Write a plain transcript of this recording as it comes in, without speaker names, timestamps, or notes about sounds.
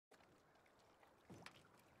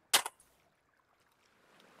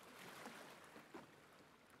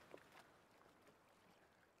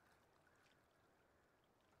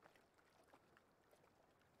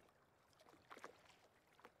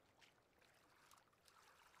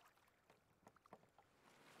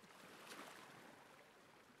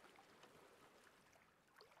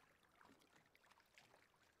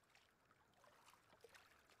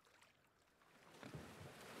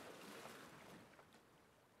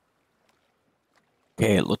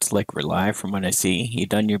Okay, it looks like we're live from what I see. You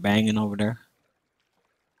done your banging over there?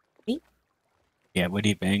 Me? Yeah, what are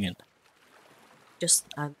you banging? Just,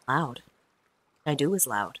 I'm loud. I do is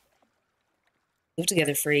loud. Lived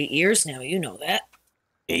together for 8 years now, you know that.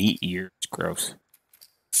 8 years, gross.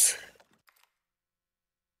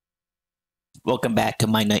 Welcome back to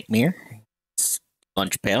my nightmare. It's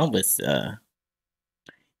Lunch Pail with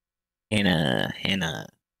Hannah.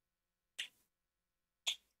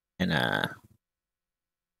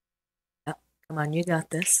 Yep. Come on, you got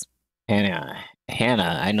this. Hannah,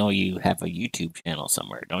 I know you have a YouTube channel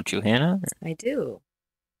somewhere, don't you, Hannah? I do.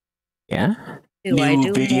 Yeah? I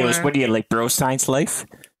New do videos. more. What do you like, Bro Science Life?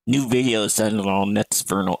 New videos on Next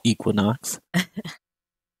Vernal Equinox.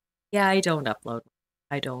 Yeah, I don't upload.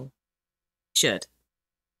 I don't. Should.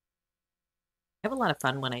 I have a lot of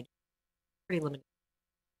fun when I do. Pretty limited.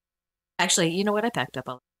 Actually, you know what? I packed up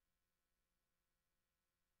all.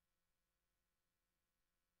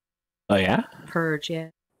 Oh, yeah? Purge, yeah.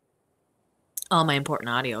 All my important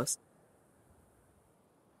audios.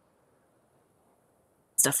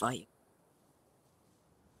 Stuff like you.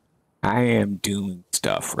 I am doing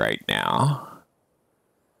stuff right now.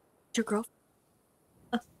 Your girlfriend.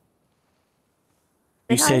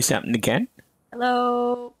 You Say say hi. something again?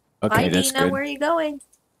 Hello. Okay, Bye, that's Dina. good. Where are you going?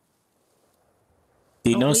 Do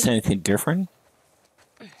you Don't notice leave. anything different?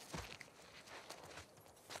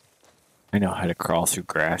 I know how to crawl through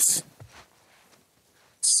grass.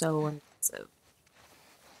 So impressive.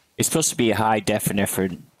 It's supposed to be a high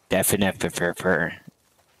definition.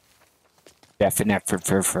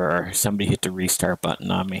 Somebody hit the restart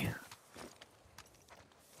button on me.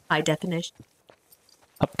 High definition.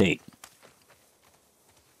 Update.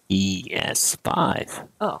 ES5.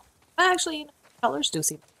 Oh, actually, you know, colors do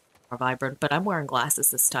seem more vibrant, but I'm wearing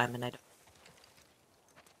glasses this time, and I don't.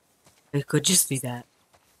 It could just be that.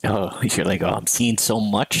 Oh, you're like, oh, I'm seeing so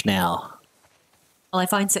much now. Well, I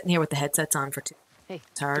find sitting here with the headsets on for Hey,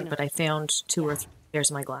 it's hard, but I found 2 or 3 pairs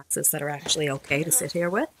of my glasses that are actually okay to sit here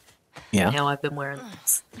with. Yeah. Now I've been wearing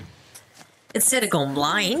these. Instead of going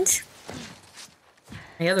blind.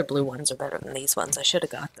 My other blue ones are better than these ones. I should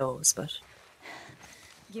have got those, but...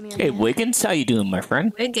 Give me your Hey, hand. Wiggins, how you doing, my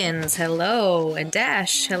friend? Wiggins, hello. And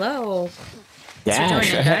Dash, hello. Dash,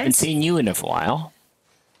 joining, I haven't guys. seen you in a while.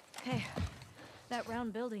 Hey, that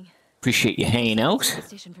round building. Appreciate you hanging out.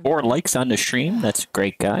 Station from 4 likes on the stream. That's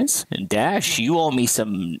great, guys. And Dash, you owe me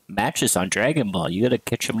some matches on Dragon Ball. You gotta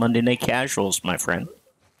catch some Monday Night Casuals, my friend.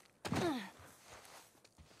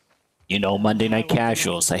 You know, Monday Night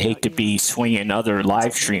Casuals. I hate to be swinging other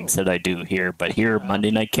live streams that I do here, but here, Monday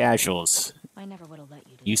Night Casuals. I never would have let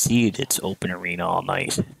you do You see it, it's open arena all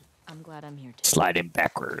night. I'm glad I'm here too. Sliding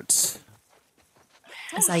backwards.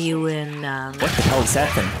 I saw you in, What the hell is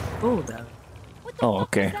that thing? oh, the... What the Oh, fuck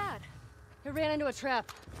okay. was that? I ran into a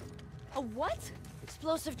trap. A what?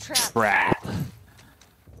 Explosive trap. Crap.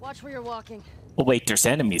 Watch where you're walking. Oh, wait, there's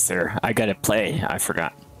enemies there. I gotta play. I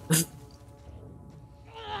forgot.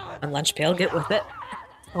 On Lunch Pail, get with it.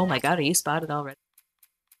 Oh my god, are you spotted already?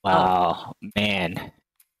 Wow, man.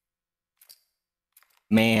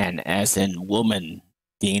 Man, as in woman,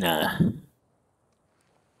 Dina.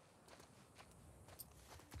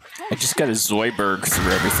 I just got a Zoidberg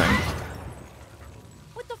through everything.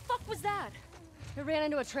 What the fuck was that? I ran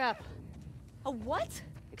into a trap. A what?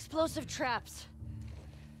 Explosive traps.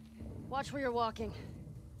 Watch where you're walking.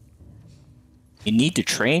 You need to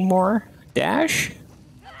train more, Dash?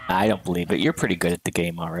 I don't believe it. You're pretty good at the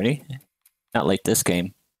game already. Not like this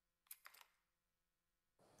game.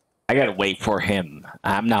 I gotta wait for him.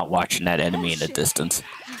 I'm not watching that enemy in the distance.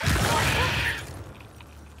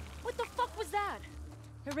 What the fuck was that?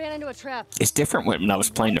 I ran into a trap. It's different when I was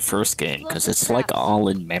playing the first game, because it's like all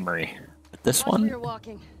in memory. But this Watch where you're one,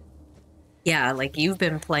 walking. Yeah, like you've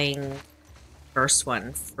been playing first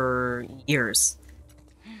one for years.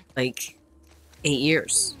 Like 8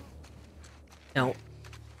 years. No.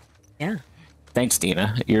 Yeah. thanks,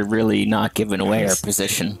 Dina. You're really not giving away our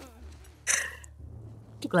position.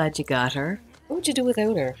 Glad you got her. What would you do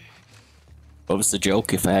without her? What was the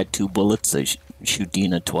joke? If I had 2 bullets, I shoot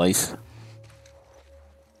Dina twice.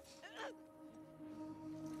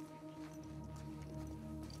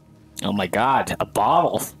 Oh my god, a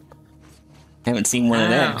bottle! Haven't seen one of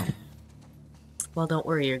Wow. them. Well, don't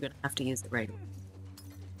worry, you're gonna have to use it right away.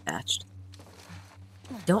 Patched.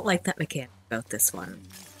 Don't like that mechanic about this one.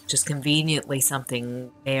 Just conveniently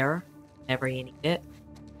something there whenever you need it.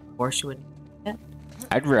 Or she wouldn't need it.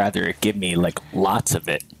 I'd rather it give me, like, lots of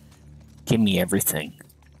it. Give me everything.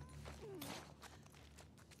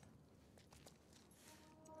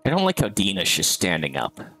 I don't like how Dina's just standing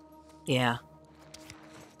up. Yeah.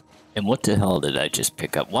 And what the hell did I just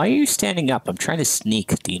pick up? Why are you standing up? I'm trying to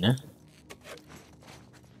sneak, Dina.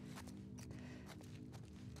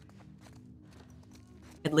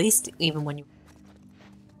 At least even when you...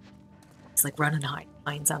 It's like run and hide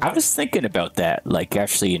behind something. I was thinking about that, like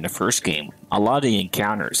actually in the first game. A lot of the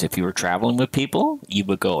encounters, if you were traveling with people, you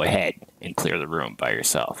would go ahead and clear the room by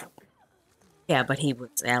yourself. Yeah, but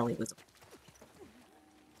Allie was...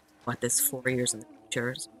 What, this 4 years in the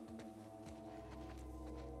future?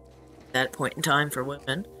 That point in time for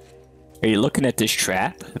women. Are you looking at this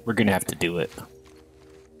trap? We're gonna have to do it.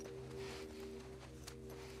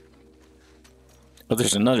 Oh,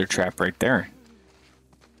 there's another trap right there.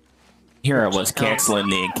 Here I was canceling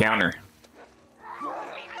the encounter.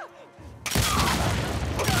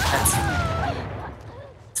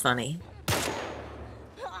 It's funny.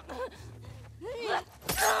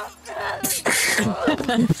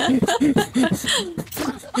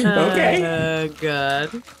 Okay. Oh, God.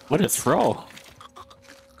 What a throw.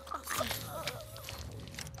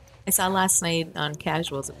 I saw last night on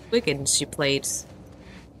Casuals at Wiggins, she played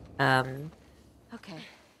Okay.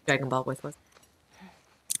 Dragon Ball with us.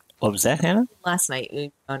 What was that, Hannah? Last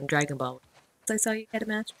night on Dragon Ball. I saw you had a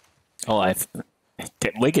match. Oh,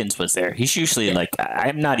 Wiggins was there. He's usually like,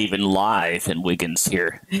 I'm not even live, and Wiggins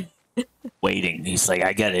here waiting. He's like,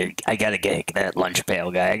 I gotta get that lunch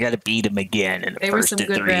pail guy. I gotta beat him again in the There were first some of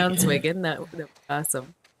good 3. rounds, Wiggin. That was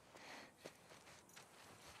awesome.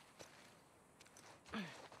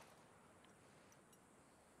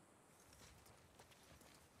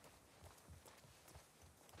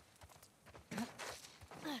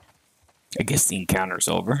 I guess the encounter's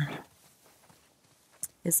over.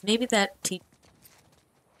 Is maybe that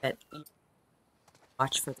that you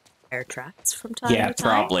watch for the air tracks from time Yeah, to time?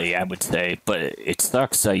 probably, I would say. But it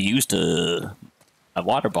sucks. I used a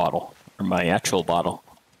water bottle, or my actual bottle.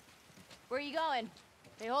 Where are you going?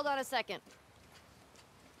 Hey, hold on a second.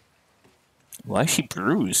 Why is she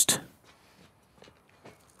bruised?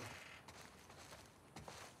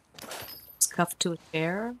 Was cuffed to a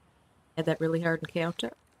chair. Had that really hard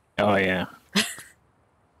encounter. Oh, yeah.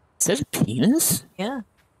 Is that a penis? Yeah.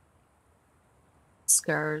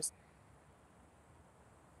 Scars.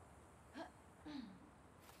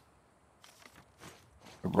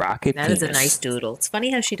 A rocket That penis. is a nice doodle. It's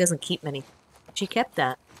funny how she doesn't keep many. She kept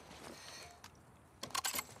that.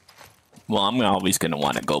 Well, I'm always going to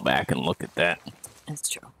want to go back and look at that. That's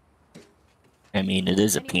true. I mean, it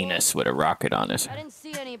is a Any penis with a rocket on it. I didn't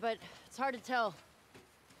see any, but it's hard to tell.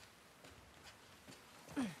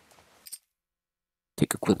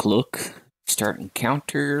 Take a quick look. Start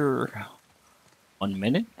encounter. 1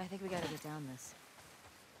 minute. I think we gotta get down this.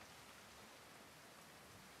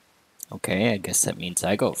 Okay, I guess that means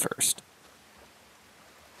I go first.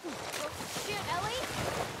 Oh, shit, Ellie!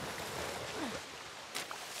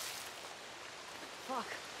 Fuck.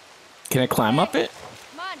 Can I climb up it?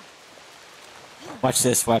 Come on! Watch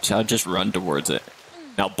this, watch. I'll just run towards it.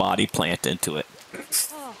 Now body plant into it.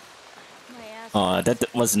 Oh, my ass.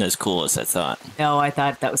 That wasn't as cool as I thought. No, I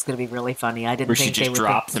thought that was going to be really funny. I didn't Where she think they just would.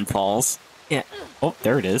 drops and falls. Yeah. Oh,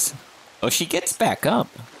 there it is. Oh, she gets back up.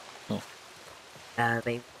 Oh.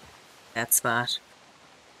 That spot.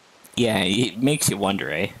 Yeah, it makes you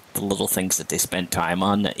wonder, eh? The little things that they spend time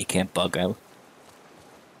on that you can't bug out.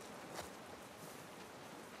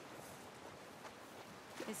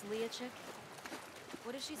 Is Leah chick?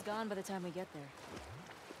 What if she's gone by the time we get there?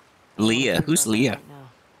 Leah. Who's Leah? Right now.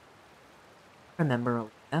 Remember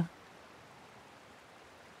Olivia?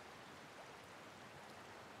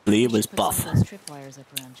 Leah We was should put some buff. of those tripwires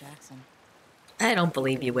up around Jackson. I don't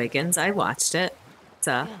believe you, Wiggins. I watched it.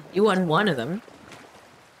 So, you won one of them.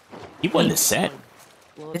 He won the set.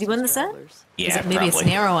 Blow up Did he some win the set? stragglers. Yeah, Maybe it's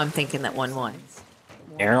probably. Narrow I'm thinking that won one.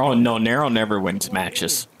 Narrow? No, Narrow never wins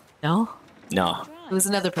matches. No? No. It was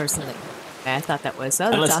another person that... I thought that was... Oh,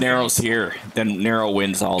 that's Unless awesome. Narrow's here, then Narrow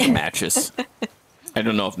wins all the matches. I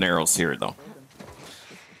don't know if Narrow's here, though.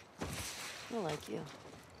 I like you.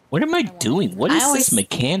 What am I doing? What I is always- this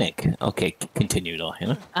mechanic? Okay, continue, though,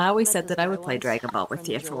 Hannah. I always said that I would play Dragon Ball with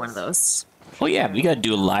you for one of those. Oh, yeah, we gotta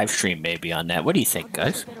do a live stream maybe on that. What do you think,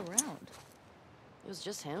 guys? Get around. It was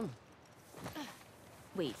just him.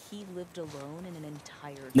 Wait, he lived alone in an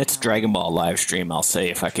entire Next town? Dragon Ball live stream, I'll say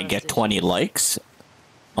if I can get 20 likes,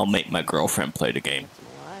 I'll make my girlfriend play the game.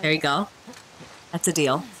 There you go. That's a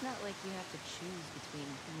deal. It's not like you have to choose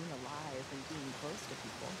between being alive and being close to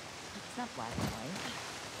people. It's not black and white.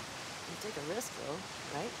 You take a risk, though,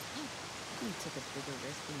 right? You took a bigger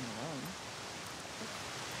risk being alone.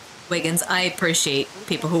 Wiggins, I appreciate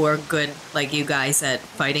people who are good like you guys at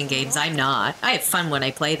fighting games. I'm not. I have fun when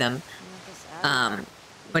I play them.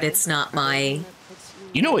 But it's not my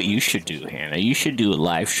You know what you should do, Hannah? You should do a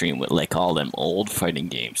live stream with like all them old fighting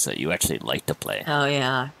games that you actually like to play. Oh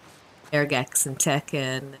yeah, Airgex and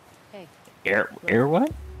Tekken. Hey, Air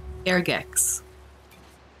what? Airgex.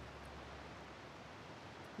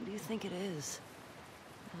 who do you think it is?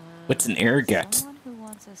 What's an Airgex? Someone who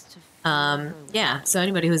wants us to fear her Yeah. love. So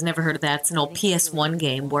anybody who's never heard of that, it's an old PS1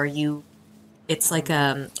 game where it's like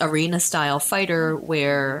arena style fighter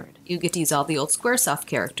where you get to use all the old SquareSoft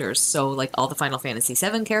characters. So like all the Final Fantasy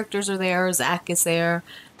VII characters are there. Zack is there.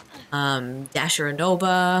 Dasher and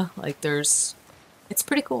Nova. Like it's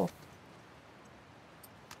pretty cool.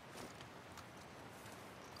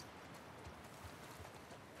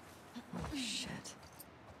 Oh shit.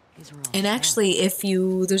 These were all And traps. actually,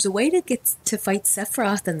 there's a way to get to fight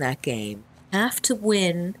Sephiroth in that game. You have to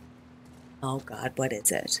win. Oh God, what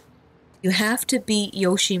is it? You have to beat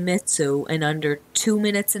Yoshimitsu in under 2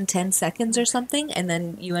 minutes and 10 seconds or something, and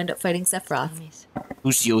then you end up fighting Sephiroth. Enemies.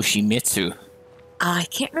 Who's Yoshimitsu? I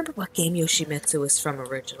can't remember what game Yoshimitsu was from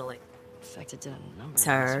originally. Affected to a number. It's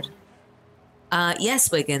hard.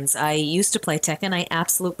 Yes, Wiggins. I used to play Tekken. I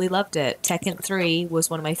absolutely loved it. Tekken 3 was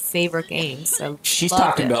one of my favorite games. She's Loved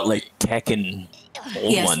talking it. about like Tekken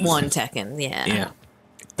old Yes, ones. one Tekken. Yeah. Yeah.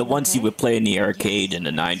 The ones you would play in the arcade in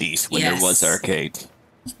the 90s when there was Yes. arcade.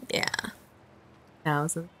 Yeah.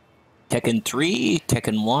 1000. Tekken 3,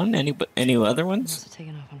 Tekken 1, any other ones? Must have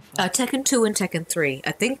taken off on fire. Tekken 2 and Tekken 3.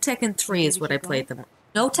 I think Tekken 3 is what I played the most.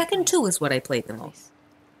 No, Tekken 2 is what I played the most.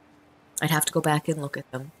 I'd have to go back and look at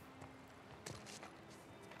them.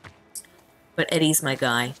 But Eddie's my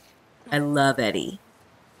guy. I love Eddie.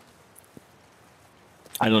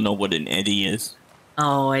 I don't know what an Eddie is.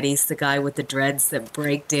 Oh, Eddie's the guy with the dreads that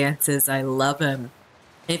break dances. I love him.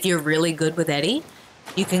 If you're really good with Eddie,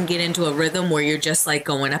 you can get into a rhythm where you're just like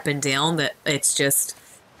going up and down that it's just,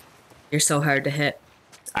 you're so hard to hit.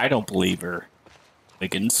 I don't believe her,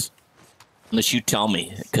 Wiggins. Unless you tell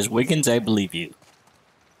me. Because Wiggins, I believe you.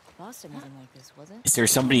 Boston wasn't like this, was it? Is there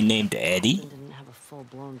somebody named Eddie? Boston didn't have a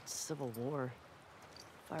full-blown civil war.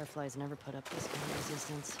 Fireflies never put up this kind of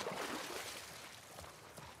resistance.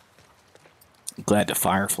 I'm glad the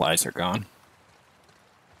fireflies are gone.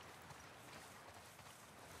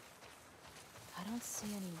 I don't see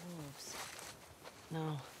any wolves.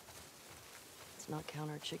 No. It's not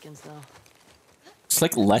counter chickens, though. It's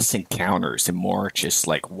like less encounters and more just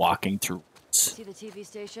like walking through. See the TV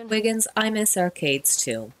station? Wiggins, I miss arcades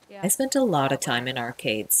too. I spent a lot of time in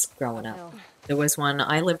arcades growing up. There was one,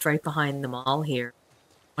 I lived right behind the mall here,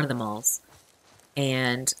 one of the malls.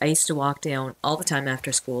 And I used to walk down all the time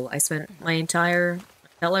after school. I spent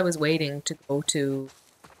until I was waiting to go to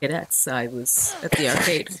cadets, I was at the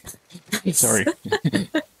arcade. Sorry.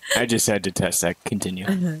 I just had to test that.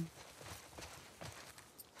 Continue.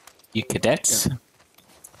 You cadets?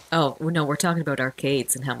 Oh, no, we're talking about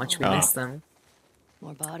arcades and how much we Oh. miss them.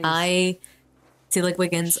 More bodies. I see, like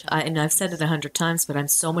Wiggins, and I've said it 100 times, but I'm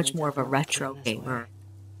so much more of a retro gamer.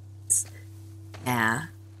 Yeah.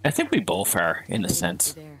 I think we both are, in a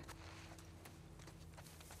sense. There.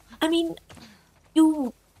 I mean,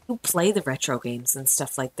 you play the retro games and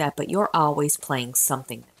stuff like that, but you're always playing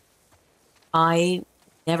something. I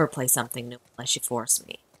never play something new unless you force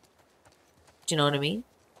me. Do you know what I mean?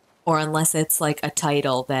 Or unless it's like a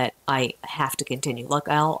title that I have to continue. Like,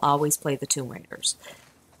 I'll always play the Tomb Raiders.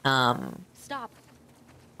 Stop.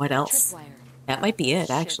 What else? Tripwire. That might be it, Shit.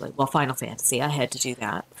 actually. Well, Final Fantasy. I had to do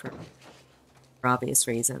that for obvious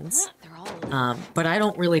reasons. They're all But I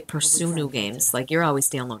don't really pursue new games. Like, you're always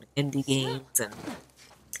downloading indie games, and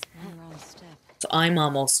one wrong step. so I'm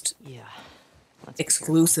almost Yeah. Let's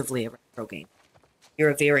exclusively a retro game. You're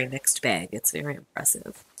a very mixed bag. It's very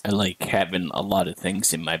impressive. I like having a lot of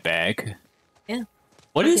things in my bag. Yeah.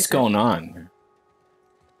 What Okay, is sir. going on?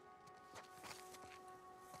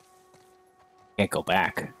 Can't go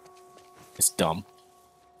back. It's dumb.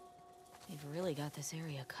 They've really got this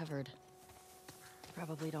area covered.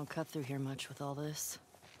 Probably don't cut through here much with all this.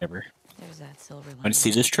 Never. There's that silver line. Want to see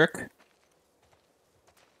this trick?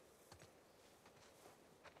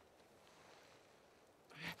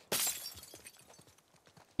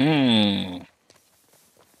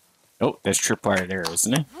 Oh, there's tripwire there,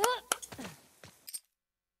 isn't it?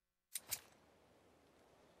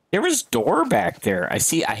 There was door back there. I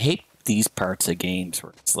see. I hate these parts of games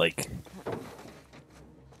where it's like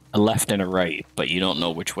a left and a right, but you don't know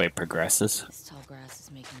which way it progresses. This tall grass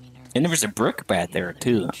is making me nervous. And there was a brick back there they're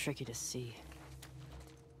too. being tricky to see.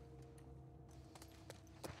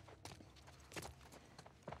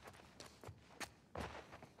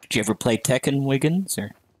 Did you ever play Tekken, Wiggins?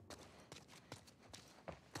 Or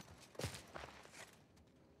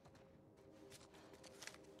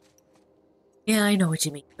Yeah, I know what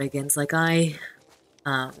you mean, Wiggins. Like um,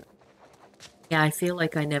 yeah, I feel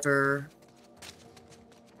like I never.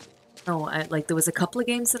 No, like there was a couple of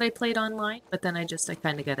games that I played online, but then I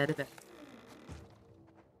kind of got out of it.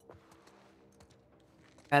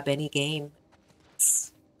 Grab any game,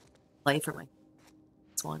 play for my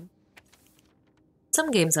one.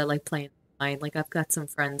 Some games I like playing online. Like I've got some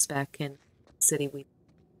friends back in the city we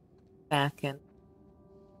back, and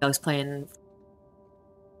I was playing.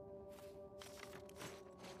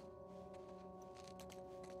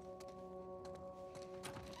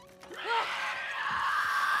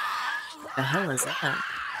 What the hell is that?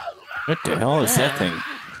 What the hell is that thing?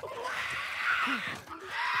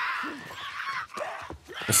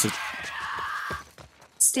 This is.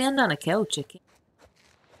 Stand on a couch. You can't.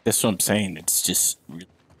 That's what I'm saying. It's just.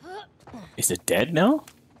 Is it dead now?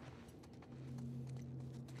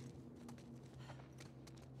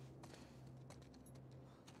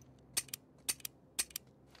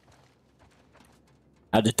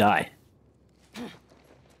 How'd it die?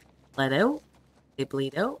 Let out. They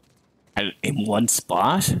bleed out. In one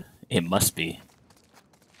spot? It must be.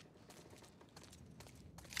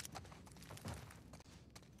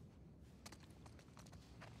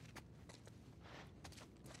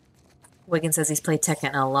 Wiggins says he's played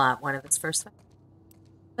Tekken a lot. One of his first.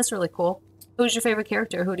 That's really cool. Who's your favorite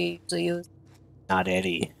character? Who do you usually use? Not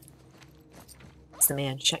Eddie. It's the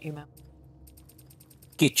man. Shut your mouth.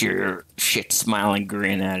 Get your shit smiling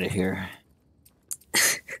grin out of here.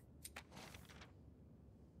 It's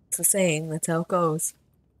the saying. That's how it goes.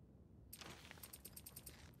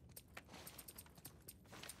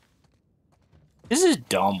 This is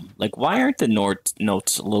dumb. Like, why aren't the notes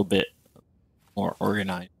a little bit more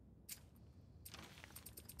organized?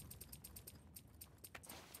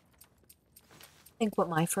 Think what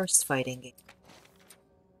my first fighting game.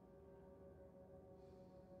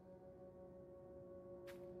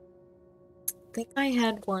 I think I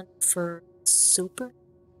had one for Super.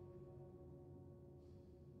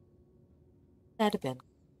 That'd have been.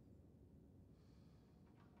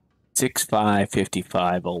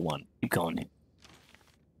 655501. Keep going.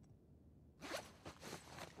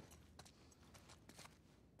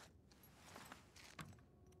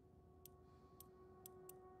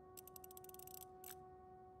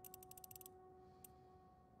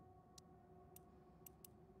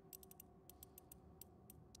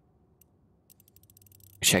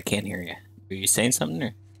 I can't hear you. Are you saying something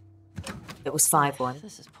or? It was 5-1.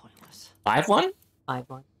 This is pointless. 5-1?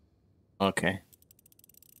 5-1. Okay.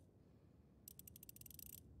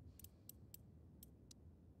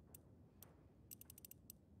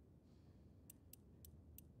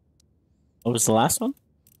 What was the last one?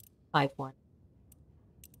 5-1.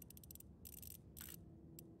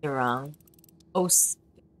 You're wrong.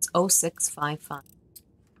 0655.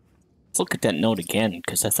 Let's look at that note again,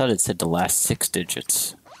 because I thought it said the last 6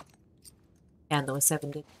 digits. And there was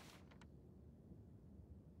 7 digits.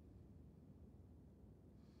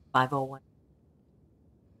 501.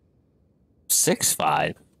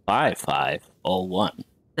 655501.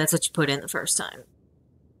 That's what you put in the first time.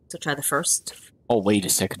 So try the first. Oh, wait a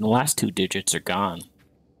second. The last 2 digits are gone.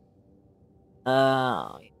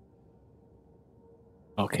 Oh.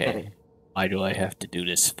 Okay. Why do I have to do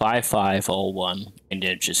this? 5501 and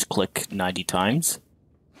then just click 90 times?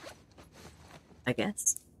 I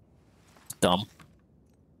guess. Dumb.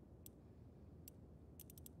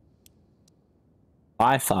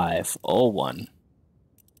 5501.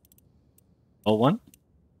 01?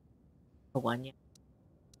 A 1, yeah.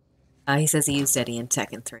 He says he used Eddie in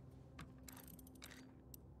Tekken 3.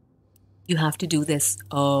 You have to do this.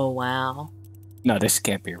 Oh, wow. No, this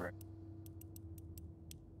can't be right.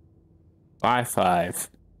 55.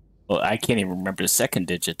 Well, I can't even remember the second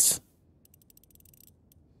digits.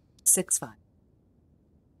 6-5.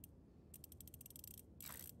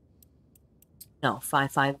 No,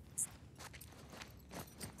 5-5.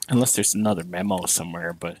 Unless there's another memo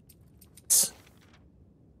somewhere, but... It's...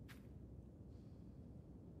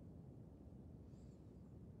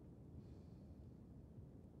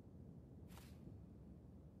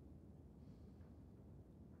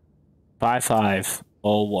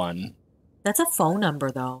 $5501. That's a phone number,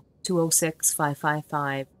 though.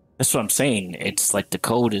 206-555. That's what I'm saying. It's like the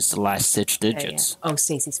code is the last 6 digits. Yeah. Oh,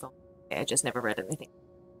 Stacy's phone. Okay, I just never read anything.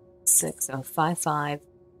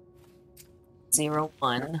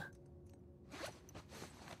 5501.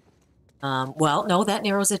 Well, no, that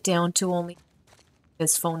narrows it down to only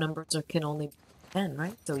his phone numbers can only be 10,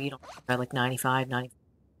 right? So you don't try like 95, 90.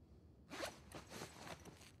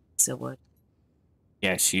 Still would.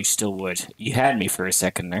 Yes, you still would. You had me for a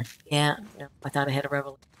second there. Yeah, no, I thought I had a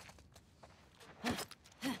revelation.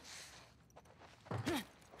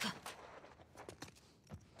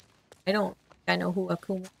 I don't think I know who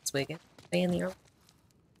Akuma is, Wigan. Way in the early.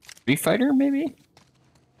 Street Fighter, maybe?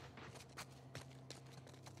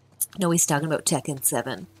 No, he's talking about Tekken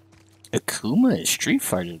 7. Akuma is Street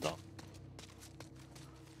Fighter, though.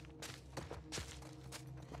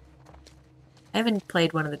 I haven't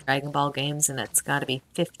played one of the Dragon Ball games, and it's got to be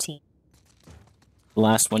 15. The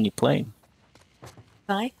last one you played.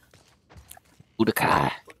 Kai?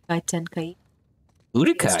 Budokai. Kai Tenkai.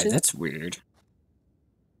 Budokai, PS2? that's weird.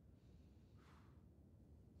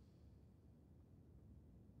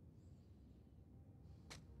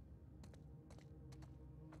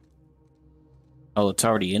 Oh, it's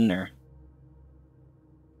already in there.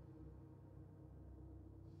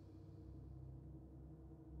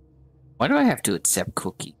 Why do I have to accept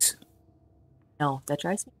cookies? No, that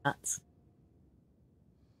drives me nuts.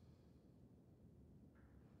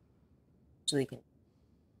 Actually, you can.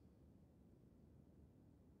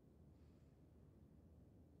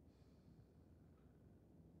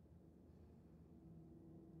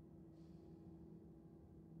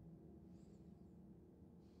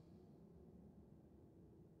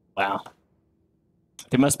 Wow.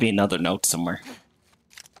 There must be another note somewhere.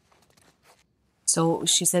 So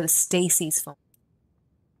she said it's Stacy's phone.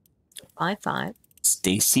 5-5.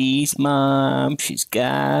 Stacy's mom, she's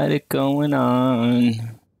got it going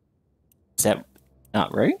on. Is that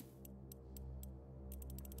not right?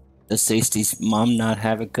 Does Stacy's mom not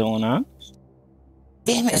have it going on?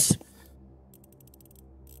 Damn it!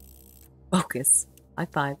 Focus.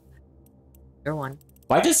 5-5. You're one.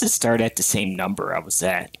 Why does it start at the same number I was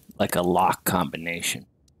at? Like a lock combination.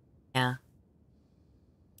 Yeah.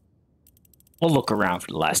 We'll look around for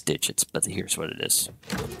the last digits, but here's what it is.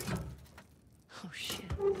 Oh shit.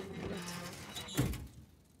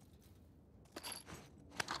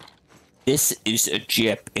 This is a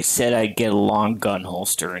Jip. It said I'd get a long gun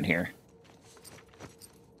holster in here.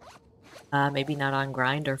 Maybe not on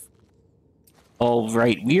Grinder. Oh,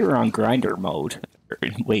 right. We are on grinder mode.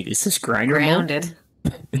 Wait, is this grinder mode? Grounded.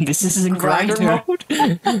 This isn't grinder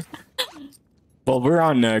Grindr. mode? Well, we're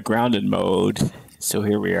on grounded mode. So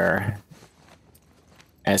here we are.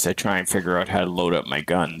 As I try and figure out how to load up my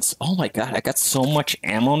guns. Oh my god, I got so much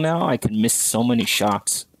ammo now, I can miss so many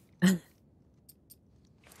shots.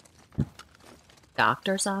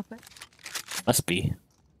 Doctor's office? Must be.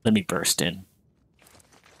 Let me burst in.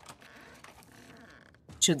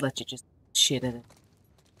 Should let you just shit in it.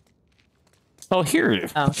 Oh, here.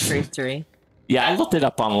 Oh, 3-3. Yeah, I looked it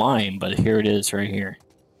up online, but here it is right here.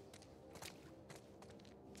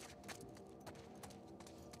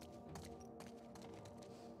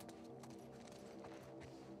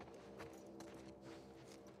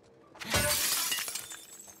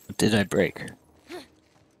 What did I break?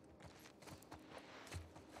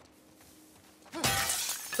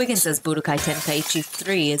 Wiggin says Budokai Tenkaichi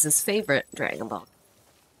 3 is his favorite Dragon Ball.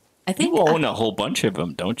 I think You own a whole bunch of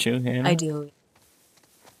them, don't you, Hannah? I do.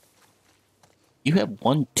 You have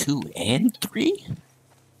 1, 2, and 3?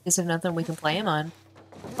 Is there nothing we can play him on?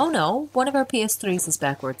 Oh no, one of our PS3s is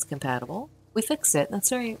backwards compatible. We fixed it,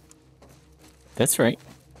 that's right. That's right.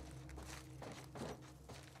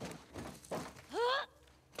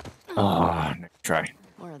 Oh, next try.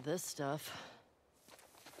 More of this stuff.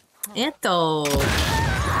 Anto!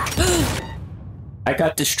 I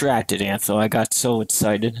got distracted, Anthel. I got so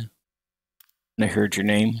excited when I heard your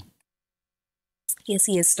name. Yes,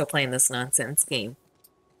 he is still playing this nonsense game.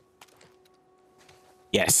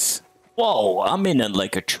 Yes. Whoa, I'm in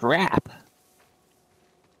like a trap.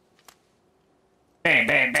 Bang,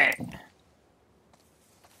 bang, bang.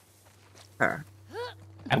 Her.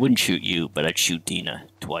 I wouldn't shoot you, but I'd shoot Dina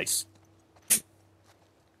twice.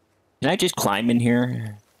 Can I just climb in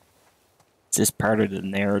here? Is this part of the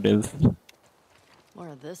narrative? More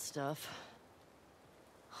of this stuff.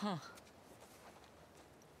 Huh.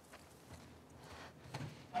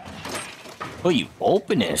 Oh, you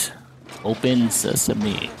open it. Open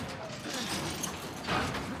sesame.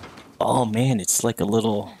 Oh man, it's like a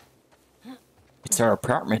little... It's our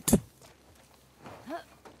apartment.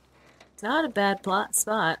 It's not a bad plot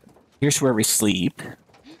spot. Here's where we sleep.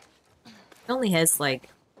 It only has like...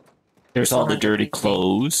 There's all the 400 dirty feet.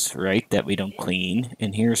 clothes, right, that we don't clean.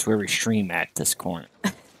 And here's where we stream at this corner.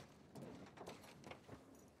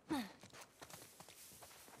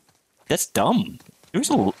 That's dumb. There's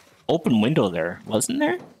an open window there, wasn't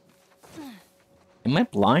there? Am I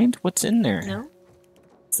blind? What's in there? No?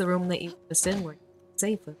 It's the room that you were just in where you're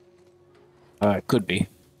safe. It could be.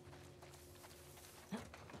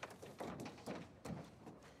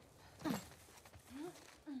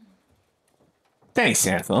 Thanks,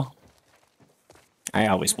 Ethel. I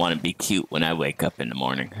always want to be cute when I wake up in the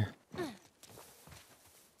morning.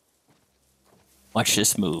 Watch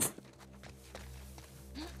this move.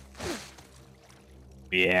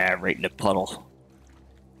 Yeah, right in the puddle.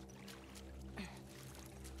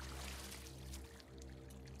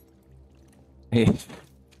 Hey,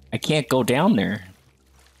 I can't go down there.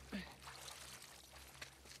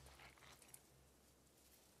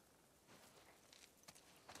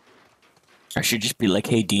 I should just be like,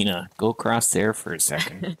 hey, Dina, go across there for a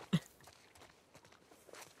second.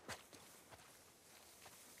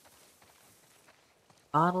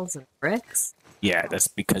 Bottles and bricks? Yeah, that's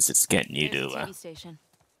because it's getting you There's to. the TV station.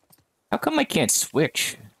 How come I can't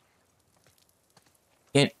switch?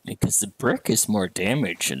 Can't, because the brick is more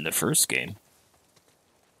damage in the first game.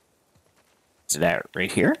 Is that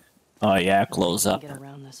right here? Oh yeah, close up. Get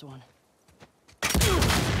around this one.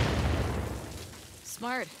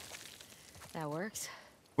 Smart. That works.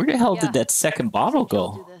 Where the hell Yeah. did that second bottle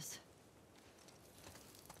I'll do go? this.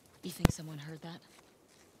 You think someone heard that?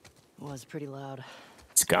 It was pretty loud.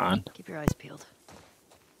 It's gone. Keep your eyes peeled.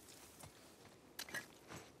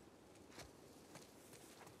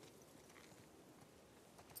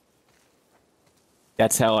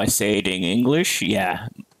 That's how I say it in English? Yeah.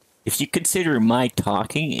 If you consider my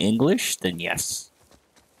talking English, then yes.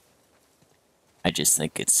 I just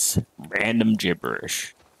think it's random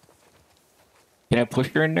gibberish. Can I push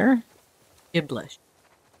her in there? Giblish.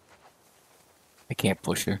 I can't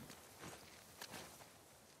push her.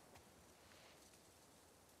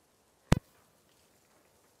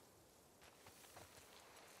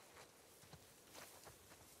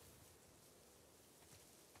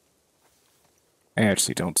 I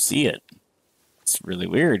actually don't see it. It's really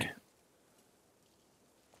weird.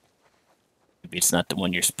 Maybe it's not the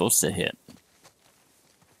one you're supposed to hit.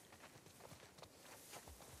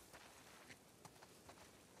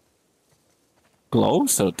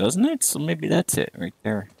 Glows, so doesn't it? So maybe that's it right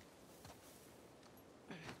there.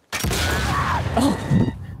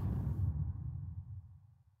 Oh!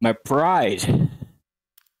 My pride.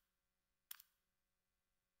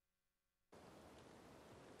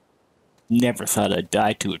 Never thought I'd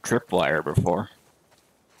die to a tripwire before.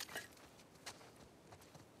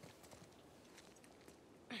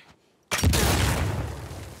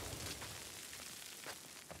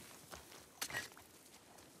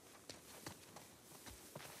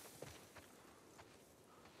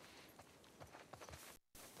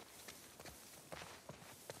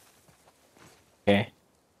 Okay.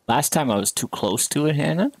 Last time I was too close to it,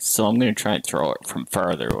 Hannah, so I'm going to try and throw it from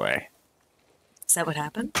farther away. Is that what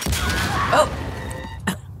happened? Oh!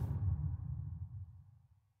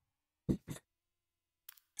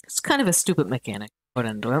 It's kind of a stupid mechanic put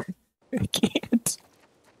into it. I can't.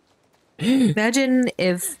 Imagine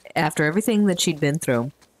if, after everything that she'd been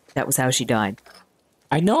through, that was how she died.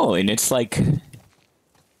 I know, and it's like...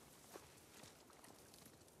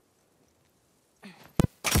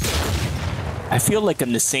 I feel like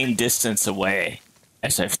I'm the same distance away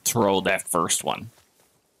as I throw that first one.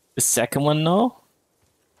 The second one, though?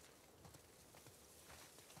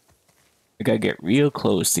 I gotta get real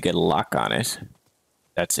close to get a lock on it.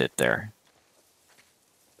 That's it there.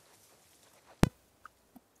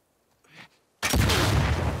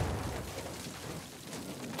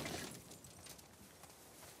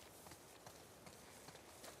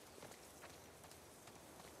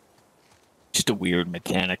 Just a weird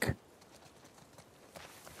mechanic.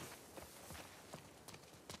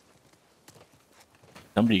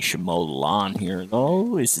 Somebody should mow the lawn here,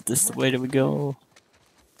 though. Is this the way that we go?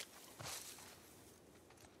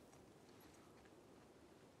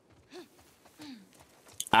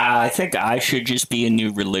 I think I should just be a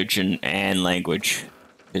new religion and language.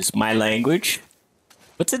 Is my language?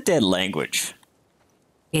 What's a dead language?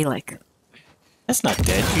 Gaelic. That's not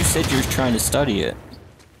dead. You said you're trying to study it.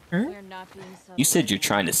 We're not being You said you're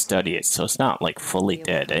trying to study it, so it's not like fully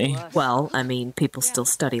dead, eh? Well, I mean, people still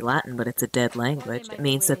study Latin, but it's a dead language. It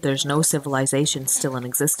means that there's no civilization still in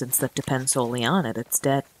existence that depends solely on it. It's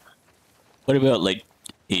dead. What about, like,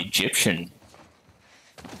 Egyptian?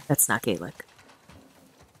 That's not Gaelic.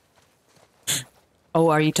 Oh,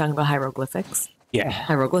 are you talking about hieroglyphics? Yeah.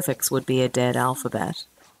 Hieroglyphics would be a dead alphabet.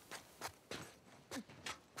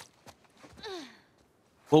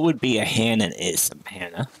 What would be a Hannah-ism,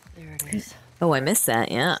 Hannah? There it is. Oh, I missed that,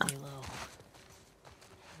 yeah. Stay low.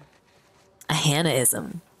 A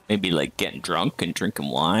Hannah-ism. Maybe, like, getting drunk and drinking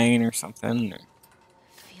wine or something? Or...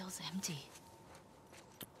 Feels empty.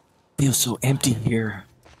 Feels so empty here.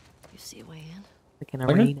 You see a way in? Like an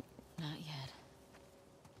Pardon? arena. Not yet.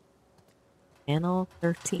 Panel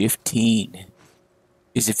 13. 15.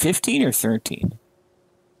 Is it 15 or 13?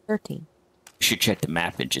 13. You should check the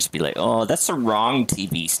map and just be like, oh, that's the wrong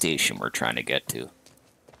TV station we're trying to get to.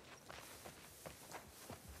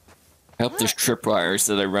 I hope there's tripwires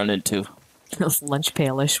that I run into. Lunch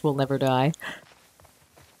Pailish will never die.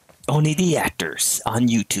 Only the actors on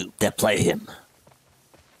YouTube that play him.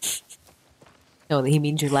 No, he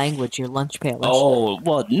means your language, your Lunch Pailish. Oh,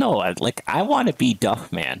 well, no, I want to be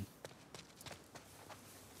Duffman.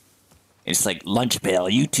 It's like Lunch Pail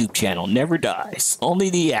YouTube channel never dies.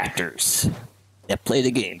 Only the actors that play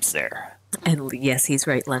the games there. And yes, he's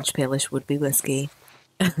right. Lunch Pailish would be whiskey.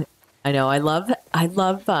 I know. I love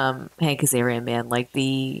Hank Azaria, man. Like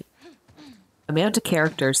the amount of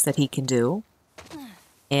characters that he can do.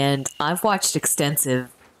 And I've watched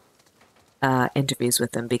extensive interviews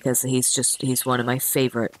with him because he's one of my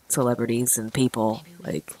favorite celebrities and people.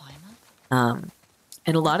 Like,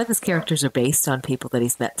 and a lot of his characters are based on people that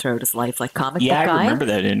he's met throughout his life, like Comic Book Guy. Yeah, I remember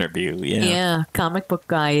that interview. Yeah. Yeah, Comic Book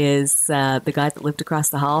Guy is the guy that lived across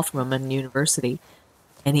the hall from him in university.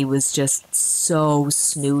 And he was just so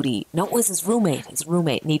snooty. No, it was his roommate.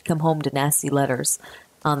 And he'd come home to nasty letters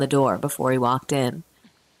on the door before he walked in.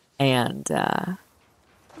 And the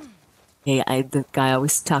guy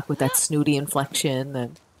always talked with that snooty inflection,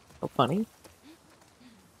 and so funny.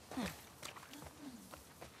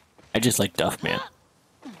 I just like Duffman.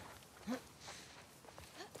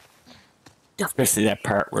 Especially that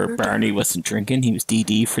part where Barney wasn't drinking. He was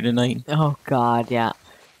DD for the night. Oh, God, yeah.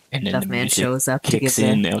 And then the Duffman music shows up to kicks give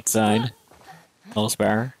in outside Hell's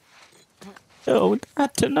Bar. Oh,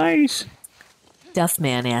 not tonight.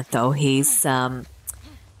 Duffman, Antho. He's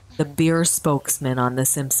the beer spokesman on The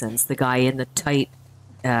Simpsons. The guy in the tight...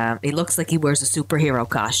 he looks like he wears a superhero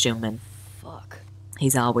costume, and Fuck.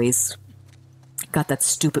 he's always got that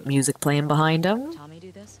stupid music playing behind him. Tommy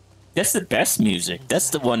do this? That's the best music. That's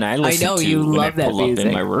the one I listen know, to you when love I that pull up music.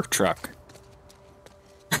 in my work truck.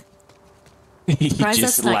 He Surprised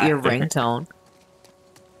just that's not your laughed. ringtone.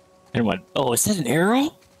 And went, oh, is that an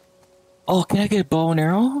arrow? Oh, can I get a bow and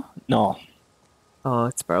arrow? No. Oh,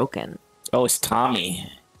 it's broken. Oh, it's Tommy.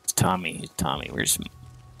 It's Tommy. Where's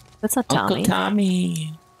That's not Tommy. Uncle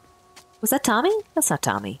Tommy? Was that Tommy? That's not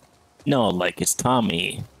Tommy. No, like it's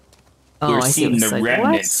Tommy. Oh, We're I see. seeing It the was like,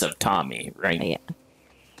 remnants what? of Tommy, right? Yeah.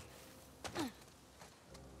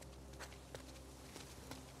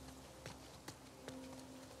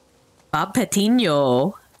 Bob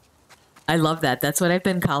Patino. I love that. That's what I've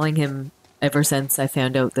been calling him ever since I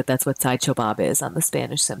found out that that's what Sideshow Bob is on the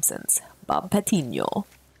Spanish Simpsons. Bob Patino.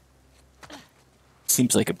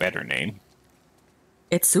 Seems like a better name.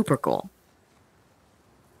 It's super cool.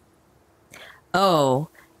 Oh,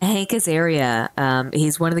 Hank Azaria.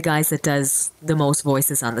 He's one of the guys that does the most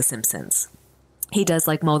voices on The Simpsons. He does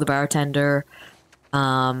like Mo the Bartender,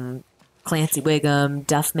 Clancy Wiggum,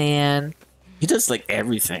 Duffman, He does like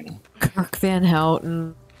everything. Kirk Van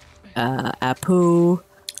Houten, Apu.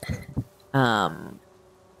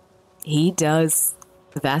 He does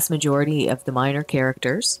the vast majority of the minor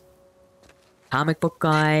characters. Comic Book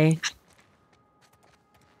Guy.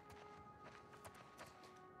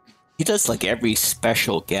 He does like every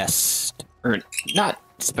special guest, or not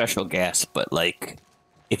special guest, but like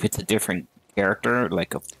if it's a different character,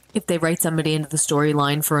 like a If they write somebody into the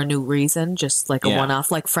storyline for a new reason, just like a Yeah.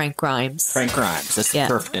 one-off, like Frank Grimes. Frank Grimes. That's Yeah.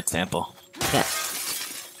 the perfect example. Yeah.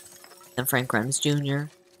 And Frank Grimes Jr.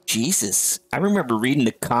 Jesus, I remember reading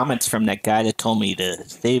the comments from that guy that told me to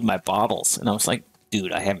save my bottles, and I was like,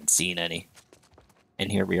 dude, I haven't seen any.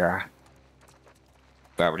 And here we are.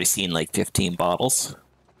 I've already seen like 15 bottles.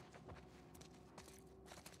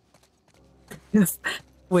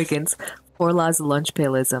 Wiggins. 4 laws of lunch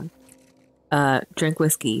paillism. Drink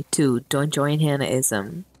whiskey. 2. Don't join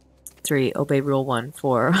Hannah-ism. 3. Obey rule 1.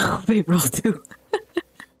 4. Obey rule 2.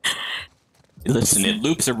 Listen, it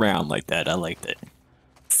loops around like that. I liked it.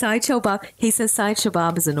 Sideshow Bob. He says Sideshow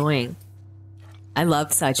Bob is annoying. I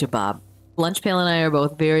love Sideshow Bob. Lunch Pail and I are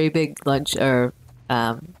both very big Sideshow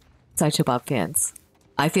Bob fans.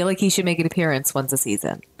 I feel like he should make an appearance once a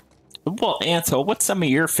season. Well, Anto, what's some of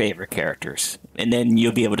your favorite characters? And then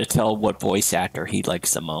you'll be able to tell what voice actor he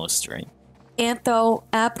likes the most, right? Antho,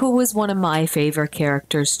 Apu was one of my favorite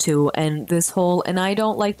characters too, and I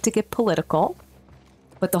don't like to get political,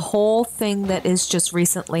 but the whole thing that has just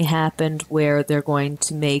recently happened where they're going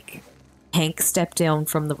to make Hank step down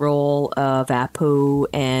from the role of Apu,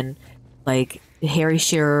 and like Harry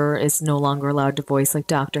Shearer is no longer allowed to voice like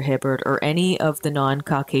Dr. Hibbert or any of the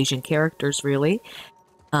non-Caucasian characters really.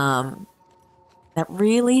 That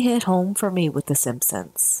really hit home for me with The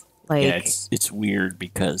Simpsons. Like, Yeah, it's weird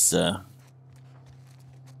because to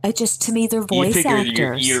me, they're you voice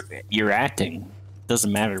figure actors. you're acting.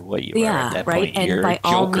 Doesn't matter what you are Yeah, at that right, point. and You're by a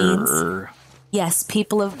all Joker means- or Yes,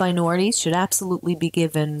 people of minorities should absolutely be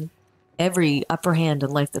given every upper hand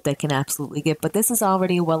in life that they can absolutely get. But this is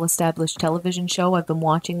already a well-established television show. I've been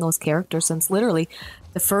watching those characters since literally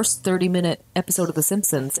the first 30-minute episode of The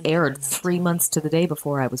Simpsons aired 3 months to the day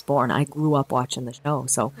before I was born. I grew up watching the show.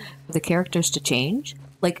 So for the characters to change,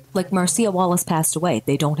 like Marcia Wallace passed away,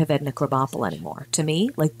 they don't have Edna Krabappel anymore. To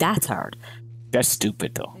me, like, that's hard. That's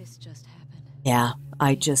stupid, though. This just happened. Yeah,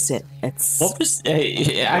 it's... What was? I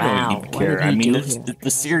Wow, don't even what care. did he I mean, do the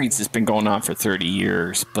series has been going on for 30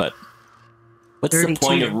 years, but what's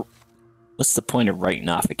 32. what's the point of writing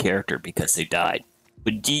off a character because they died?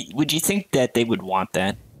 Would you think that they would want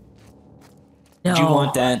that? No, Would you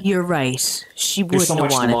want that? You're right. She There's wouldn't so have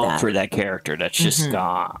much wanted love that. for that character that's just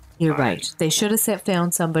gone. You're right. They should have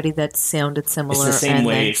found somebody that sounded similar. It's the same and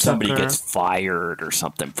way then if somebody took her. gets fired or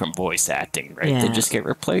something from voice acting, right? Yeah. They just get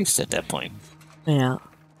replaced at that point. Yeah.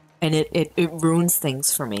 And it ruins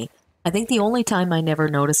things for me. I think the only time I never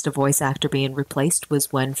noticed a voice actor being replaced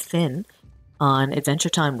was when Finn on Adventure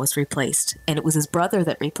Time was replaced. And it was his brother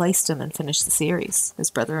that replaced him and finished the series. His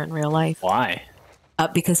brother in real life. Why?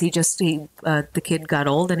 Because the kid got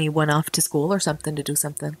old and he went off to school or something to do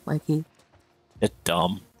something. It's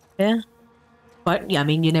dumb. Yeah. But, yeah, I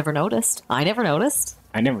mean, you never noticed. I never noticed.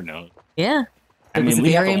 I never know. Yeah. I It was mean, a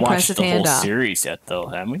we very haven't watched impressive the whole handoff. series yet, though,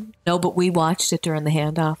 have we? No, but we watched it during the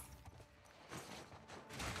handoff.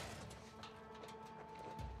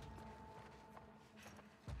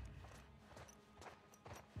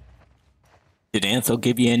 Did Anthel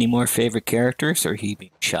give you any more favorite characters, or he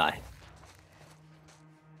being shy?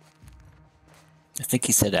 I think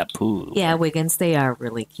he said Apu. Yeah, Wiggins, they are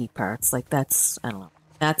really key parts. Like, that's, I don't know.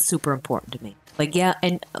 That's super important to me. Like, yeah,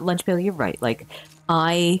 and Lunchpail, you're right. Like,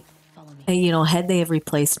 Follow me. had they have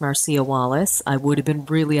replaced Marcia Wallace, I would have been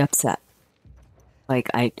really upset. Like,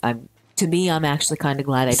 I'm to me, I'm actually kind of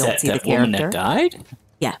glad I Is don't that see the that woman character. that died?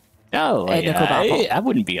 Yeah. No, Edna Krabappel. I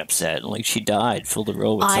wouldn't be upset. Like, she died, filled the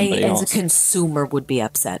role with I, somebody as else. a consumer, would be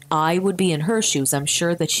upset. I would be in her shoes. I'm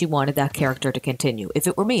sure that she wanted that character to continue. If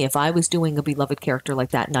it were me, if I was doing a beloved character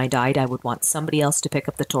like that and I died, I would want somebody else to pick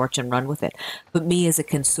up the torch and run with it. But me as a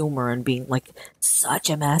consumer and being like such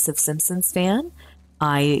a massive Simpsons fan,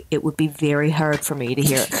 it would be very hard for me to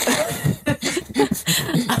hear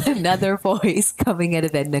another voice coming out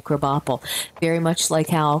of Edna Krabappel. Very much like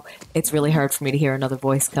how it's really hard for me to hear another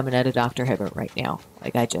voice coming out of Dr. Hibbert right now.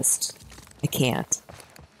 Like, I can't.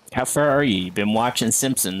 How far are you? You've been watching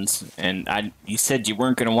Simpsons, and you said you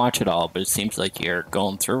weren't going to watch it all, but it seems like you're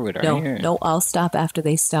going through it, aren't you? No, I'll stop after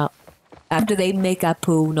they stop. After they make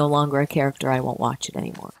Apu no longer a character, I won't watch it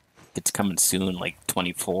anymore. It's coming soon, like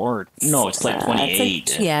 24. No, it's like It's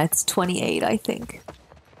 28. it's 28, I think.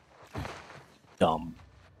 Dumb.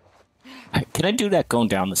 Can I do that going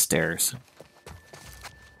down the stairs?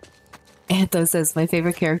 Antho says my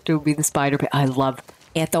favorite character would be the Spider Pig. I love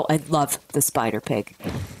the Spider Pig.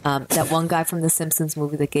 That one guy from the Simpsons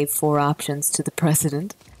movie that gave 4 options to the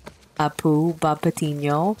president. Apu, Bob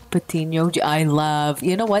Patino. I love.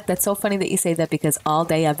 You know what? That's so funny that you say that because all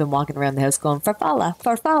day I've been walking around the house going farfalla,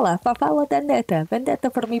 vendetta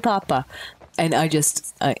for mi papa, and I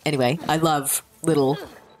just anyway. I love little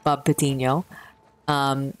Bob Patino.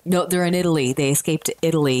 No, they're in Italy. They escaped to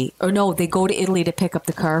Italy, or no, they go to Italy to pick up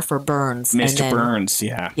the car for Burns. and Mr. then- Burns,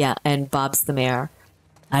 yeah. Yeah, and Bob's the mayor.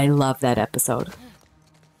 I love that episode.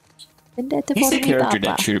 Vendetta He's for a mi character papa.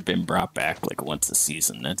 that should have been brought back like once a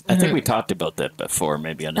season. I think we talked about that before,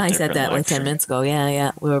 maybe on a I different said that like 10 lecture. minutes ago.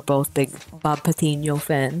 Yeah. We were both big Bob Patino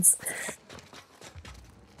fans.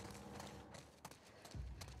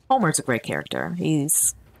 Homer's a great character.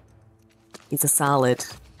 He's a solid.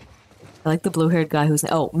 I like the blue-haired guy who's...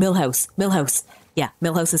 Oh, Milhouse. Yeah,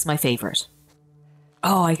 Milhouse is my favorite.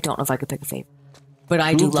 Oh, I don't know if I could pick a favorite. But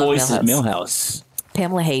I do Who love voices Milhouse. Milhouse?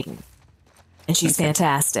 Pamela Hayden. And she's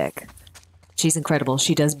fantastic. She's incredible.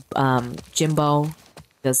 She does Jimbo,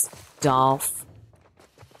 does Dolph,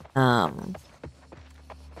 some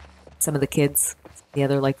of the kids, the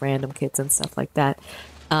other like random kids and stuff like that.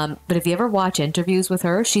 But if you ever watch interviews with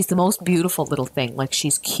her, she's the most beautiful little thing. Like,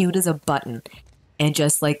 she's cute as a button. And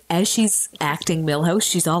just like as she's acting Milhouse,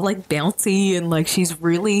 she's all like bouncy and like she's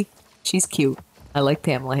cute. I like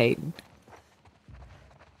Pamela Hayden.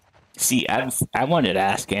 See, I wanted to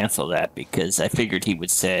ask Ansel that because I figured he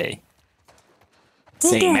would say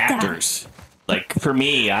same actors. Like, for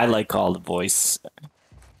me, I like all the voices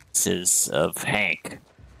of Hank.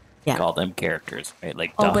 Yeah. Call them characters, right?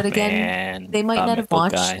 Like Oh, but again, Duckman, they might Bob not have Nipple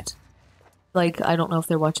watched. Guy. Like, I don't know if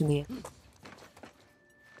they're watching the.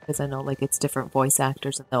 Because I know, like, it's different voice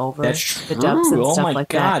actors and That's the true. dubs and Oh stuff my like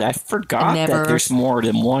god, that. I forgot never- that there's more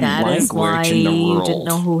than one That is why language in the you world. didn't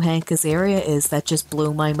know who Hank Azaria is. That just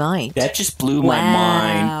blew my mind. That just blew my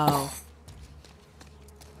mind. Wow.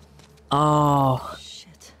 Oh,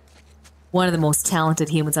 Shit. one of the most talented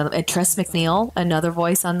humans on the. And Tress MacNeille, another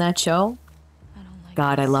voice on that show. I don't like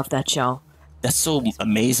God, I this. love that show. That's so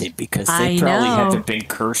amazing because I they probably know. haven't been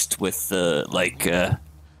cursed with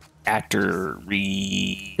actor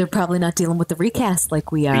They're probably not dealing with the recast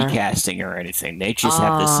like we are. recasting or anything. They just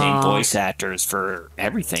have the same voice actors for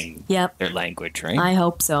everything. Yep. Their language, right? I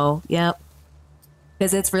hope so. Yep.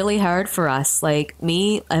 Because it's really hard for us. Like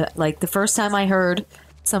me, like the first time I heard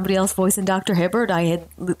somebody else voicing Dr. Hibbert, I had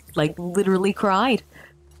like literally cried.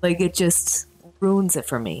 Like it just ruins it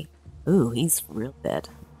for me. Ooh, he's real dead.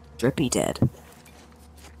 Drippy dead.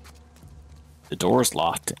 The door's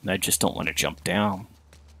locked, and I just don't want to jump down.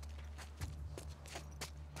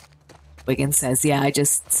 Wiggins says, yeah, I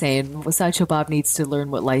just saying, well, Sideshow Bob needs to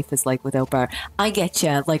learn what life is like without Bart. I get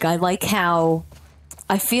you. Like, I like how,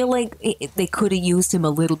 I feel like they could have used him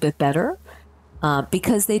a little bit better.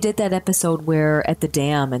 Because they did that episode where at the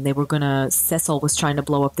dam and they were gonna, Cecil was trying to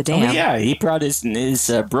blow up the dam. Oh, yeah, he brought his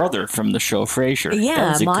brother from the show Frasier. Yeah, that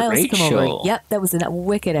was a Miles great come show. over. Yep, that was a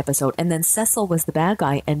wicked episode. And then Cecil was the bad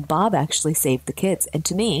guy, and Bob actually saved the kids. And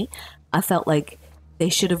to me, I felt like they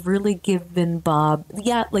should have really given Bob,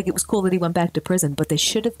 yeah, like it was cool that he went back to prison, but they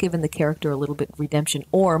should have given the character a little bit of redemption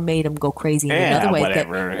or made him go crazy in Yeah, another way.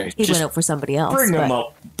 whatever. That he Just went out for somebody else. Bring him but-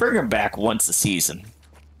 up. Bring him back once a season.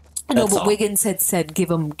 No, That's but all. Wiggins had said give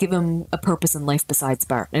him a purpose in life besides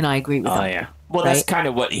Bart, and I agree with Oh, him. yeah. Well, that's Right? kind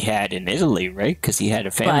of what he had in Italy, right? Because he had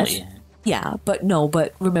a family. Yeah, but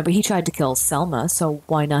remember he tried to kill Selma, so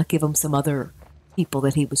why not give him some other people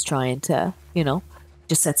that he was trying to,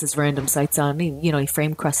 just sets his random sights on. He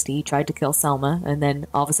framed Krusty, he tried to kill Selma, and then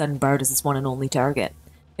all of a sudden Bart is his one and only target.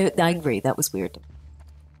 I agree, that was weird.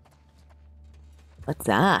 What's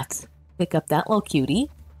that? Pick up that little cutie.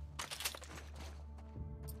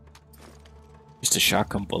 Just a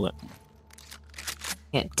shotgun bullet.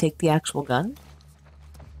 Can't take the actual gun.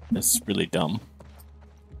 That's really dumb.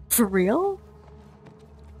 For real?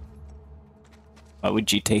 Why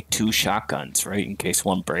would you take two shotguns, right? In case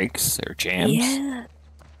one breaks or jams? Yeah.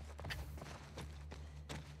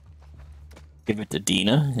 Give it to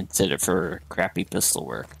Dina instead of for crappy pistol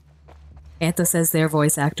work. Antho says their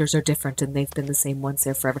voice actors are different and they've been the same ones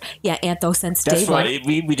there forever. Yeah, Antho since That's day one. why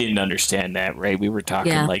we didn't understand that, right? We were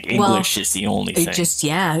talking Yeah, like well, English is the only thing. It just,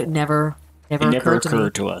 it never It never occurred to me.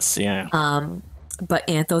 occurred to us, yeah. But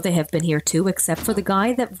Antho, they have been here too, except for the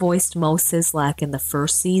guy that voiced Mo Sislak in the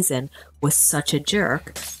first season was such a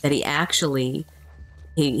jerk that he actually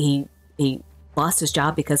he lost his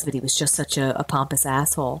job because of it. He was just such a pompous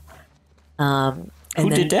asshole. Who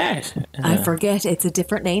did that? I forget. It's a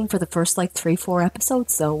different name for the first 3-4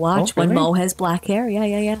 episodes. So watch when really? Mo has black hair.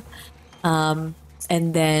 Yeah.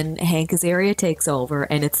 And then Hank Azaria takes over,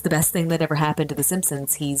 and it's the best thing that ever happened to The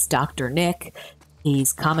Simpsons. He's Dr. Nick.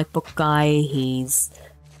 He's comic book guy. He's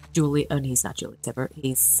Julie. And he's not Julie Tibbert.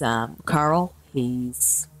 He's Carl.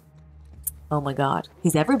 He's, oh my God,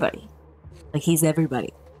 he's everybody. He's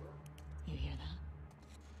everybody. You hear that?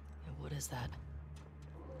 Yeah, what is that?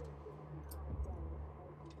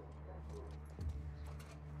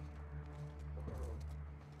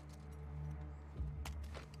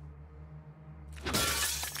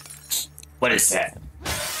 What is that?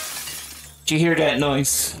 Did you hear that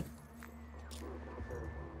noise?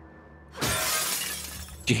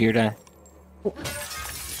 Did you hear that?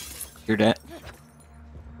 Hear that?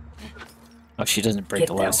 Oh, she doesn't break Get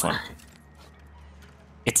the that last one. one.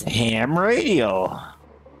 It's a ham radio.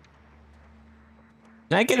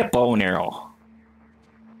 Can I get a bow and arrow?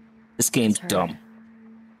 This game's her. dumb.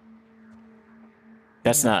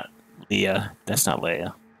 That's not Leah. That's not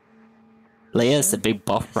Leia. Leia's the big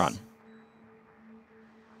buff run.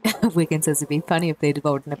 Wiggins says it'd be funny if they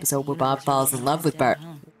devoted an episode where Bob falls in love with Bart.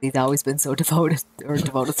 He's always been so devoted so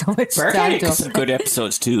much Bart time had to some him. good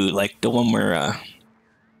episodes too, like the one where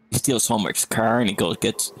he steals Homer's car and he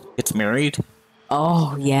gets married.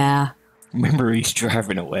 Oh yeah, Remember, he's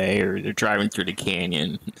driving away, or they're driving through the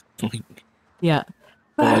canyon. yeah.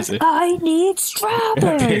 What was it? I need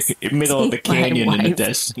strawberries. In the middle of the Take my canyon in the wife,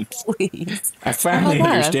 distance. Please. I finally God,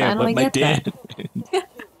 I understand finally what my get dad.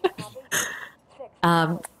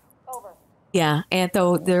 Yeah,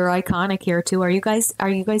 Antho, they're iconic here too. Are you guys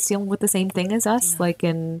dealing with the same thing as us? Like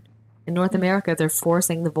in North America, they're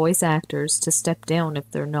forcing the voice actors to step down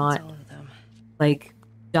if they're not. All of them. Like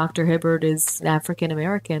Dr. Hibbert is African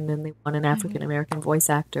American, and they want an African American voice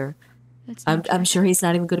actor. It's I'm sure he's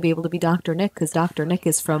not even going to be able to be Dr. Nick because Dr. Nick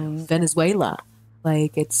is from Venezuela.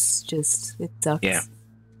 It's just, it sucks. Yeah.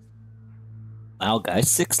 Wow,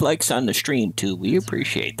 guys, 6 likes on the stream too. We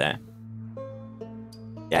appreciate that.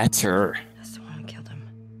 That's her. That's the one who killed him.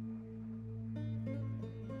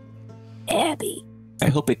 Abby. I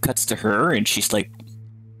hope it cuts to her and she's like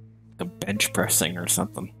a bench pressing or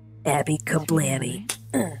something. Abby Kablammy.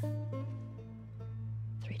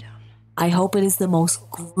 3 down. I hope it is the most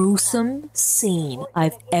gruesome scene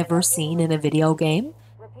I've ever seen in a video game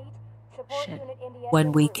Shit.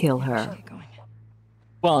 when we kill her. Get going.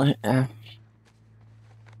 Well,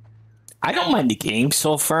 I don't mind the game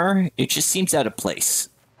so far. It just seems out of place.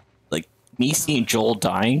 Like, me seeing Joel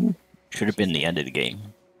dying should have been the end of the game.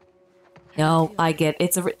 No, I get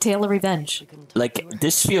it's a tale of revenge. Like,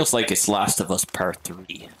 this feels like it's Last of Us Part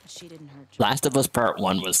 3. She didn't hurt Last of Us Part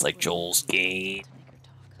 1 was like Joel's game. to make her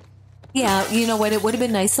talk. Yeah, you know what? It would have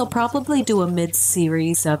been nice. They'll probably do a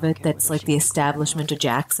mid-series of it that's like the establishment of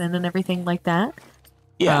Jackson and everything like that.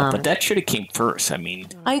 Yeah, but that should have came first. I mean,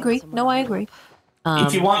 I agree. No, I agree.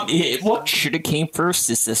 if you want, what should have came first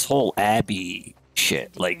is this whole Abby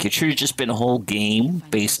shit. Like, it should have just been a whole game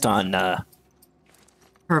based on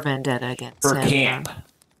Her vendetta against her him. camp,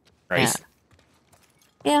 right?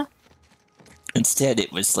 Yeah. Yeah. Instead,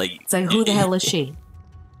 it was like, It's like, who the hell is she?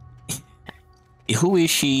 who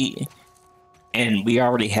is she? And we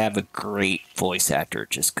already have a great voice actor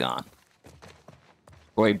just gone.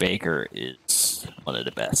 Roy Baker is one of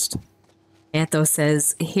the best. Antho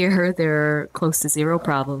says, here there are close to zero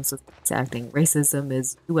problems with voice acting. Racism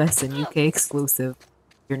is US and UK exclusive.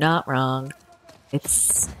 You're not wrong.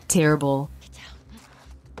 It's terrible.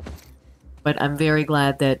 But I'm very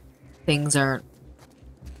glad that things aren't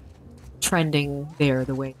trending there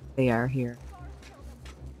the way they are here.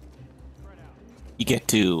 You get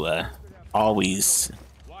to always.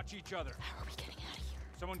 Watch each other. How are we getting out of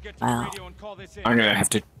here? Someone get to the Wow. radio and call this in. I'm gonna have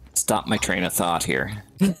to stop my train of thought here.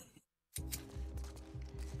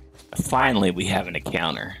 Finally, we have an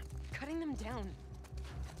encounter. Cutting them down.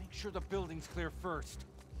 Make sure the building's clear first.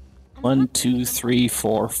 1, 2, 3,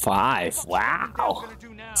 4, 5. What are you Wow. gonna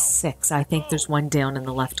do now? 6. I think there's one down in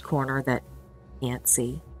the left corner that I can't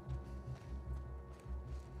see.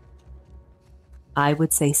 I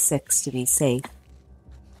would say 6 to be safe.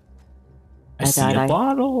 I see thought a I-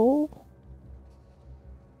 bottle.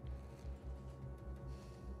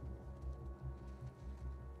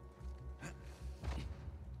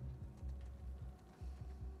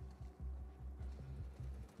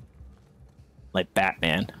 Like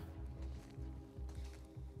Batman.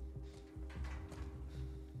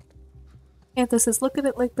 Antho says, look at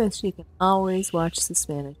it like this. You can always watch the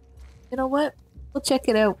Spanish. You know what? We'll check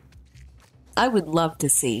it out. I would love to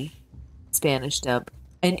see Spanish dub.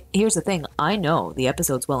 And here's the thing. I know the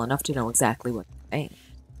episodes well enough to know exactly what they're saying.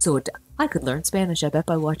 So I could learn Spanish, I bet,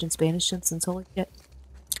 by watching Spanish since holy shit.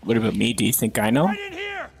 What about me? Do you think I know? Right in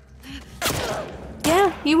here!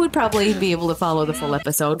 Yeah, you would probably be able to follow the full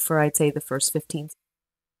episode for, I'd say, the first 15.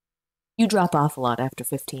 You drop off a lot after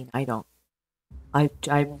 15. I don't.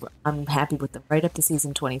 I'm happy with them right up to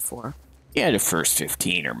season 24. Yeah, the first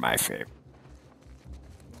 15 are my favorite.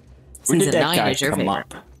 Where Season did that 9 guy is your come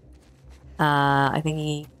favorite. up? I think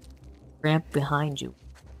he ramped behind you.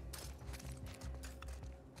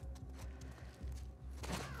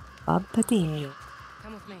 Bob Patino.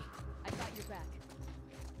 Come with me. I got your back.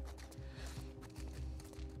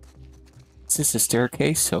 Is this a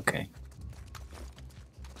staircase? Okay.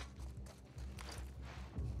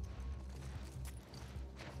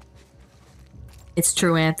 It's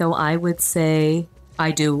true, Antho. I would say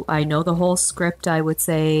I do. I know the whole script. I would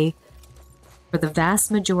say for the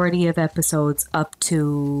vast majority of episodes up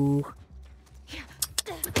to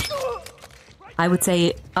I would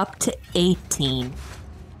say up to 18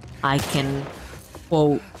 I can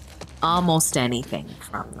quote almost anything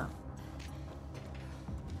from them.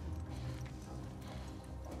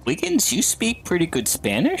 Wiggins, you speak pretty good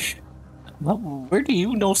Spanish? Well, where do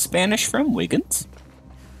you know Spanish from, Wiggins?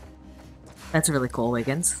 That's really cool,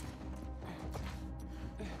 Wiggins.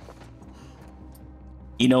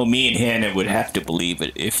 You know, me and Hannah would have to believe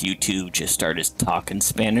it if you two just started talking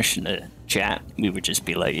Spanish in the chat. We would just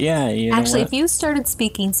be like, yeah, you know Actually, what? if you started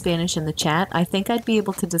speaking Spanish in the chat, I think I'd be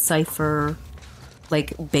able to decipher,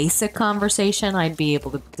 like, basic conversation. I'd be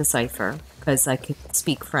able to decipher because I could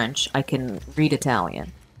speak French. I can read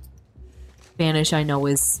Italian. Spanish, I know,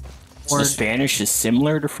 is So more. Spanish is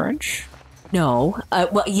similar to French? No,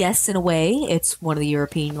 well, yes, in a way, it's one of the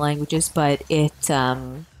European languages, but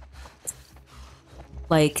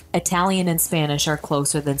like Italian and Spanish are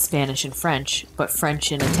closer than Spanish and French, but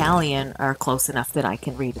French and Italian are close enough that I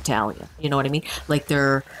can read Italian. You know what I mean? Like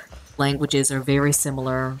their languages are very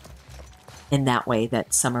similar in that way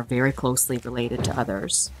that some are very closely related to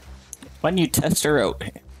others. Why don't you test her out?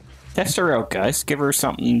 Test her out, guys. Give her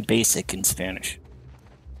something basic in Spanish.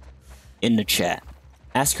 In the chat.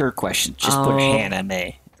 Ask her a question. Just put Oh. Hannah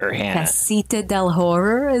May or Hannah. Casita del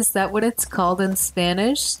Horror, is that what it's called in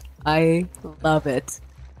Spanish? I love it.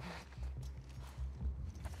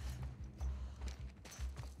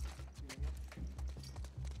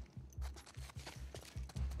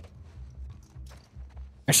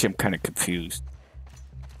 Actually, I'm kind of confused.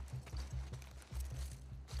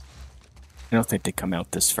 I don't think they come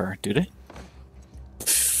out this far, do they?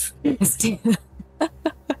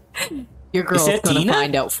 Your girl's that gonna Dina?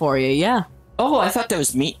 find out for you, yeah. Oh, I thought that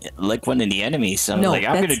was me, like one of the enemies. So I was No, like,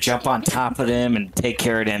 I'm gonna that's- jump on top of them and take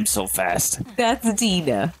care of them so fast. That's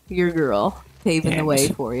Dina, your girl, paving the Damn. way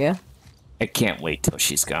for you. I can't wait till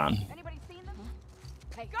she's gone. Anybody seen them?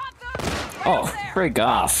 Hey, got them! Oh, frig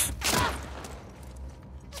off.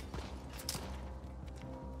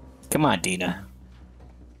 Come on, Dina.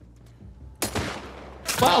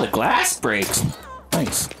 Wow, the glass breaks.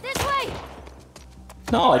 Nice. This way!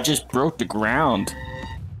 No, I just broke the ground.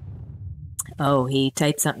 Oh, he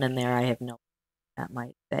typed something in there. I have no. That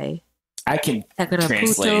might say. I can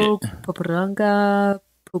translate Puto, it. Paparanga,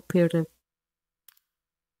 Pupirito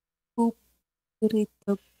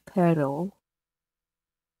Pero.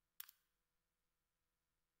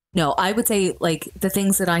 No, I would say like the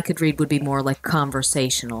things that I could read would be more like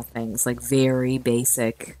conversational things, like very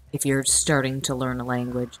basic. If you're starting to learn a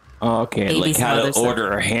language, Oh, okay, Maybe like some how other to stuff.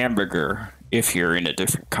 order a hamburger if you're in a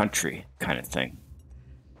different country, kind of thing.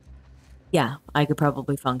 yeah, I could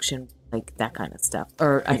probably function like that kind of stuff,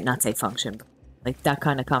 or I not say function, but like that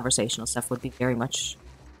kind of conversational stuff would be very much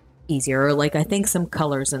easier. Or like I think some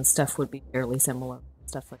colors and stuff would be fairly similar,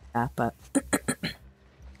 stuff like that. But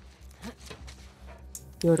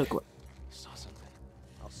you're the good. Saw something.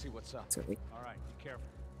 I'll see what's up. So we- All right, be careful.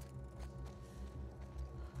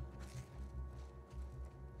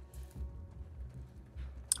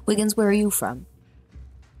 Wiggins, where are you from?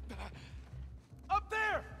 Up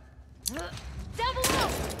there! Down below!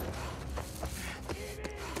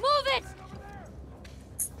 Move it!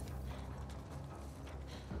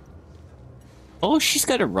 Oh, she's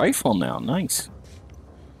got a rifle now. Nice.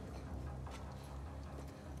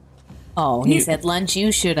 Oh, he You- said lunch.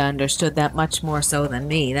 You should have understood that much more so than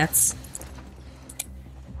me. That's.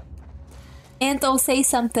 And they'll say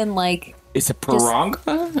something like, Is it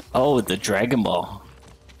Piranha? Oh, the Dragon Ball.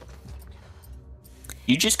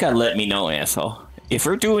 You just gotta let me know, Anthel. If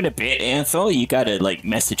we're doing a bit, Anthel, you gotta like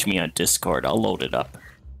message me on Discord. I'll load it up.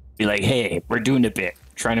 Be like, hey, we're doing a bit.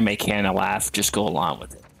 Trying to make Hannah laugh. Just go along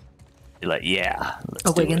with it. Be like, yeah. Let's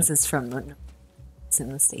 "Oh, do Wiggins it. is from the. It's in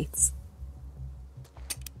the States."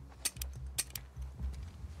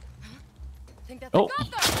 Think that's Oh. a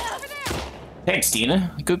gun over there! Thanks,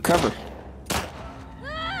 Dina. Good cover.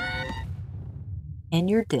 And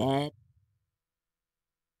you're dead.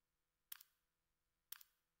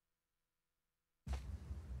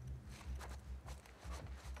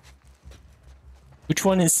 Which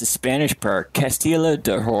one is the Spanish part? Castilla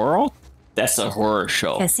de Horror? That's a horror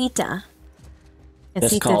show. Casita. That's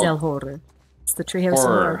Casita called del Horror. It's the Treehouse of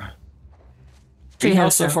Horror. Horror.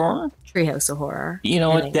 Treehouse of Horror? Treehouse of Horror. You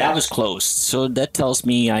know in what? That English. was close. So that tells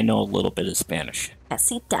me I know a little bit of Spanish.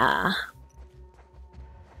 Casita.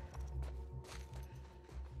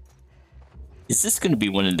 Is this going to be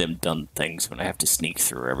one of them dumb things when I have to sneak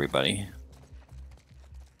through everybody?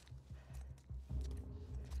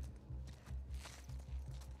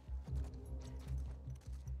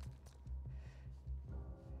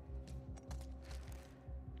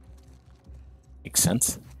 Makes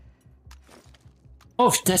sense.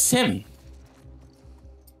 Oh, that's him.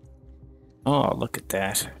 Oh, look at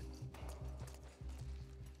that.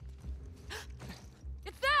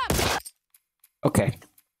 It's them! Okay.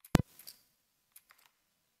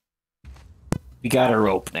 We got our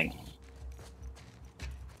opening.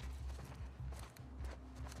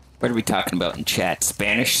 What are we talking about in chat?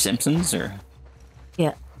 Spanish Simpsons or?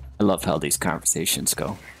 Yeah. I love how these conversations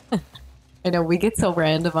go. I know we get so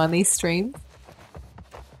random on these streams.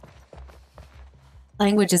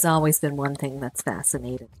 Language has always been one thing that's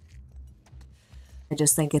fascinating. I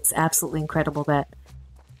just think it's absolutely incredible that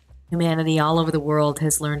humanity all over the world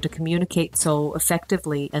has learned to communicate so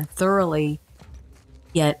effectively and thoroughly,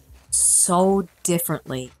 yet so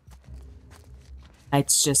differently.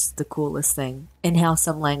 It's just the coolest thing. And how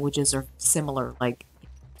some languages are similar. Like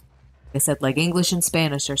I said, like English and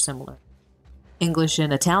Spanish are similar. English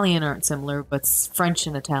and Italian aren't similar, but French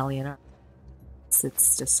and Italian are.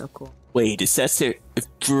 It's just so cool. Wait, is that the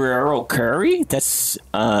Ferrero curry? That's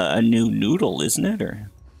a new noodle, isn't it? Or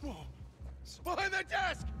Behind that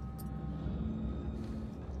desk!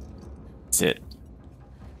 is it?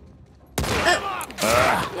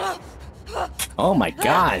 Ugh. Oh my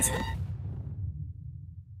god!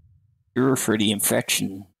 Cure for the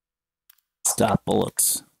infection stop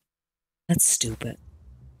bullets. That's stupid.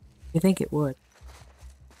 You think it would?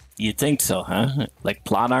 You'd think so, huh? Like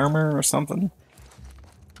plot armor or something?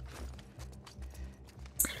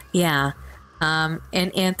 Yeah. And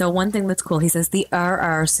Antho, one thing that's cool, he says the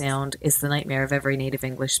RR sound is the nightmare of every native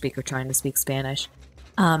English speaker trying to speak Spanish.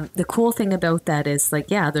 The cool thing about that is,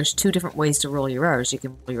 like, yeah, there's two different ways to roll your R's. You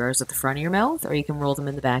can roll your R's at the front of your mouth, or you can roll them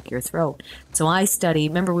in the back of your throat. So I study,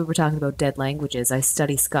 remember we were talking about dead languages, I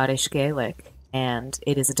study Scottish Gaelic, and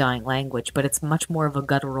it is a dying language, but it's much more of a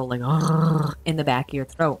guttural, like, in the back of your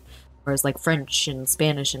throat. Whereas, like, French and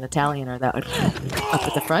Spanish and Italian are that up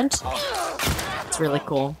at the front. It's really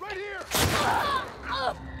cool.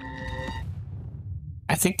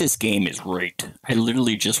 I think this game is rigged. I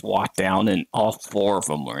literally just walked down and all 4 of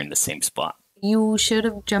them were in the same spot. You should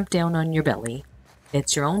have jumped down on your belly.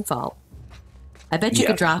 It's your own fault. I bet you Yeah.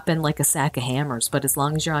 could drop in like a sack of hammers, but as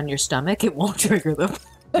long as you're on your stomach, it won't trigger them.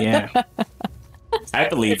 Yeah. I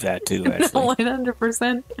believe that too, actually.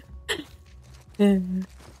 100%.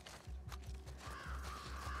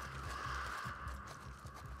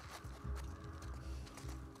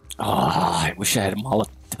 Oh, I wish I had a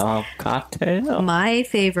Molotov cocktail. My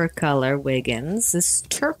favorite color, Wiggins, is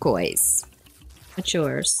turquoise. What's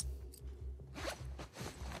yours?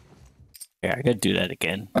 Yeah, I gotta do that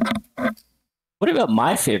again. What about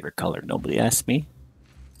my favorite color? Nobody asked me.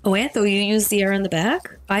 Oh, Antho, you use the R in the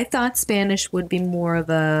back? I thought Spanish would be more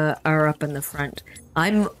of a R up in the front.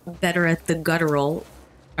 I'm better at the guttural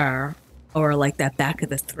R, or like that back of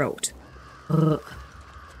the throat. Ugh.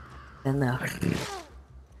 Than the...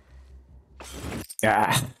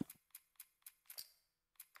 Ah.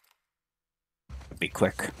 Be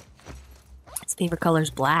quick. His favorite color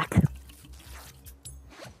is black.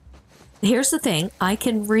 Here's the thing. I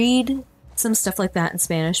can read some stuff like that in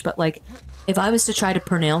Spanish, but like if I was to try to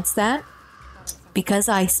pronounce that, because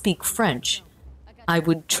I speak French, I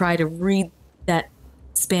would try to read that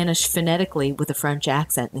Spanish phonetically with a French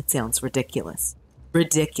accent, and it sounds ridiculous.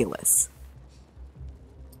 Ridiculous.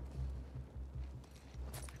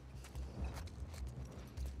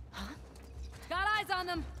 Got eyes on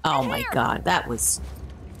them. Oh my god, that was...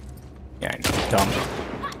 Yeah, I know. Dumb.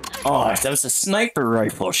 Oh, that was a sniper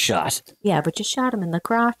rifle shot. Yeah, but you shot him in the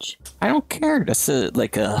crotch. I don't care. That's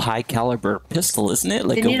like a high caliber pistol, isn't it?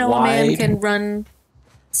 Like Did a you know wide. a man can run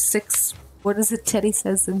 6... What is it Teddy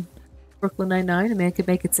says in Brooklyn Nine-Nine? A man could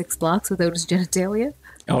make it 6 blocks without his genitalia?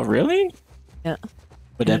 Oh, really? Yeah.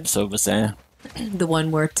 What episode was that? The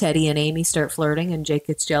one where Teddy and Amy start flirting and Jake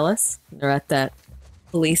gets jealous. They're at that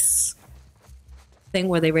police thing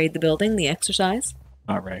where they raid the building, the exercise.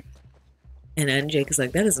 All right. And then Jake is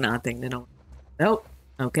like, that is an odd thing to know. Nope.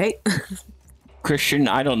 Okay. Christian,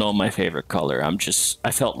 I don't know my favorite color.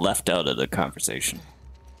 I felt left out of the conversation.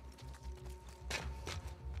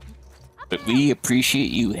 But we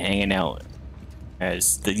appreciate you hanging out,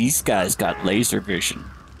 as these guys got laser vision.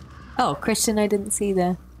 Oh, Christian, I didn't see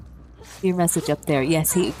your message up there.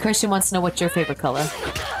 Yes, Christian wants to know what's your favorite color.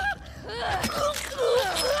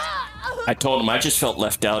 I told him I just felt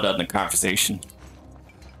left out on the conversation.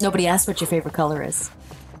 Nobody asked what your favorite color is.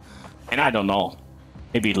 And I don't know.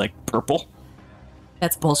 Maybe like purple?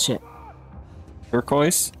 That's bullshit.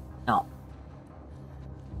 Turquoise? No.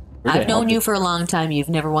 Where the I've known hell you did- for a long time. You've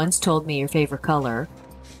never once told me your favorite color.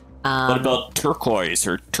 What about turquoise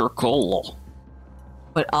or turquoise?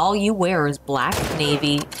 But all you wear is black,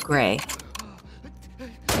 navy, gray.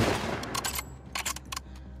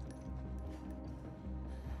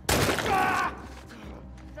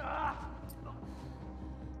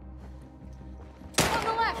 On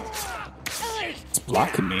the left. It's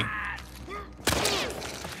blocking me.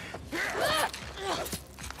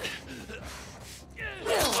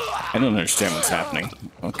 I don't understand what's happening.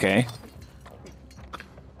 Okay.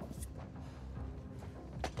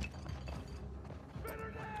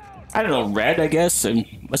 I don't know, red, I guess. And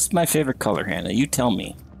what's my favorite color, Hannah? You tell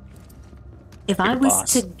me. If I Your was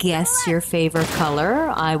boss. to guess your favorite color,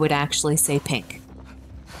 I would actually say pink.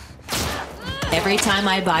 Every time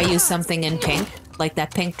I buy you something in pink, like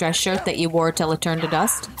that pink dress shirt that you wore till it turned to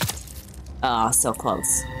dust. Oh, so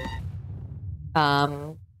close.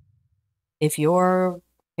 If you're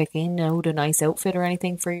picking out a nice outfit or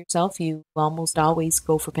anything for yourself, you almost always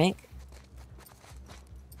go for pink.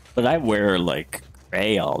 But I wear, like,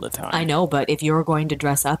 gray all the time. I know, but if you're going to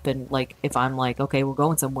dress up and, like, if I'm like, okay, we're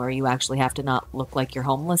going somewhere, you actually have to not look like you're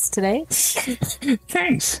homeless today.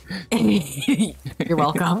 Thanks. You're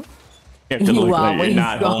welcome. You have to look like you're always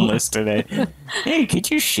not go. homeless today. Hey, could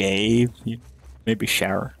you shave? Maybe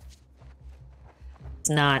shower. It's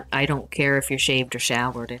not, I don't care if you're shaved or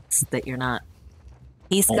showered, it's that you're not.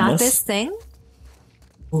 He's got Homeless? this thing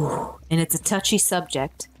Ooh, and it's a touchy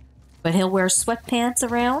subject, but he'll wear sweatpants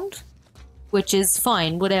around, which is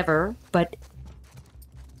fine, whatever, but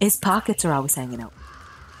his pockets are always hanging out.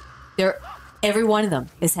 Every one of them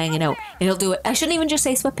is hanging out. And he'll do it. I shouldn't even just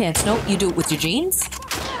say sweatpants. No, you do it with your jeans.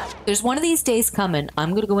 There's one of these days coming,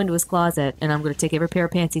 I'm going to go into his closet and I'm going to take every pair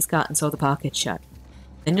of pants he's got and sew the pockets shut.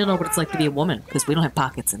 Then you'll know what it's like to be a woman, because we don't have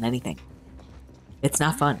pockets in anything. It's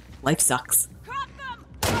not fun. Life sucks.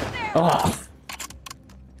 Oh.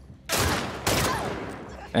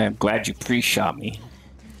 I'm glad you pre-shot me.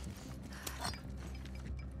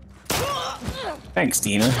 Thanks,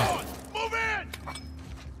 Dina. Move in!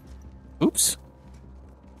 Oops.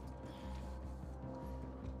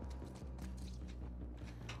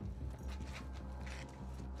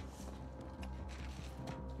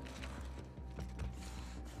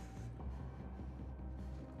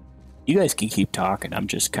 You guys can keep talking. I'm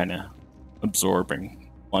just kind of absorbing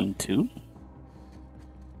 1, 2.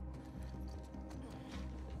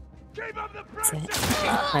 Keep up the That's it.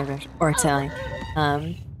 pressure! Irish. Or Italian.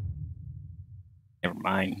 Never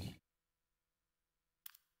mind.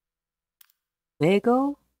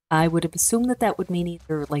 Juego? I would have assumed that that would mean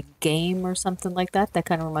either like game or something like that. That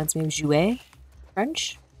kind of reminds me of jouer.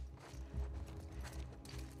 French?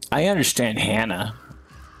 I understand Hannah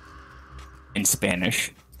in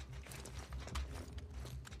Spanish.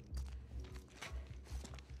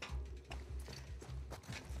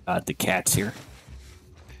 The cat's here.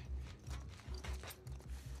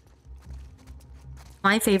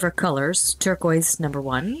 My favorite colors, turquoise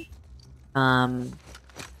 #1.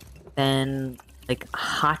 Then like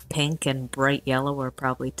hot pink and bright yellow are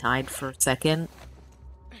probably tied for second.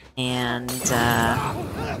 And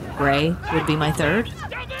gray would be my third.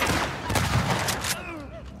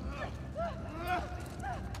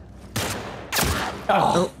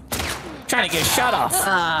 Oh, trying to get shot off.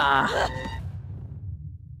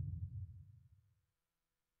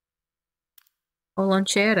 Oh,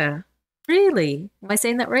 Lonchera. Really? Am I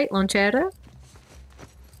saying that right, Lonchera?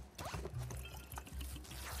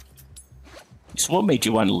 So what made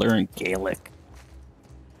you want to learn Gaelic?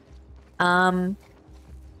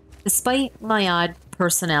 Despite my odd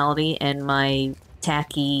personality and my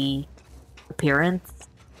tacky appearance,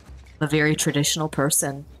 I'm a very traditional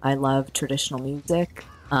person. I love traditional music.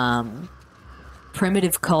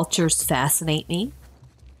 Primitive cultures fascinate me.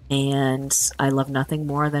 And I love nothing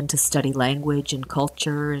more than to study language and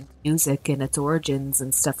culture and music and its origins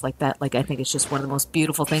and stuff like that. Like, I think it's just one of the most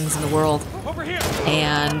beautiful things in the world. Over here!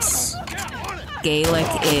 And Gaelic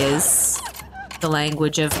is the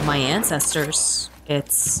language of my ancestors.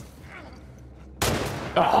 It's...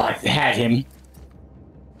 Oh, I had him.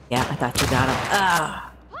 Yeah, I thought you got him.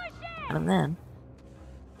 Got him then.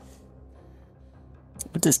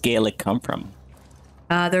 Where does Gaelic come from?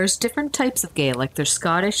 There's different types of Gaelic. There's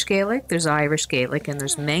Scottish Gaelic, there's Irish Gaelic, and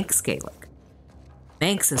there's Manx Gaelic.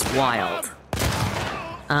 Manx is wild.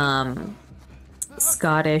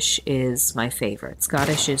 Scottish is my favorite.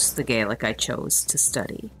 Scottish is the Gaelic I chose to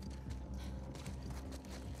study.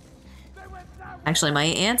 Actually, my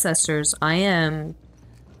ancestors, I am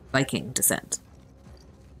Viking descent.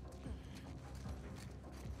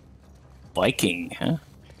 Viking, huh?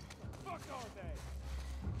 Fuck are they?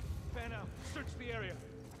 Fan out. Search the area.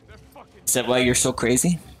 They're fucking... Is that why you're so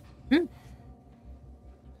crazy?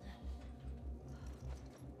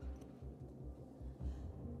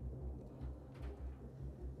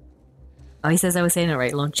 Oh, he says I was saying it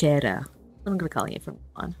right. Lonchera. I'm going to call you from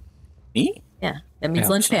on. Me? Yeah, that means Yeah,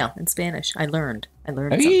 lunch so- pail in Spanish. I learned. Are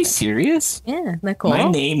something. you serious? Yeah, isn't that cool? My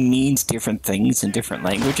name means different things in different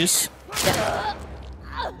languages.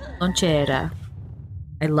 Lonchera.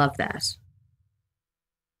 I love that.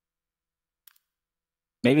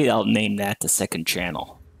 Maybe I'll name that the second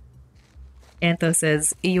channel. Antho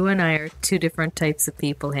says, you and I are two different types of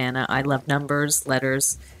people, Hannah. I love numbers,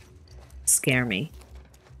 letters. Scare me.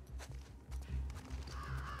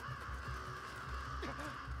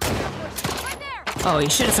 Oh,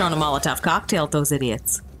 you should have thrown a Molotov cocktail at those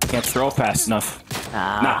idiots. Can't throw fast enough.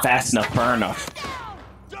 Not fast enough, far enough.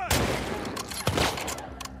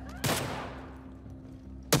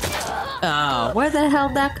 Oh, where the hell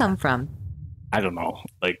did that come from? I don't know.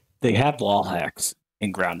 Like, they have wall hacks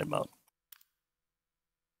in grounded mode.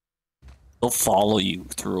 They'll follow you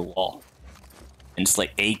through a wall. And it's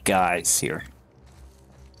like 8 guys here.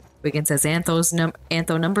 Wiggin says,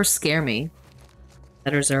 Antho numbers scare me.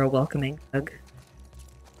 Letters are a welcoming hug.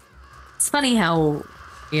 It's funny how,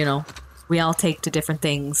 you know, we all take to different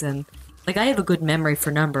things, and like I have a good memory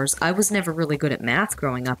for numbers. I was never really good at math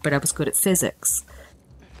growing up, but I was good at physics.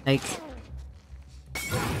 Like,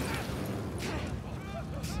 We're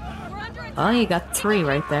under Oh, you got 3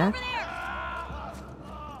 right there.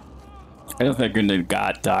 I don't think they're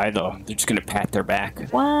gonna die though. They're just gonna pat their back.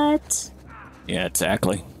 What? Yeah,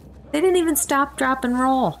 exactly. They didn't even stop, drop, and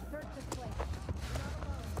roll.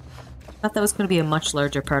 Thought that was going to be a much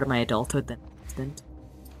larger part of my adulthood than it isn't.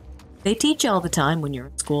 They teach you all the time when you're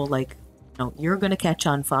in school, like, you're going to catch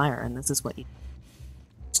on fire, and this is what you.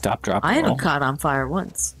 Stop, drop, I and roll. haven't caught on fire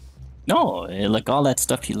once. No, like all that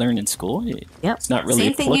stuff you learn in school. Yep. It's not really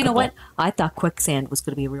Same thing. You know what? applicable. I thought quicksand was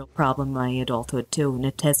going to be a real problem in my adulthood too, and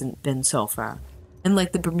it hasn't been so far. And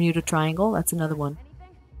like the Bermuda Triangle, that's another one.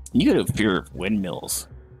 You got a fear of windmills.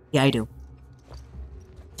 Yeah, I do.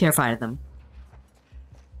 Terrified of them.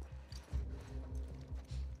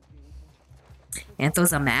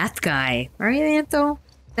 Antho's a math guy. Are you, Antho?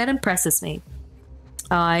 That impresses me.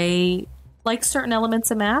 I like certain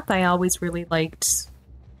elements of math. I always really liked.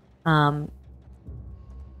 I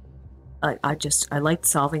liked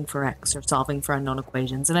solving for x or solving for unknown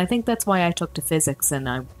equations, and I think that's why I took to physics. And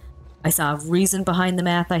I saw a reason behind the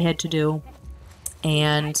math I had to do,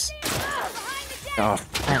 and Oh,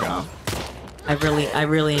 I don't know. I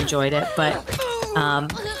really enjoyed it, but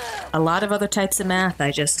a lot of other types of math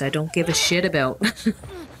I don't give a shit about.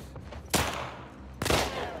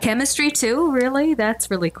 Chemistry too, really?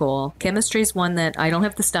 That's really cool. Chemistry's one that I don't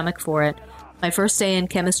have the stomach for it. My first day in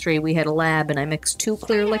chemistry, we had a lab, and I mixed 2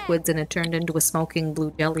 clear liquids, and it turned into a smoking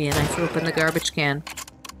blue jelly, and I threw it in the garbage can, in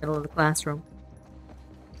the middle of the classroom.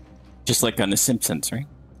 just like on The Simpsons, right?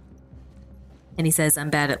 And he says, I'm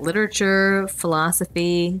bad at literature,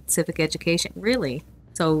 philosophy, civic education. Really?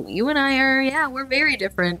 So you and I are, we're very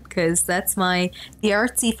different, because that's the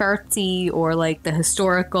artsy-fartsy, or like the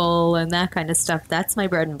historical and that kind of stuff, that's my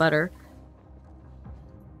bread and butter.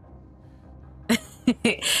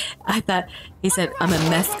 I thought, he said, I'm a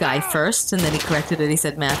meth guy first, and then he corrected it, he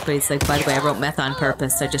said math, but he's like, by the way, I wrote meth on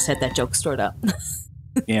purpose, I just had that joke stored up.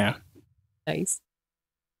 Yeah. Nice.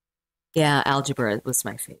 Yeah, algebra was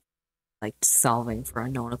my favorite. Like solving for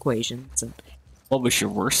unknown equations and What was your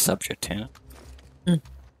worst subject, Hannah?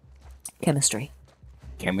 chemistry.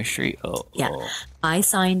 Chemistry? Oh. Yeah. Oh. I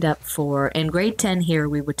signed up for, in grade 10 here,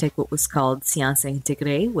 we would take what was called Sciences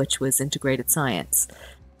Intégrées, which was integrated science.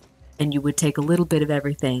 And you would take a little bit of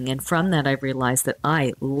everything. And from that, I realized that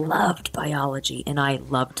I loved biology and I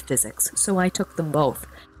loved physics. So I took them both.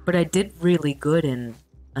 But I did really good in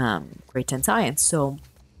grade 10 science. So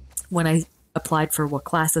when I applied for what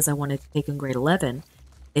classes I wanted to take in grade 11,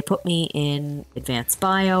 they put me in advanced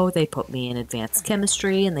bio, they put me in advanced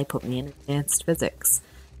chemistry, and they put me in advanced physics.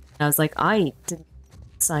 And I was like, I didn't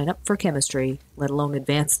sign up for chemistry, let alone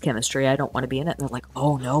advanced chemistry. I don't want to be in it. And they're like,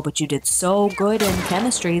 oh no, but you did so good in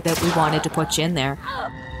chemistry that we wanted to put you in there.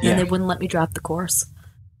 Yeah. And they wouldn't let me drop the course.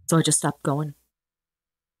 So I just stopped going.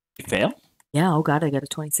 You fail? Yeah, oh god, I got a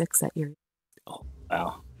 26 that year. Oh,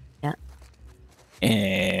 wow. Yeah.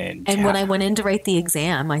 And when I went in to write the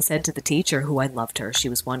exam, I said to the teacher, who I loved her, she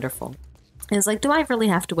was wonderful. I was like, do I really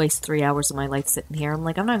have to waste 3 hours of my life sitting here? I'm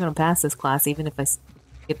like, I'm not going to pass this class, even if I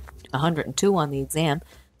get 102 on the exam.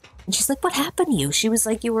 And she's like, what happened to you? She was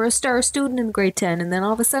like, you were a star student in grade 10, and then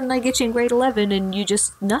all of a sudden I get you in grade 11, and you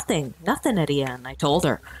just nothing at the end. I told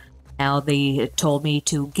her how they had told me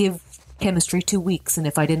to give chemistry 2 weeks, and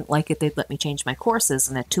if I didn't like it, they'd let me change my courses.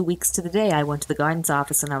 And at 2 weeks to the day, I went to the guidance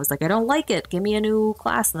office, and I was like, I don't like it. Give me a new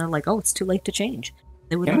class. And they're like, oh, it's too late to change.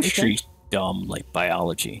 They wouldn't let me change. chemistry's dumb like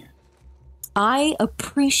biology. I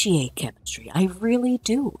appreciate chemistry. I really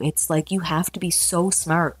do. It's like you have to be so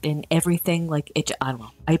smart in everything. Like it, I don't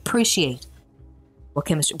know. I appreciate what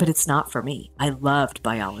chemistry, but it's not for me. I loved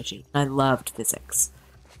biology. I loved physics.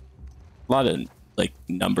 A lot of like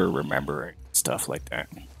number remembering stuff like that.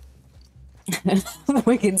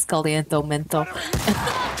 Wiggins called Antho mental.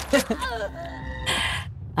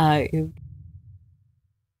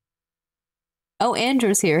 Oh,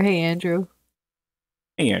 Andrew's here. Hey, Andrew.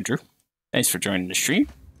 Hey, Andrew. Thanks for joining the stream.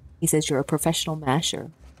 He says you're a professional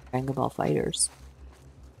masher, Dragon Ball Fighters.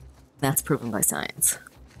 That's proven by science.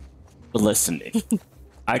 But listen,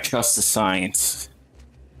 I trust the science.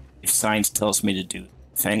 If science tells me to do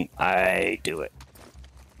the thing, I do it.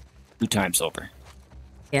 2 times over.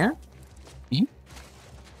 Yeah?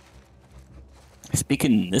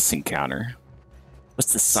 Speaking of this encounter,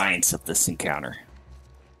 what's the science of this encounter?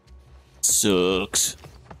 Sucks.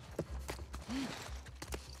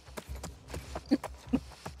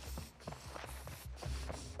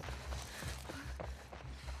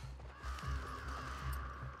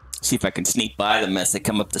 See if I can sneak by them as they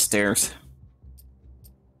come up the stairs.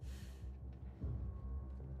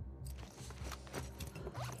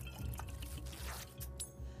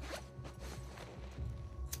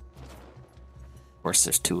 Of course,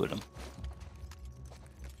 there's 2 of them.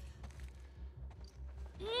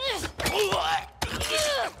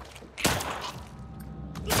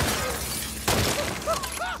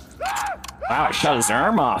 shot his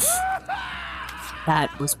arm off. That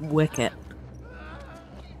was wicked.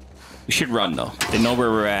 We should run though. They know where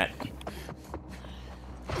we're at.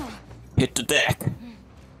 Hit the deck.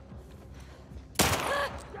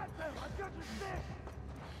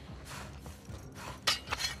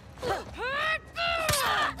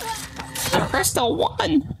 I pressed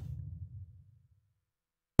L1.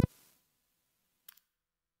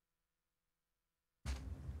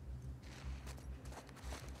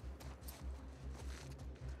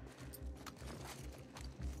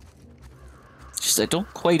 Just I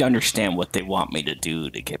don't quite understand what they want me to do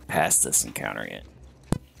to get past this encounter yet.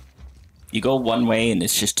 You go one way and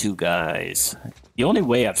it's just two guys. The only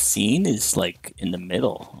way I've seen is like in the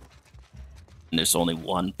middle. And there's only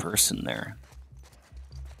one person there.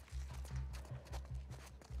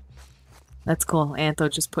 That's cool. Antho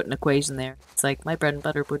just put an equation there. It's like, my bread and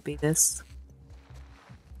butter would be this.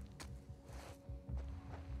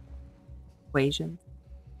 Equation.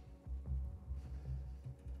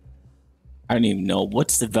 I don't even know.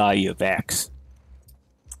 What's the value of X?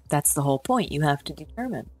 That's the whole point. You have to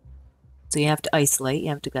determine. So you have to isolate. You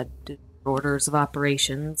have to get orders of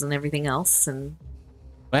operations and everything else. And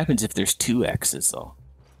What happens if there's two X's though?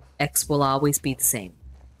 X will always be the same.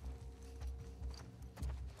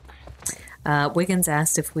 Wiggins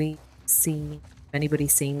asked if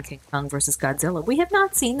anybody's seen King Kong versus Godzilla. We have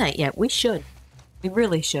not seen that yet. We should. We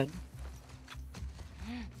really should.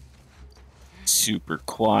 Super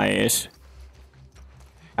quiet.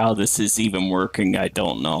 How this is even working, I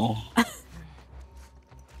don't know.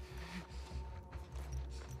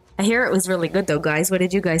 I hear it was really good though, guys. What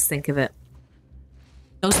did you guys think of it?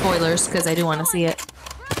 No spoilers, because I do want to see it.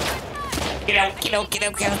 Get out, get out, get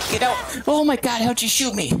out, get out, get out! Oh my god, how'd you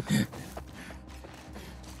shoot me?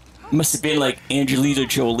 Must have been like Angelina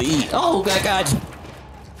Jolie. Oh my god!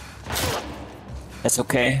 That's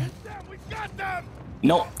okay.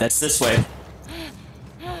 Nope, that's this way.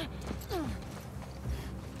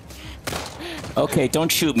 Okay,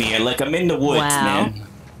 don't shoot me. Like I'm in the woods, Wow. man.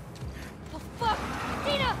 Oh fuck!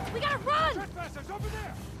 Dina, we gotta run! Trespassers over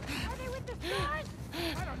there! Are they with this guy?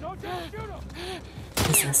 I don't know, just shoot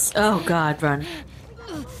him! Jesus. Oh god, run.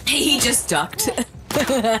 He just ducked.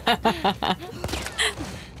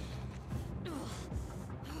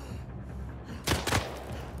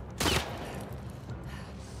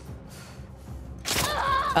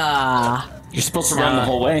 You're supposed to run the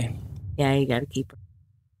whole way. Yeah, you gotta keep.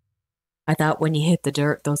 I thought when you hit the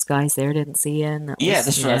dirt, those guys there didn't see you. And Yeah,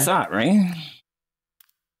 that's what I thought, right?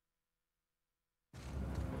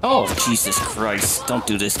 Oh, Jesus Christ. Don't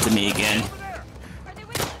do this to me again. Are they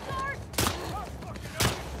with the guard?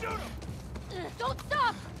 Don't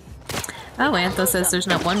stop! Oh, Antho says there's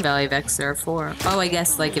not one value of X, there are four. Oh, I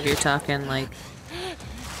guess, like, if you're talking, like...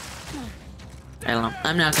 I don't know.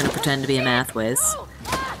 I'm not gonna pretend to be a math whiz.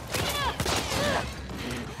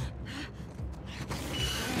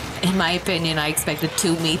 In my opinion, I expected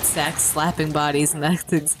 2 meat sacks slapping bodies, and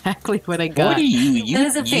that's exactly what I got. What are you? That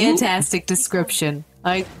is a fantastic description.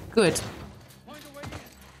 Good.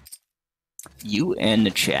 You and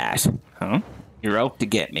the chat, huh? You're out to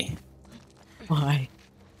get me. Why?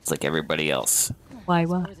 It's like everybody else. Why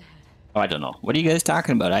what? Oh, I don't know. What are you guys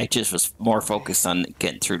talking about? I just was more focused on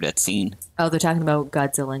getting through that scene. Oh, they're talking about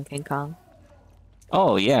Godzilla and King Kong.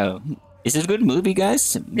 Oh, yeah. Is it a good movie,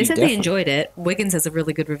 guys? They said they enjoyed it. Wiggins has a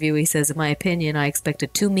really good review. He says, in my opinion, I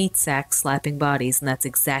expected 2 meat sacks slapping bodies, and that's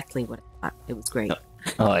exactly what I thought. It was great.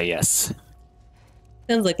 Oh, yes.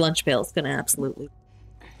 Sounds like Lunch Pail's gonna absolutely.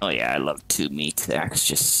 Oh, yeah, I love 2 meat sacks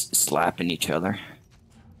just slapping each other.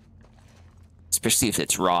 Especially if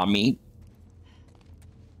it's raw meat.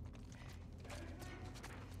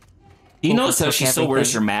 You notice how she still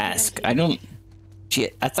wears her mask. I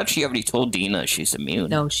thought she already told Dina she's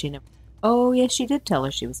immune. No, she never. Oh, yes, she did tell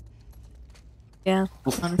her she was. Yeah,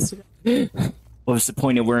 honestly. What was the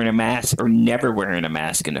point of wearing a mask or never wearing a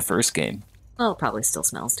mask in the first game? Oh, it probably still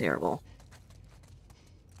smells terrible.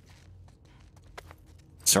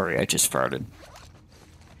 Sorry, I just farted.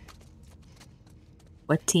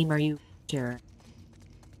 What team are you, Jared?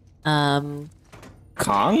 Kong?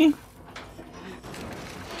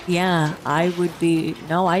 Yeah, I would be.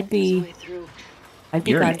 No, I'd be. I'd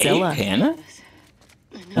be You're Godzilla. an ape, Hannah?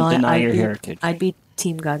 No, Don't deny your be, heritage. I'd be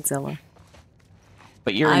Team Godzilla.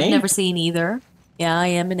 But you're an I've ape. never seen either. Yeah, I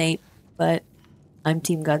am an ape, but I'm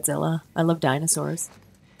Team Godzilla. I love dinosaurs.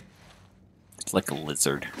 It's like a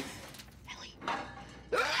lizard.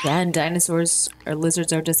 Yeah, and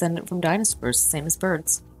lizards are descendant from dinosaurs, same as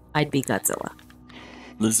birds. I'd be Godzilla.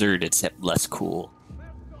 Lizard, except less cool.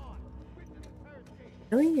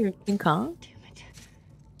 Really? You're King Kong?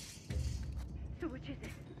 So which is it?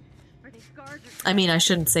 Are they scarred I mean, I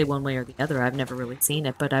shouldn't say one way or the other. I've never really seen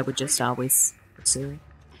it, but I would just always pursue it.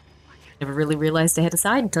 Never really realized I had a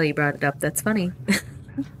side until you brought it up. That's funny.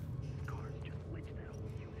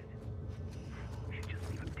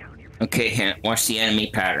 Okay, Hannah, watch the enemy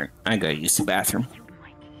pattern. I gotta use the bathroom.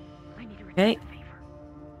 Okay.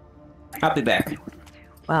 I'll be back.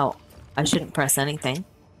 Wow. I shouldn't press anything.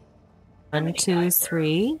 1, 2,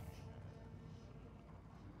 3.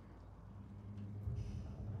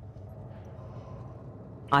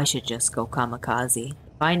 I should just go kamikaze.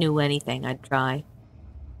 If I knew anything, I'd try.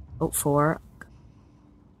 Oh, 4.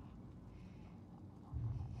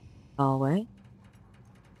 Hallway.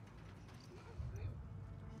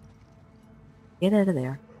 Get out of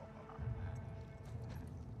there.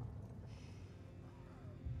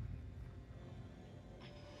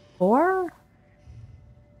 Four?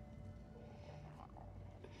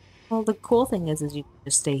 Well, the cool thing is you can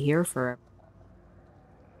just stay here for...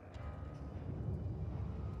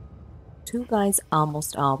 2 guys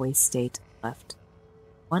almost always stay to the left.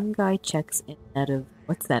 1 guy checks in and out of...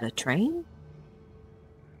 What's that, a train?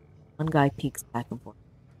 1 guy peeks back and forth.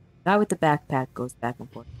 The guy with the backpack goes back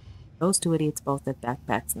and forth. Those 2 idiots both have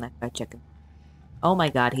backpacks and that guy checking. Oh my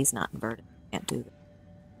god, he's not inverted. Can't do that.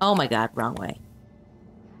 Oh my god, wrong way.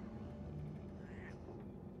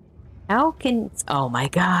 How can... Oh my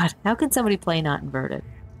god. How can somebody play not inverted?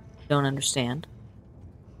 Don't understand.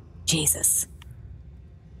 Jesus.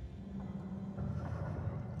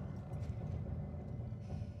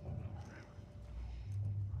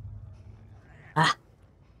 Ah.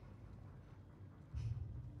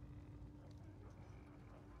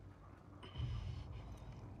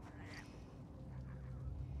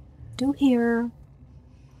 Do here.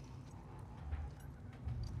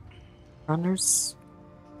 Runners.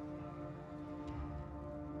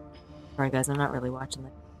 Sorry guys, I'm not really watching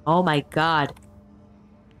that. Oh my god.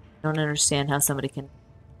 I don't understand how somebody can...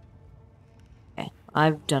 Okay,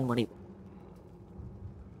 I've done what he...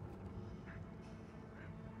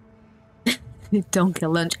 Don't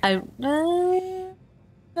kill lunch. Not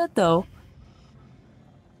though.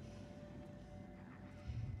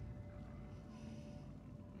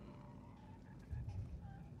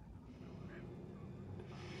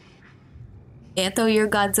 Antho, you're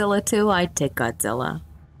Godzilla too? I'd take Godzilla.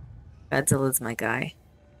 Godzilla's my guy.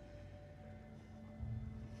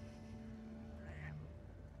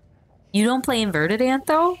 You don't play inverted,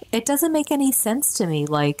 Antho? It doesn't make any sense to me.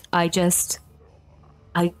 Like,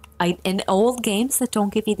 in old games that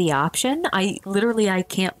don't give you the option, I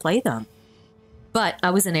can't play them. But I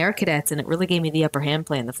was in Air Cadets and it really gave me the upper hand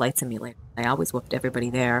playing the flight simulator. I always whooped everybody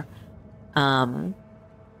there.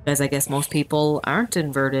 Because I guess most people aren't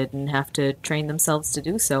inverted and have to train themselves to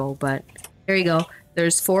do so. But there you go.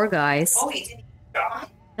 There's 4 guys. Oh, he didn't die?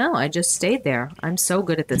 No, I just stayed there. I'm so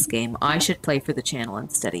good at this game. I should play for the channel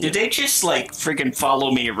instead of you. Did they just, like, friggin' follow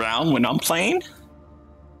me around when I'm playing?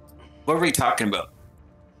 What are we talking about?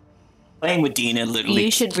 Playing with Dina, literally.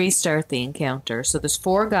 You should restart the encounter. So there's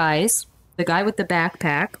 4 guys. The guy with the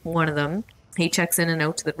backpack, one of them, he checks in and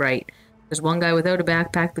out to the right. There's 1 guy without a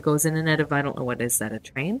backpack that goes in and out of, I don't know, what is that, a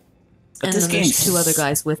train? But and this then there's game's... 2 other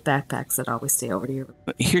guys with backpacks that always stay over to your...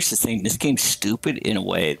 Here's the thing. This game's stupid in a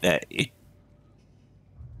way that it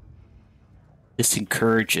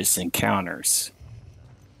disencourages encounters.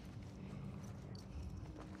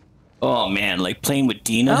 Oh, man. Like, playing with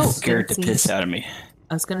Dina scared the piss out of me.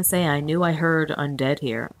 I was going to say, I knew I heard undead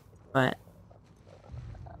here, but...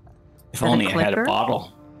 If only I had a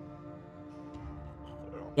bottle.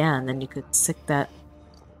 Yeah, and then you could sick that...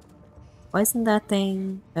 Why isn't that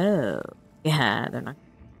thing... Oh. Yeah, they're not...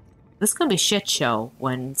 This is going to be a shit show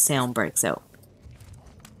when sound breaks out.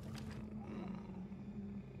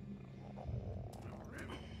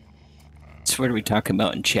 So what are we talking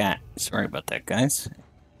about in chat? Sorry about that, guys.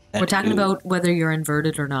 We're talking about whether you're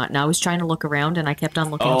inverted or not. And I was trying to look around, and I kept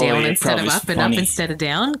on looking down instead of up, and up instead of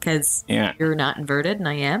down, because you're not inverted, and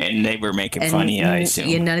I am. And they were making fun of you, I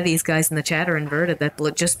assume. None of these guys in the chat are inverted. That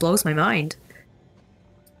just blows my mind.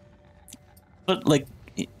 But, like,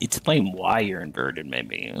 explain why you're inverted,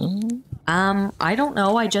 maybe. I don't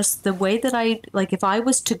know. I just, the way that like, if I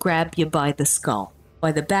was to grab you by the skull,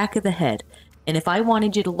 by the back of the head, and if I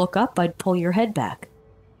wanted you to look up, I'd pull your head back.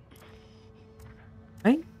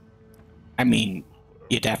 Right? I mean,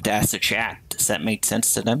 you'd have to ask the chat. Does that make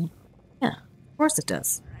sense to them? Yeah, of course it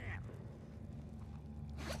does.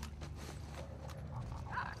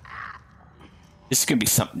 This is going to be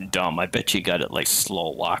something dumb. I bet you got it, like,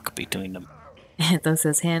 slow walk between them. Anthos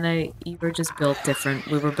says, Hannah, you were just built different.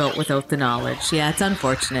 We were built without the knowledge. Yeah, it's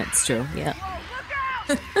unfortunate. It's true. Yeah.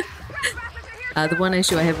 The one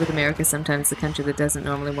issue I have with America is sometimes the country that doesn't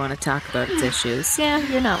normally want to talk about its issues. Yeah,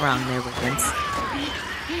 you're not wrong there, Wiggins.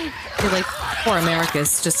 I feel like poor America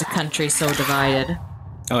is just a country so divided.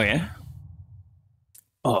 Oh, yeah?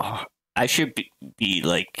 Oh, I should be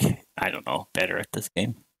like, I don't know, better at this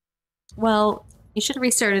game. Well, you should have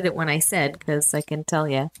restarted it when I said, because I can tell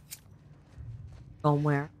you. Going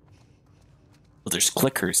where? Well, there's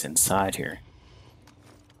clickers inside here.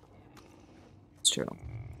 It's true.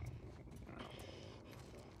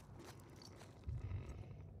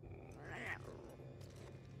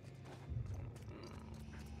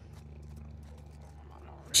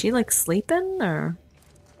 Is she like sleeping, or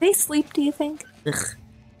they sleep? Do you think? Ugh.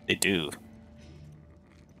 They do.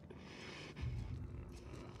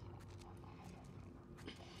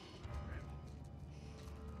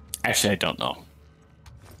 Actually, I don't know.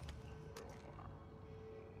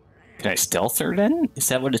 Can I stealth her then? Is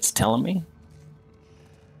that what it's telling me?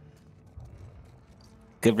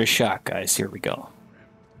 Give it a shot, guys. Here we go.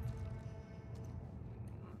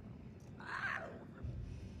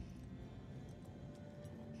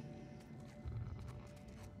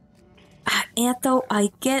 Antho,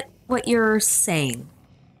 I get what you're saying.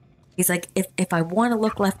 He's like, if I want to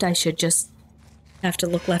look left, I should just have to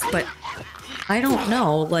look left, but I don't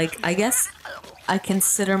know. Like, I guess I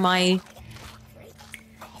consider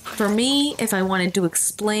for me, if I wanted to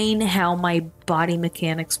explain how my body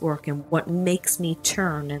mechanics work and what makes me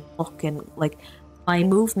turn and look, and like, my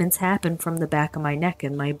movements happen from the back of my neck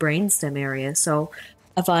and my brainstem area. So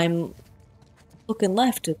if I'm looking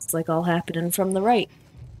left, it's like all happening from the right.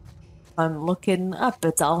 If I'm looking up,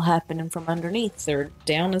 it's all happening from underneath, or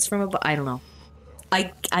down is from above. I don't know.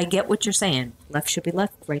 I get what you're saying. Left should be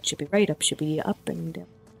left, right should be right, up should be up, and down.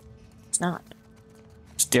 It's not.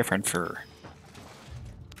 It's different for...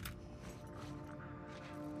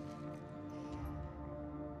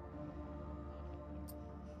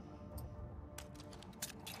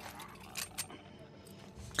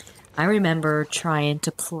 I remember trying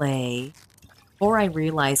to play, before I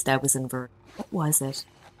realized I was inverted. What was it?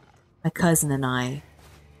 My cousin and I,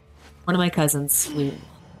 one of my cousins, we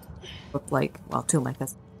looked like, well, two of my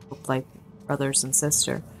cousins looked like brothers and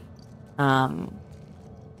sister. And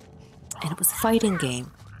it was a fighting game.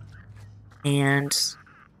 And,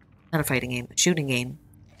 not a fighting game, a shooting game.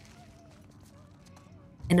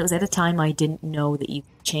 And it was at a time I didn't know that you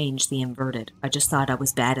could change the inverted. I just thought I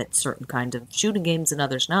was bad at certain kind of shooting games and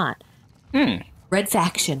others not. Red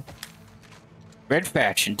Faction. Red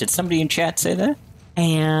Faction. Did somebody in chat say that?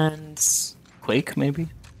 And... Quake, maybe?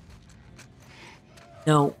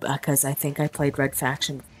 No, because I think I played Red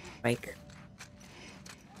Faction with Quake.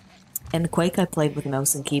 And Quake I played with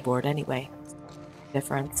mouse and keyboard anyway.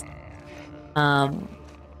 Difference.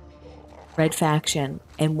 Red Faction,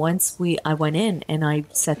 and once I went in and I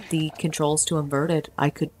set the controls to inverted, I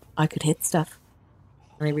could hit stuff.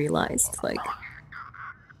 And I realized, like...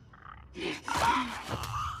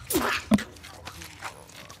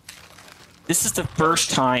 This is the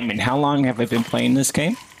first time, and how long have I been playing this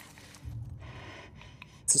game?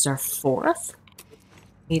 This is our 4th?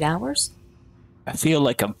 8 hours? I feel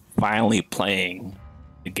like I'm finally playing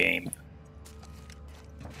the game.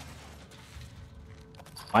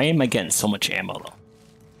 Why am I getting so much ammo,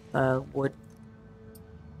 though? Wood.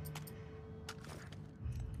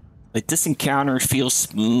 Like, this encounter feels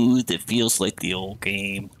smooth. It feels like the old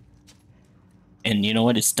game. And you know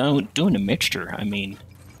what? It's doing a mixture. I mean,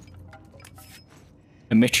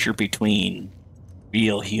 a mixture between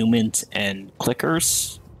real humans and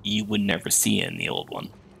clickers you would never see in the old one.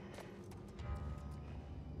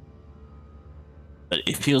 But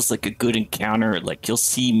it feels like a good encounter. Like, you'll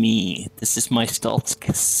see me. This is my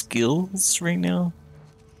stealth skills right now.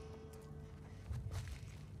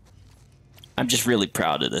 I'm just really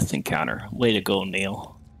proud of this encounter. Way to go,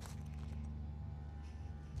 Neil.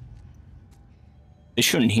 They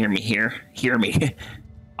shouldn't hear me here. Hear me.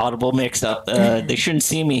 Audible mix up. They shouldn't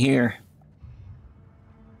see me here.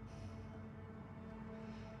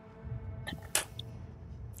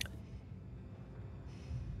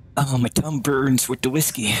 Oh, my tongue burns with the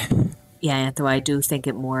whiskey. Yeah, Anthony, I do think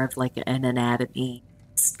it more of like an anatomy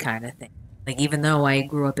kind of thing. Like, even though I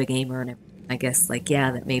grew up a gamer, and I guess, like,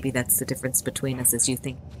 yeah, that maybe that's the difference between us, is you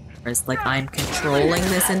think, whereas, like, I'm controlling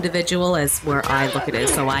this individual as where I look at it,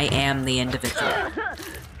 so I am the individual.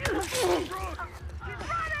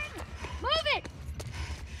 Move it!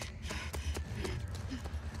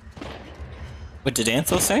 What did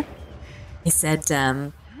Antho say? He said,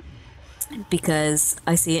 because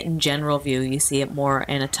I see it in general view, you see it more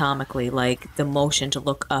anatomically, like the motion to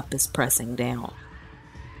look up is pressing down.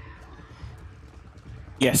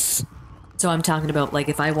 Yes. So I'm talking about, like,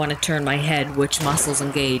 if I want to turn my head, which muscles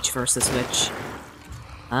engage versus which...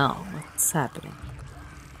 Oh, what's happening?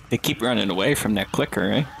 They keep running away from that clicker,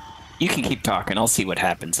 eh? You can keep talking. I'll see what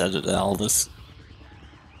happens out of all this.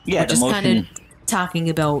 Yeah, We're the just motion... kind of talking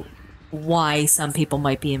about why some people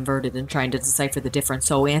might be inverted and trying to decipher the difference.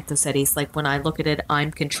 So Antho said he's like, when I look at it, I'm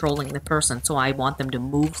controlling the person. So I want them to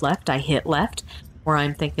move left, I hit left. Or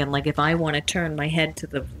I'm thinking, like, if I want to turn my head to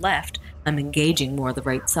the left, I'm engaging more the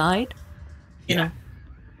right side. You know?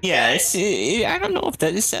 Yeah, I don't know if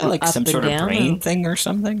that is that Or like up some and sort of down, brain or- thing or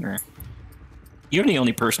something, or you're the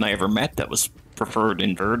only person I ever met that was preferred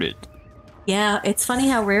inverted. Yeah, it's funny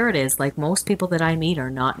how rare it is. Like, most people that I meet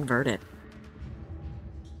are not inverted.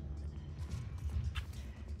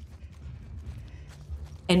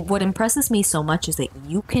 And what impresses me so much is that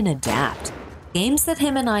you can adapt. Games that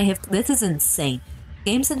him and I have... This is insane.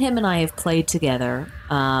 Games that him and I have played together,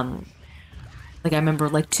 like, I remember,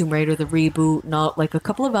 like, Tomb Raider, the reboot, not like a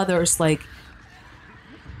couple of others, like,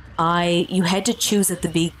 you had to choose at the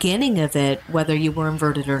beginning of it whether you were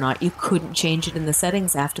inverted or not. You couldn't change it in the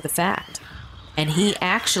settings after the fact. And he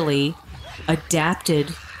actually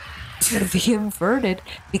adapted to the inverted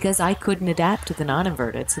because I couldn't adapt to the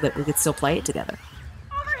non-inverted so that we could still play it together.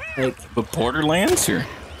 Like, But Borderlands, or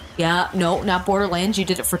yeah, no, not Borderlands. You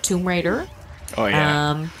did it for Tomb Raider. oh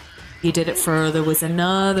yeah, You did it for, there was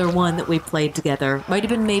another one that we played together. Might have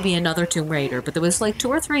been maybe another Tomb Raider, but there was like 2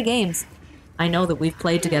 or 3 games I know that we've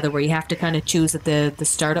played together where you have to kind of choose at the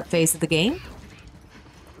startup phase of the game.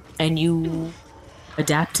 And you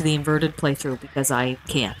adapt to the inverted playthrough because I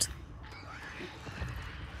can't.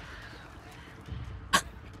 I'm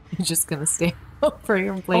just gonna stay over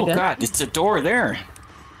here and play oh that. god, it's a door there.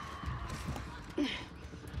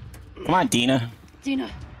 Come on, Dina. Dina.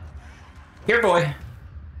 Here, boy.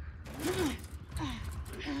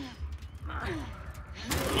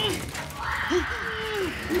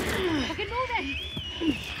 Fucking move it.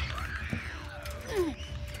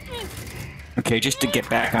 Okay, just to get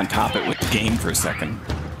back on topic with the game for a second.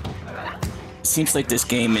 Seems like this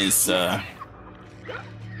game is not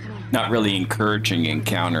really encouraging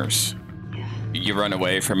encounters. You run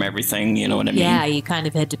away from everything, you know what I mean? Yeah, you kind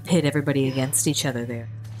of had to pit everybody against each other there.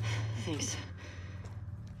 Thanks.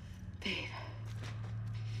 Babe.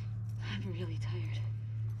 I'm really tired.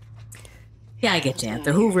 Yeah, I get you,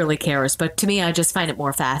 Anther. Who really cares? But to me, I just find it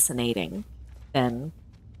more fascinating than,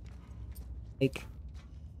 like,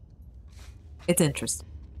 it's interesting.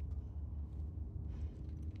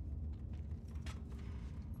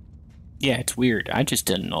 Yeah, it's weird. I just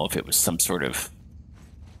didn't know if it was some sort of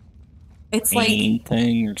It's like, pain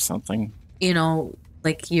thing or something. you know,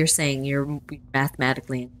 like you're saying, you're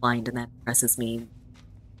mathematically inclined, and that impresses me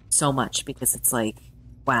so much because it's like,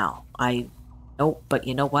 wow, nope, but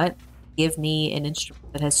you know what? Give me an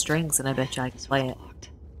instrument that has strings, and I bet you I can play it.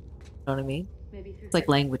 You know what I mean? It's like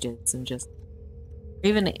languages and just,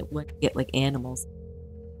 even when you get like animals,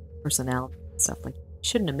 personality and stuff, like, it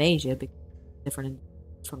shouldn't amaze you because different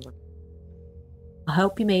from the. I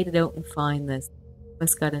hope you made it out and find this.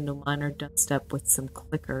 Just got into a minor dust up with some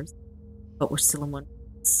clickers, but we're still in one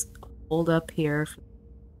piece. Hold up here.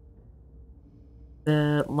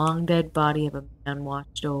 The long dead body of a man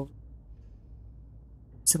watched over.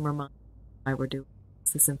 Some reminder why we're doing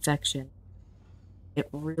this infection. It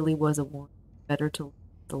really was a warning. Better to leave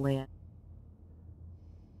the land.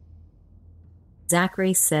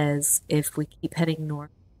 Zachary says if we keep heading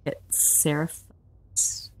north, it's Seraph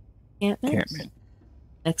Campman.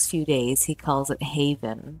 next few days. He calls it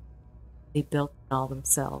Haven. They built it all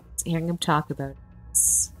themselves. Hearing him talk about it,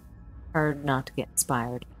 it's hard not to get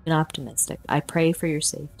inspired and optimistic. I pray for your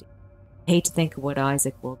safety. I hate to think of what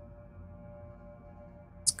Isaac will do.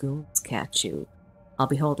 Those goons catch you. I'll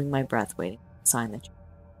be holding my breath, waiting for a sign that you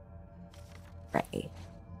pray.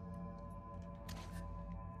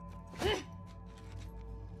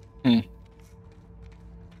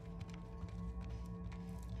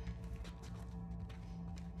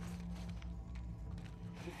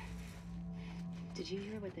 Did you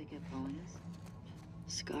hear what they kept calling us?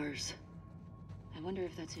 Scars. I wonder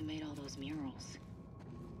if that's who made all those murals.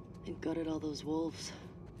 And gutted all those wolves.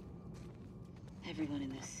 Everyone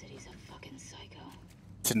in this city's a fucking psycho.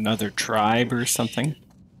 It's another tribe or something.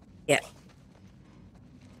 Yeah.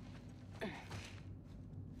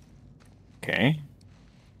 Okay.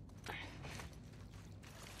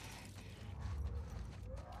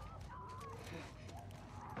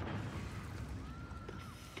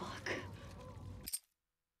 Fuck.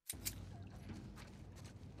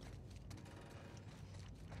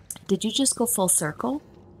 Did you just go full circle?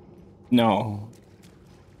 No.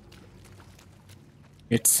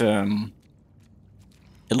 It's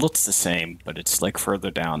It looks the same, but it's like further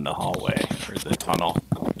down the hallway or the tunnel.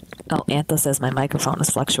 Oh, Antho says my microphone is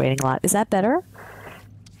fluctuating a lot. Is that better?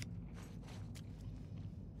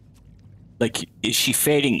 Like, is she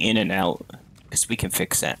fading in and out? Because we can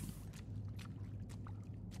fix that.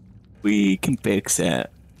 We can fix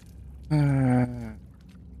that.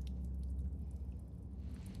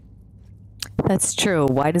 That's true.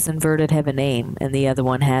 Why does inverted have a name and the other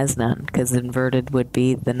one has none? Because inverted would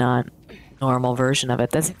be the non-normal version of it.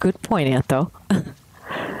 That's a good point, Antho.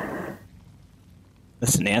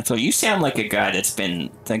 Listen, Antho, you sound like a guy that's been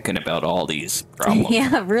thinking about all these problems.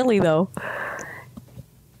 Yeah, really though.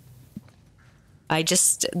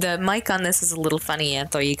 The mic on this is a little funny,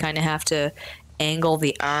 Antho. You kind of have to angle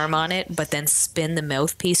the arm on it, but then spin the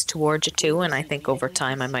mouthpiece towards you too. And I think over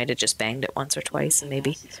time I might have just banged it once or twice, and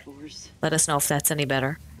maybe let us know if that's any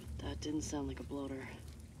better. That didn't sound like a bloater.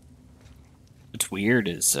 What's weird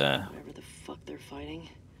is, Whatever the fuck they're fighting.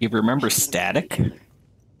 you remember static?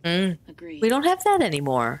 Agreed. We don't have that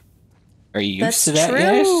anymore. Are you used That's to that,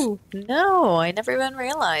 true. guys? No, I never even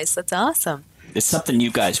realized. That's awesome. It's something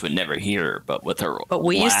you guys would never hear, but with our But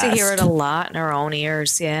we used to hear it a lot in our own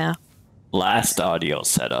ears, yeah. last audio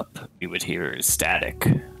setup, we would hear static.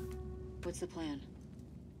 What's the plan?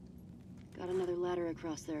 Got another ladder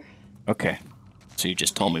across there. Okay, so you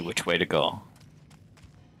just told me which way to go.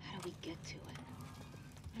 How do we get to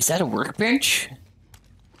it? Is that a workbench?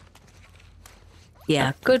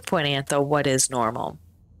 Yeah, good point, Antho. What is normal?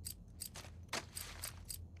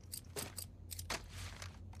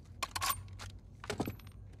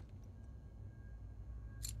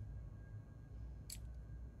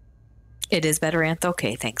 It is better, Antho?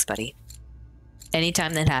 Okay, thanks, buddy.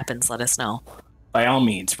 Anytime that happens, let us know. By all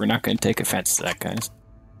means, we're not going to take offense to that, guys.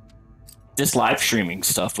 This live streaming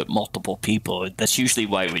stuff with multiple people, that's usually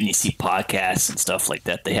why when you see podcasts and stuff like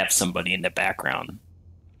that, they have somebody in the background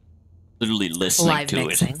literally listening Live to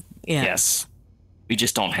mixing. it. Yeah. Yes. We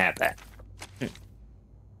just don't have that. I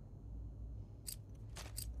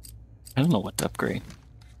don't know what to upgrade.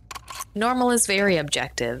 Normal is very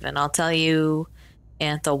objective, and I'll tell you,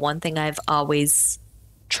 Antho, one thing I've always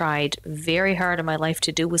tried very hard in my life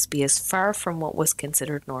to do was be as far from what was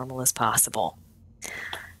considered normal as possible.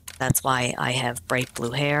 That's why I have bright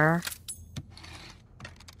blue hair,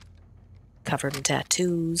 covered in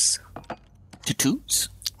tattoos. Tattoos?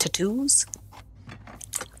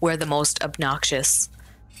 Wear the most obnoxious,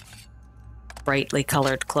 brightly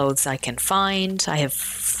colored clothes I can find. I have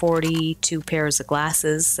 42 pairs of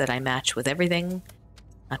glasses that I match with everything.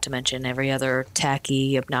 Not to mention every other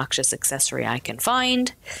tacky, obnoxious accessory I can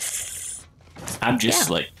find. I'm just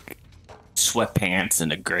like sweatpants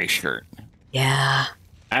and a gray shirt. Yeah.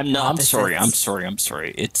 I'm sorry.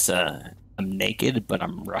 Opposites. It's I'm naked, but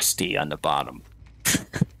I'm rusty on the bottom.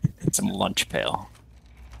 Some lunch pail.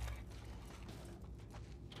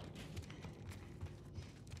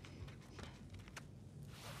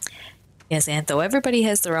 Yes, Antho, everybody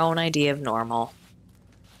has their own idea of normal.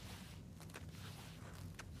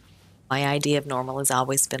 My idea of normal has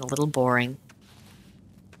always been a little boring.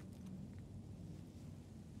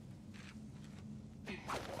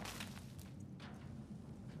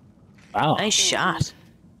 Wow, Nice shot.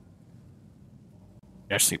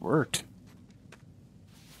 it actually worked.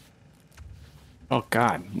 Oh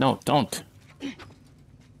God, no, don't.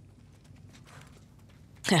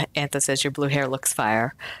 Antho says your blue hair looks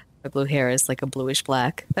fire. My blue hair is like a bluish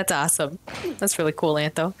black. That's awesome. That's really cool,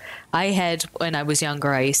 Antho. I had, when I was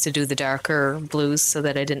younger, I used to do the darker blues so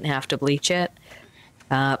that I didn't have to bleach it.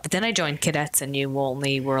 But then I joined cadets and you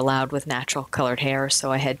only were allowed with natural colored hair,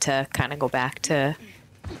 so I had to kind of go back to...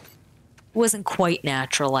 It wasn't quite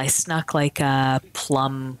natural. I snuck like a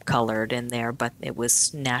plum colored in there, but it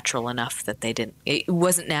was natural enough that they didn't... It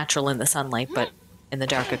wasn't natural in the sunlight, but in the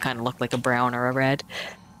dark it kind of looked like a brown or a red.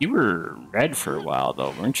 You were red for a while,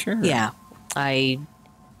 though, weren't you? Yeah, I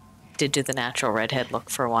did do the natural redhead look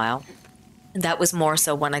for a while. And that was more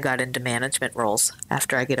so when I got into management roles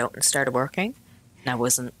after I get out and started working. And I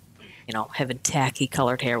wasn't, having tacky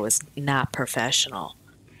colored hair was not professional.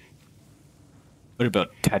 What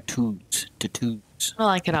about tattoos? Tattoos. Well,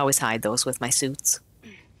 I could always hide those with my suits.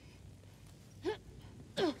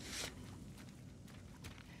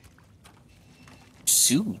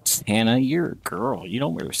 Suits, Hannah, you're a girl. You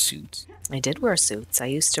don't wear suits. I did wear suits. I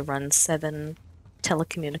used to run 7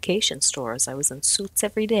 telecommunication stores. I was in suits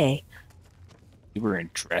every day. You were in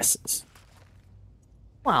dresses.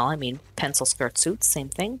 Well, I mean, pencil skirt suits, same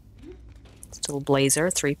thing. Still blazer,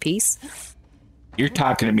 3-piece. You're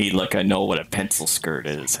talking to me like I know what a pencil skirt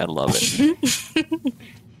is. I love it.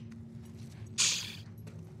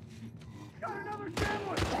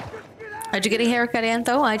 How'd you get a haircut,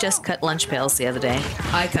 Antho? I just cut Lunch Pails the other day.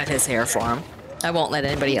 I cut his hair for him. I won't let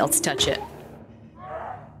anybody else touch it.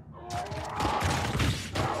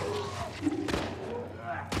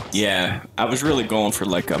 Yeah, I was really going for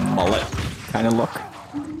like a mullet kind of look.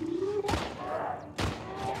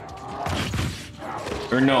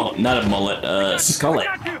 Or no, not a mullet, skullet.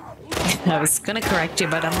 I was gonna correct you,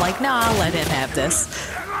 but I'm like, nah, I'll let him have this.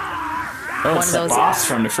 Oh, it's the boss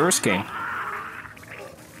from the first game.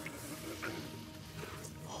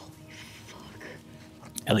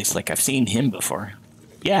 At least, like, I've seen him before.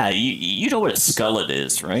 Yeah, you know what a skullet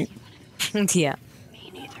is, right? Yeah.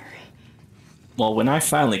 Me neither. Well, when I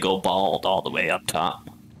finally go bald all the way up top,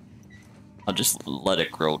 I'll just let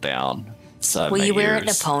it grow down. Will you wear it in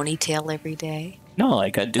a ponytail every day? No,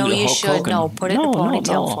 like I do. No, the you Hulk should. Hogan. No, put it in a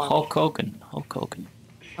ponytail for me. Hulk Hogan. Hulk Hogan.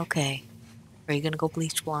 Okay. Are you gonna go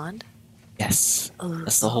bleach blonde? Yes. Oh,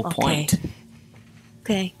 That's the whole okay. point.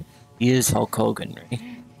 Okay. He is Hulk Hogan, right?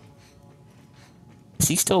 Is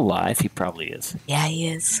he still alive? He probably is. Yeah, he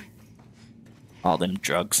is. All them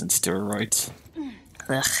drugs and steroids.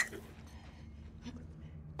 Ugh.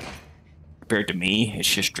 Compared to me,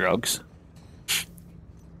 it's just drugs.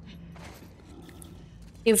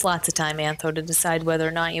 You have lots of time, Antho, to decide whether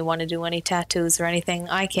or not you want to do any tattoos or anything.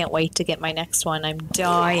 I can't wait to get my next one. I'm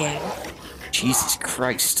dying. Jesus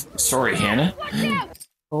Christ. Sorry, Hannah.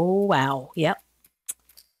 Oh, wow. Yep.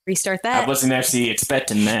 Restart that. I wasn't actually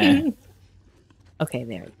expecting that. Okay,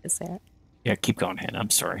 there it is. There. Yeah, keep going, Hannah.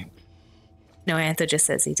 I'm sorry. No, Antho just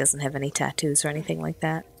says he doesn't have any tattoos or anything like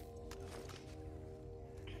that.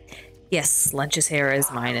 Yes, Lunch's hair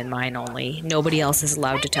is mine and mine only. Nobody else is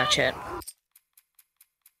allowed to touch it.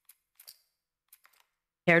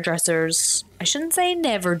 Hairdressers, I shouldn't say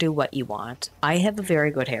never do what you want. I have a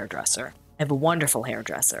very good hairdresser. I have a wonderful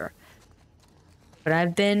hairdresser. But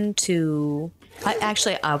I've been to...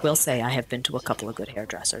 I will say I have been to a couple of good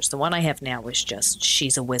hairdressers. The one I have now is just,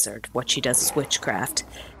 she's a wizard. What she does is witchcraft.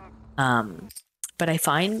 But I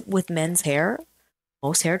find with men's hair,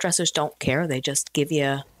 most hairdressers don't care. They just give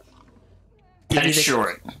you...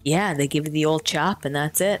 short. Yeah, they give you the old chop and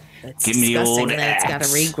that's it. It's Give me the disgusting, old and then it's got to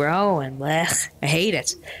axe. regrow and blech, I hate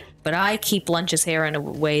it. But I keep Lunch's hair in a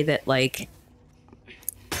way that like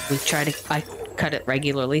I cut it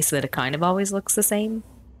regularly so that it kind of always looks the same.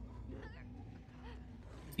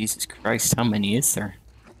 Jesus Christ, how many is there?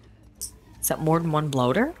 Is that more than one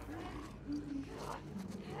bloater?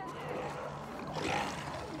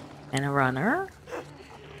 And a runner?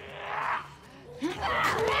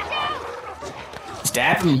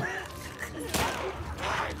 Stab him.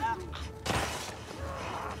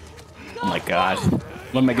 Oh my god.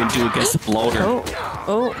 What am I gonna do against the bloater?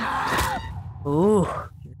 Ooh,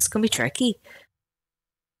 it's gonna be tricky.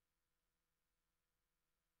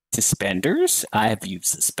 Suspenders? I have used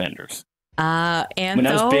suspenders. And When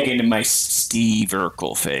I was big into my Steve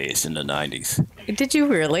Urkel phase in the 90s. Did you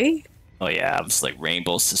really? Oh yeah, I was like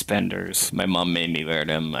rainbow suspenders. My mom made me wear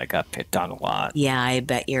them. I got picked on a lot. Yeah, I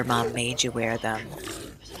bet your mom made you wear them.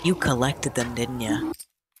 You collected them, didn't you?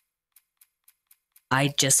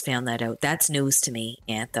 I just found that out. That's news to me,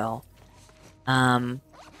 Antho. I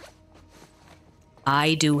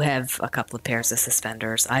do have a couple of pairs of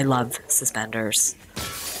suspenders. I love suspenders.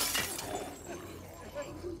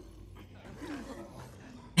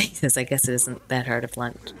 He says, I guess it isn't that hard if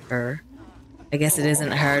Lunch... I guess it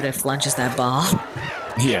isn't hard if Lunch is that ball.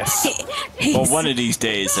 Yes. Well, one of these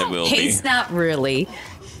days it will be. He's not really.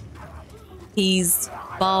 He's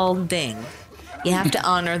balding. You have to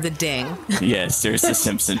honor the ding. Yes, there's the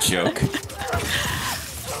Simpsons joke.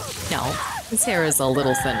 No, his hair is a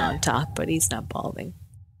little thin on top, but he's not balding.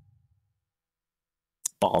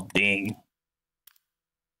 Balding.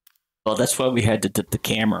 Well, that's why we had to dip the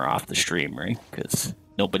camera off the stream, right? Because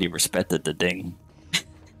nobody respected the ding.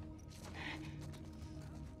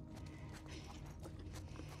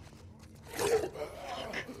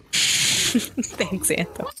 Thanks,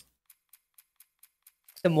 Antho.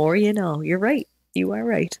 The more you know. You're right. You are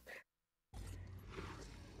right.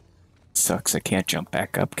 Sucks, I can't jump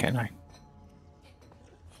back up, can I?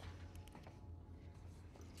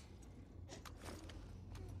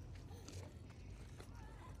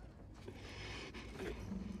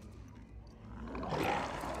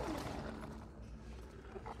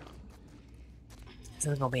 This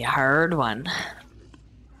is gonna be a hard one.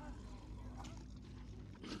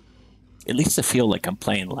 At least I feel like I'm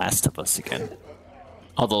playing Last of Us again.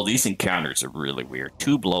 Although these encounters are really weird.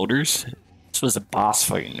 2 bloaters. This was a boss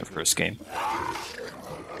fight in the first game.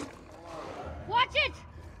 Watch it!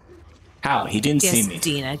 How? He didn't see Yes, me.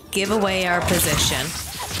 Dina, give away our position.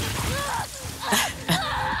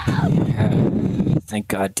 thank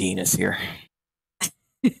God Dean is here.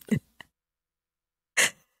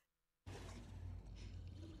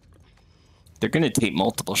 They're gonna take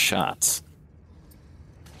multiple shots.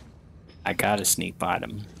 I gotta sneak by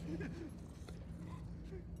them.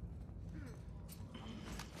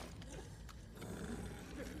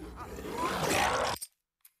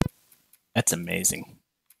 That's amazing.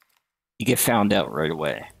 You get found out right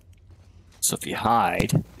away. So if you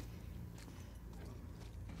hide,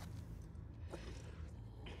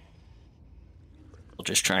 we'll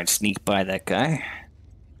just try and sneak by that guy.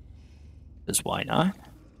 Because why not?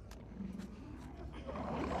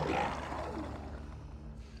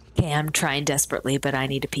 Okay, I'm trying desperately, but I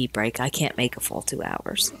need a pee break. I can't make a full 2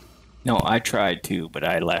 hours. No, I tried to, but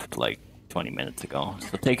I left like 20 minutes ago.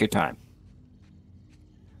 So take your time.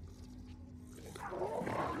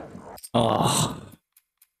 Oh.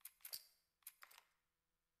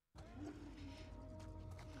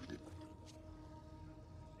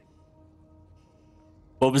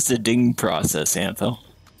 What was the ding process, Antho?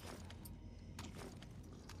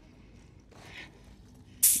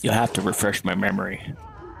 You'll have to refresh my memory.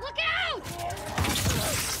 Look out!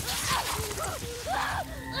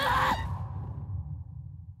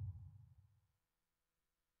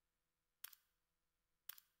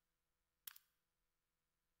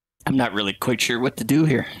 I'm not really quite sure what to do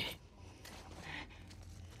here.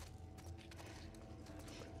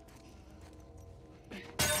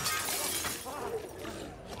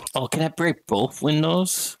 Oh, can I break both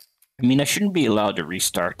windows? I mean, I shouldn't be allowed to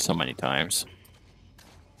restart so many times.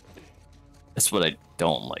 That's what I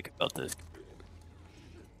don't like about this.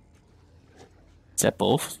 Is that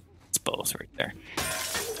both? It's both right there.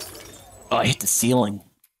 Oh, I hit the ceiling.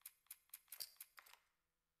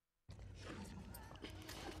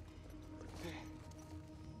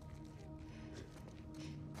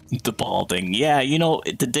 The ball ding. Yeah, you know,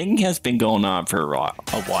 the ding has been going on for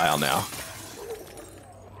a while now.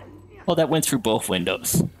 Well, that went through both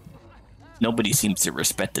windows. Nobody seems to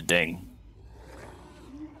respect the ding.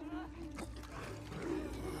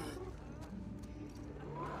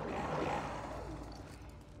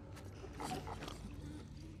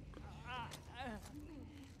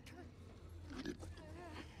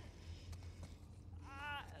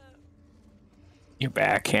 You're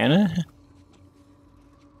back, Hannah?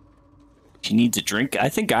 She needs a drink? I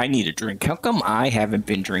think I need a drink. How come I haven't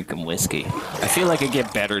been drinking whiskey? I feel like I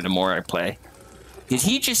get better the more I play. Did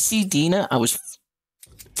he just see Dina? I was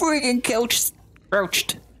friggin'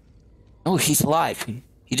 crouched. Oh, he's alive.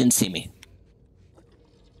 He didn't see me.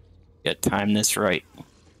 Gotta time this right.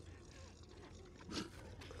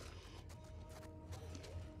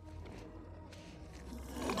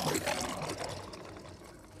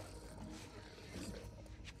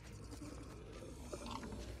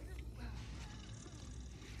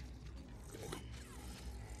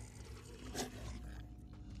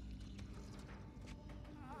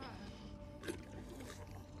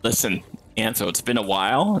 Listen, Antho, it's been a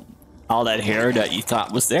while. All that hair that you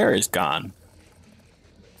thought was there is gone.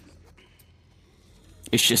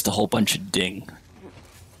 It's just a whole bunch of ding.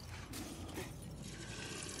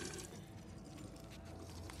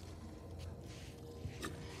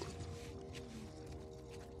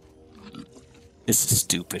 This is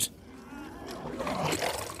stupid.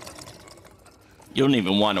 You don't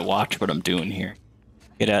even want to watch what I'm doing here.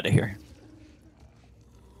 Get out of here.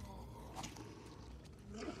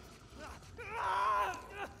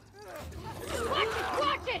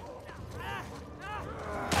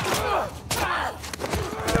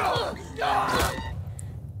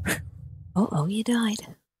 Oh, you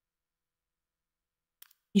died.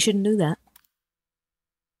 You shouldn't do that.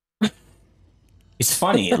 It's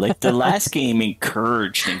funny, like the last game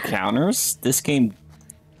encouraged encounters. This game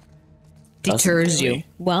Deters really. you.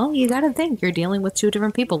 Well, you gotta think. You're dealing with two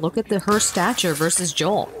different people. Look at her stature versus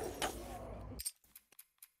Joel.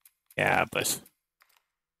 Yeah, but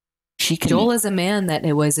she can. Joel is a man that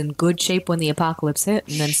was in good shape when the apocalypse hit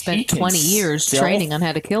and then spent 20 years training on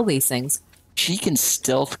how to kill these things. She can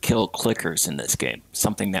stealth kill clickers in this game.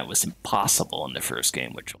 Something that was impossible in the first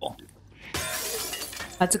game with Joel.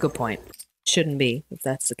 That's a good point. Shouldn't be, if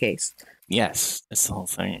that's the case. Yes, that's the whole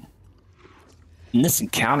thing. In this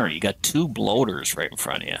encounter, you got two bloaters right in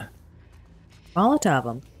front of you. Molotov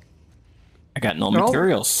them. I got no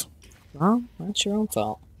materials. Well, that's your own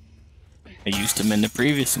fault. I used them in the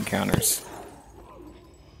previous encounters.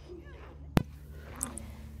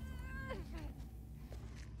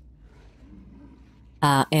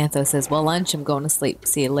 Antho says, well, lunch, I'm going to sleep.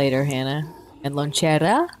 See you later, Hannah. And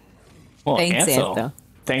lonchera? Well, Thanks, Antho.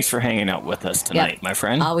 Thanks for hanging out with us tonight, Yep. my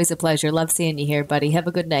friend. Always a pleasure. Love seeing you here, buddy. Have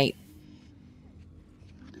a good night.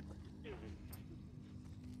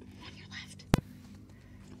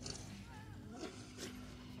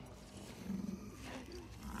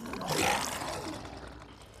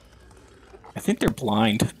 think they're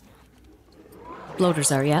blind.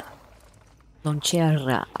 Bloaters are, yeah.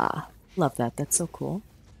 Lonchera. Love that. That's so cool.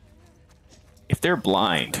 If they're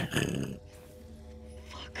blind,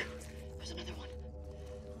 Fuck. There's another one.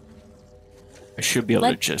 I should be able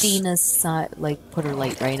Let to just. Dina's like put her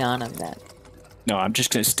light right on him then. No, I'm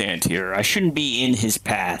just gonna stand here. I shouldn't be in his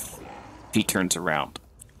path if he turns around.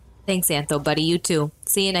 Thanks, Antho, buddy. You too.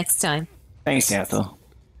 See you next time. Thanks, Ethel.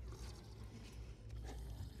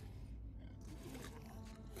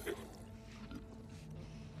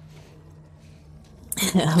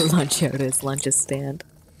 Lonchero's lunch stand.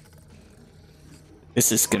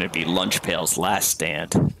 This is gonna be Lunch Pail's last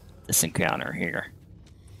stand. This encounter here.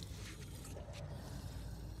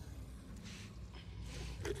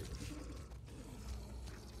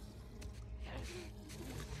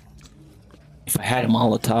 If I had a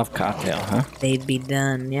Molotov cocktail, huh? They'd be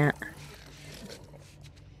done, yeah.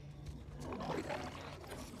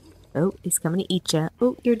 Oh, he's coming to eat ya.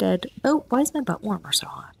 Oh, you're dead. Oh, why is my butt warmer so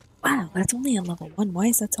hot? Wow, that's only on level 1. Why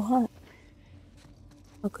is that so hot?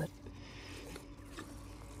 Oh, good.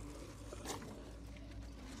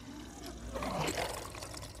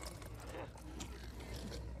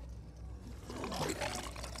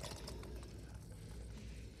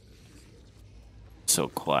 So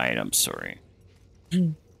quiet, I'm sorry.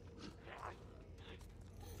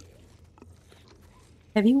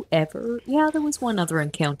 Have you ever... Yeah, there was one other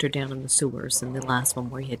encounter down in the sewers in the last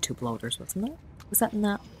one where you had 2 bloaters, wasn't there? Was that in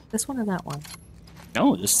that... this one or that one?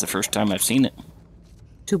 No, this is the first time I've seen it.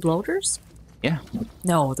 2 bloaters? Yeah.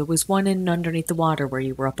 No, there was one in underneath the water where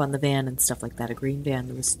you were up on the van and stuff like that, a green van.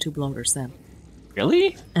 There was 2 bloaters then.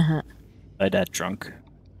 Really? Uh-huh. I that drunk.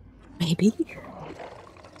 Maybe?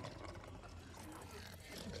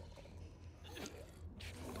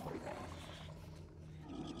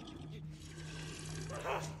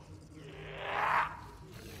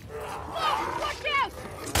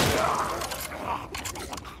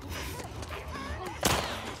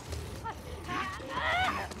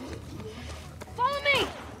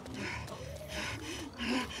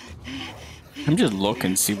 I'm just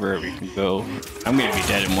looking, see where we can go. I'm gonna be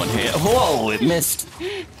dead in one hit. Whoa, it missed.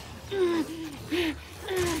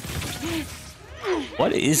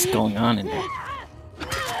 What is going on in there?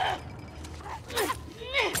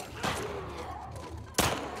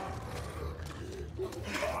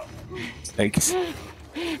 Thanks.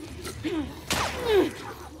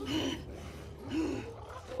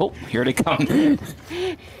 Oh, here they come.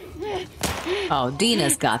 Oh,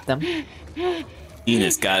 Dina's got them.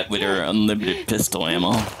 Dina's got it with her unlimited pistol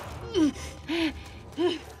ammo.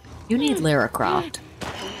 You need Lara Croft.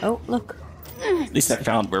 Oh, look. At least I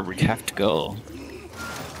found where we have to go.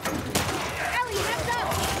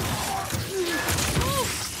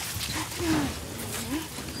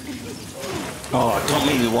 Oh, don't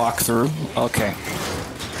make me walk through. Okay.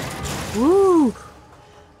 Woo!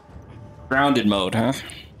 Grounded mode, huh?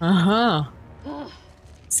 Uh-huh.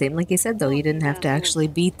 Same like you said, though, you didn't have to actually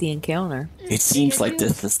beat the encounter. It seems like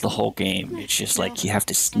this is the whole game. It's just like you have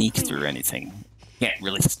to sneak through anything. You can't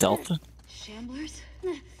really stealth. Shamblers?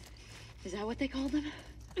 Is that what they called them?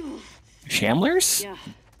 Shamblers? Yeah.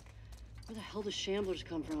 Where the hell do shamblers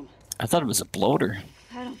come from? I thought it was a bloater.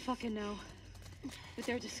 I don't fucking know. But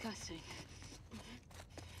they're disgusting.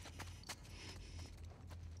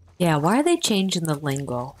 Yeah, why are they changing the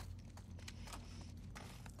lingo?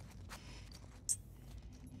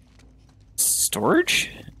 Storage?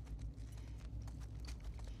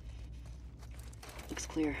 Looks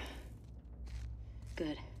clear.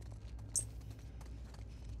 Good.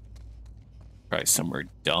 Probably somewhere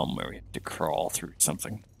dumb where we have to crawl through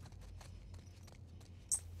something.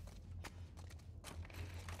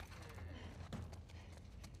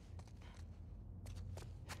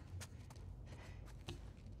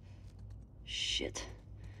 Shit.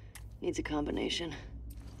 Needs a combination.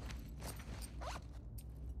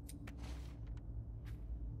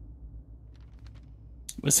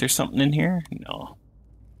 Was there something in here? No.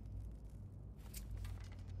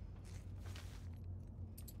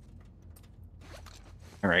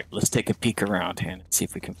 Alright, let's take a peek around here and see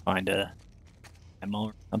if we can find a ammo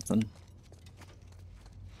or something.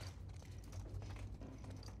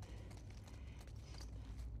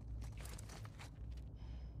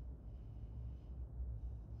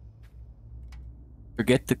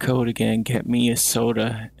 Forget the code again, get me a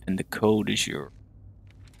soda, and the code is your...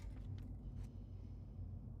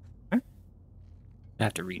 I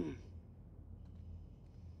have to read.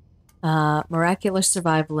 Miraculous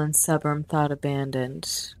survival in suburb thought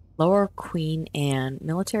abandoned. Lower Queen Anne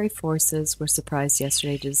military forces were surprised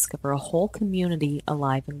yesterday to discover a whole community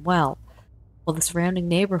alive and well. While the surrounding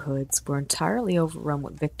neighborhoods were entirely overrun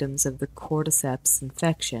with victims of the cordyceps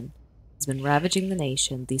infection has been ravaging the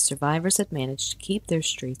nation, these survivors had managed to keep their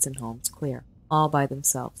streets and homes clear, all by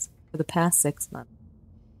themselves, for the past 6 months.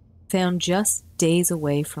 Found just days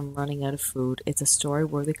away from running out of food, it's a story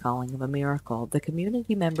worthy calling of a miracle. The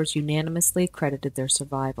community members unanimously credited their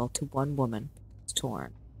survival to one woman,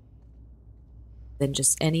 Torn, than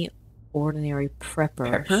just any ordinary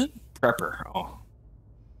prepper. Pepper? Prepper. Oh.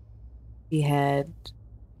 She had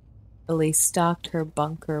at least stocked her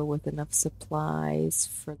bunker with enough supplies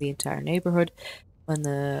for the entire neighborhood. When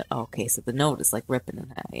the so the note is like ripping in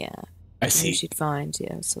half. Yeah, I see. She'd find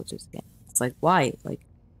soldiers. Yeah, it's like why? Like,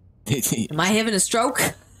 am I having a stroke?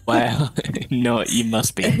 Wow. No, you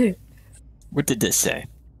must be. What did this say?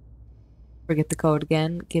 Forget the code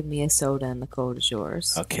again. Give me a soda and the code is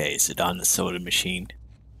yours. Okay, is it on the soda machine?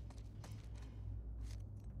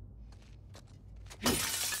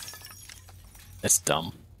 That's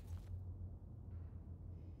dumb.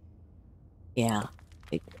 Yeah.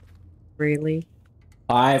 Like, really?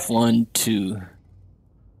 512.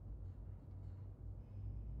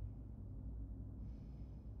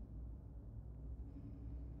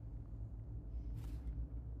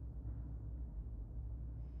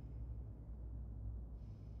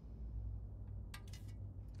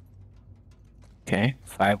 Okay,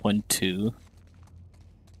 512.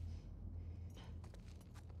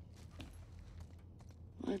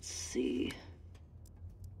 Let's see.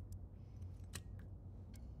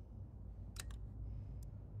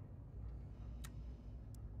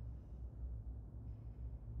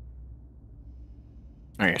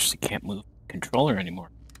 I actually can't move the controller anymore.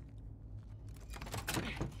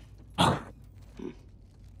 Oh.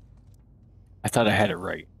 I thought I had it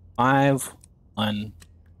right. 5, 1,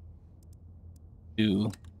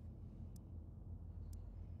 2.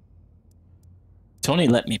 It's only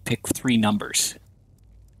let me pick 3 numbers.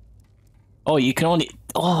 Oh, you can only...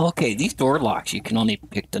 Oh, okay. These door locks, you can only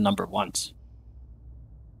pick the number once.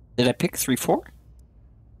 Did I pick 3, 4?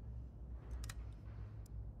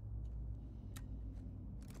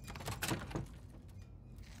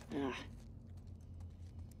 Ah,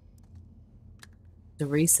 The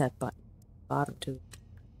reset button. Bottom two.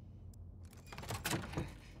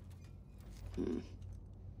 hmm.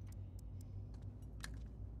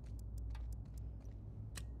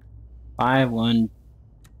 5, 1.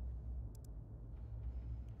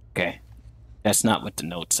 Okay. That's not what the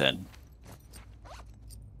note said.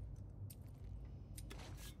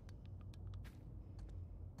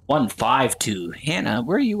 One, 5, 2. Hannah,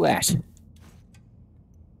 where are you at?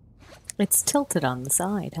 It's tilted on the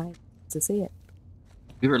side. Hard to see it.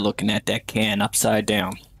 We were looking at that can upside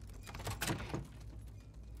down.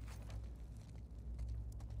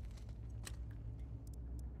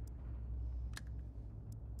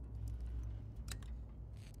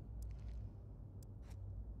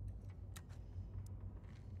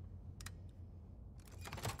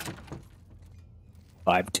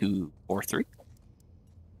 Five, 2, 4, 3.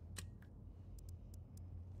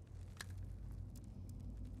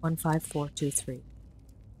 One, 5, 4, 2, 3.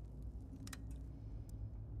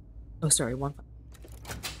 Oh, sorry. 1,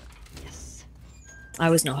 5. Yes. I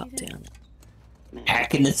was no help down.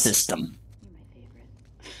 Hacking the system. You're my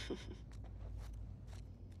favorite.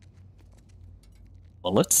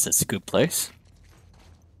 Well, that's a good place.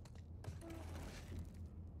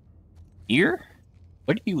 Here?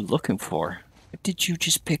 What are you looking for? What did you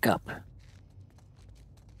just pick up?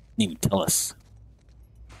 Didn't even tell us.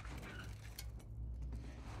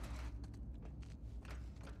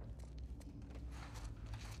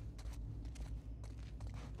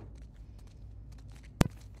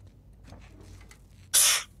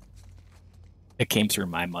 It came through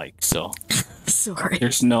my mic, so Sorry.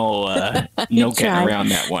 there's no no getting tried. around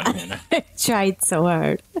that one, Hannah. I tried so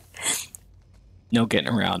hard. No getting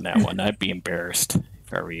around that one. I'd be embarrassed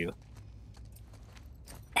if I were you.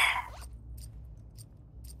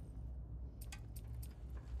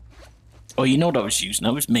 Oh, you know what I was using? I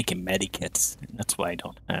was making medikits. That's why I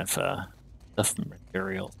don't have stuff from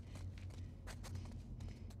material.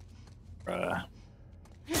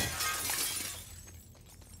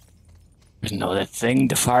 There's no that thing,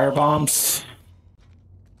 the fire bombs.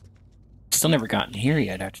 Still never gotten here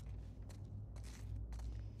yet, actually.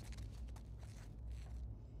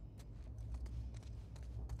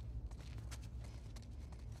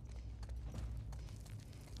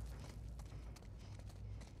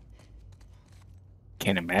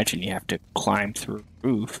 Can't imagine you have to climb through a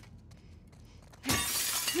roof.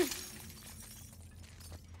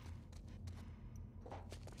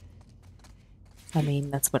 I mean,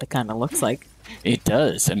 that's what it kind of looks like. It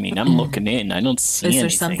does. I mean, I'm looking in. I don't see Is there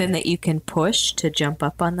anything. something that you can push to jump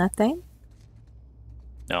up on that thing?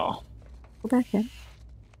 No. Go back in.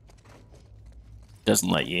 Doesn't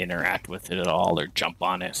let you interact with it at all or jump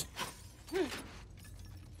on it.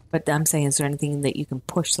 But I'm saying, is there anything that you can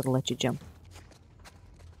push that'll let you jump?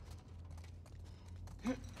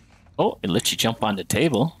 Oh, it lets you jump on the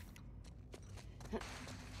table.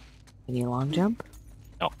 Any long jump?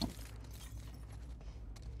 No.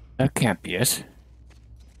 That can't be it.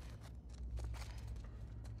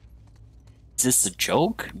 Is this a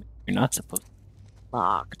joke? You're not supposed to.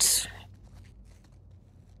 Locked.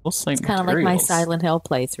 Looks like It's kind of like my materials. Silent Hill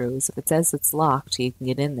playthroughs. If it says it's locked, you can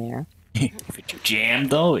get in there. If it's jammed,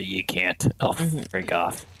 though, you can't. Oh, break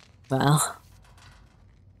off. Well,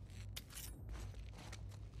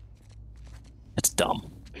 That's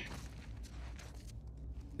dumb.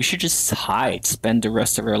 We should just hide, spend the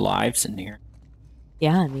rest of our lives in here.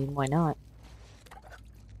 yeah, I mean, why not?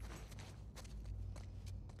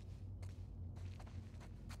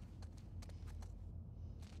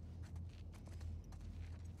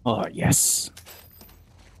 Oh, yes.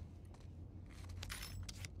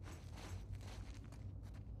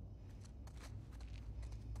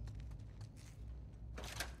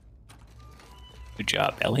 Good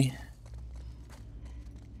job, Ellie.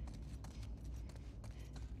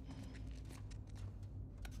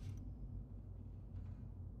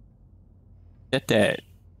 That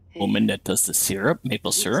Hey, woman that does the syrup,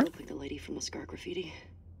 maple doesn't this syrup? look like the lady from the Scar graffiti.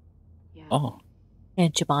 Yeah. Oh,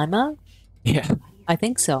 Aunt Jemima? yeah. I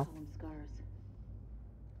think so. Call them scars.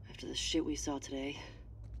 After the shit we saw today,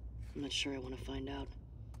 I'm not sure I want to find out.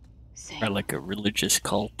 Same. Or like a religious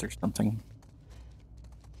cult or something.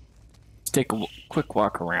 Let's take a quick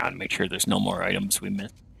walk around, make sure there's no more items we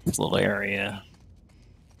missed. This little area.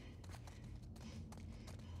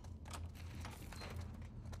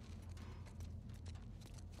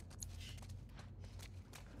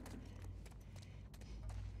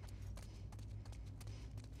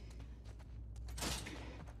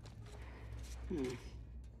 There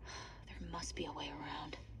must be a way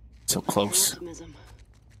around. So close. Optimism.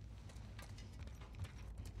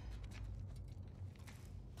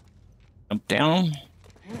 Jump down.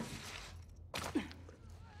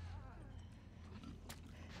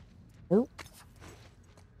 Oop.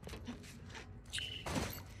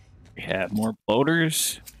 We have more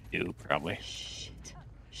bloaters. Do probably. Shit.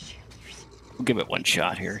 Chandler's. We'll give it one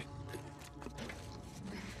shot here.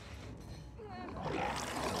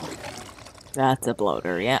 That's a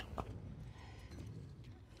bloater, yeah.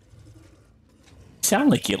 Sound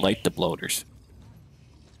like you like the bloaters.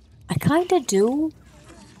 I kind of do.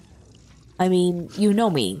 I mean, you know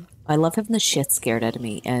me. I love having the shit scared out of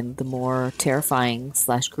me, and the more terrifying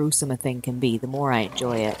 / gruesome a thing can be, the more I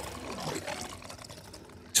enjoy it.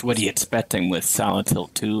 So what are you expecting with Silent Hill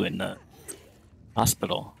 2 in the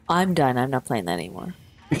hospital? I'm done. I'm not playing that anymore.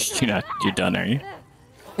 You're done, are you?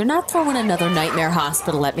 They're not throwing another Nightmare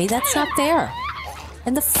Hospital at me. That's not fair.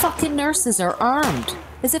 And the fucking nurses are armed.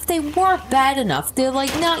 As if they weren't bad enough. They're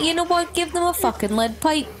like, no, you know what? Give them a fucking lead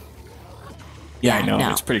pipe. Yeah, I know. no.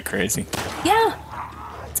 It's pretty crazy. Yeah.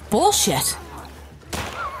 It's bullshit.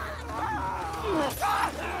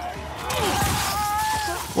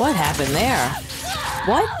 What happened there?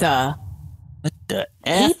 What the? What the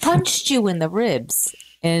He F? punched you in the ribs.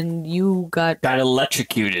 And you got Got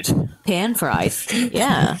electrocuted. pan fried.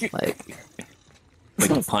 Yeah. Like, Like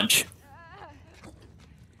a punch.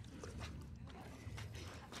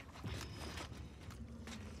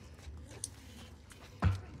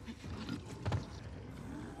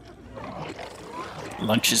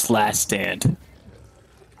 Lunch's last stand.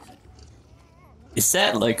 Is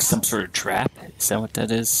that like some sort of trap? Is that what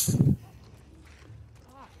that is?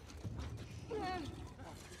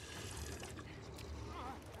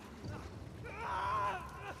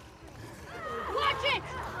 Watch it!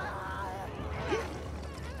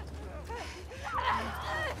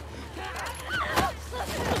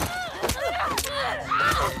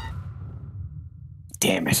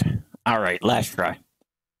 Damn it. Alright, last try.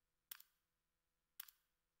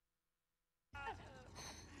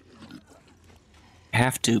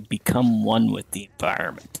 Have to become one with the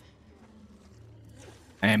environment.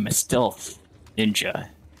 I am a stealth ninja.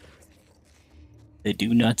 They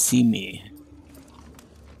do not see me.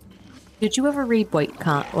 did you ever read White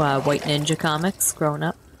Ninja comics growing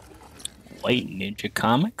up? White Ninja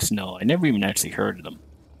comics? No, I never even actually heard of them.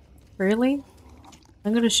 Really?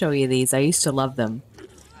 I'm going to show you these. I used to love them.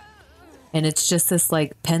 And it's just this,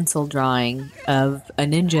 like, pencil drawing of a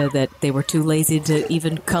ninja that they were too lazy to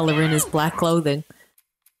even color in his black clothing.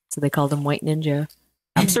 So they called him White Ninja.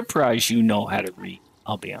 I'm surprised you know how to read.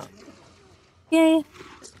 I'll be honest. Yeah,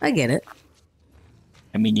 I get it.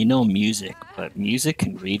 I mean, you know music, but music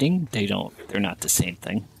and reading, they're not the same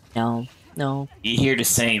thing. No, no. You hear the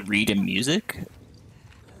saying reading music? You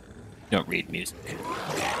don't read music.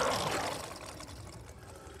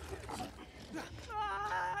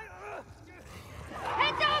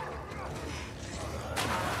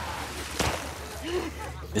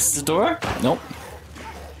 This is the door? Nope.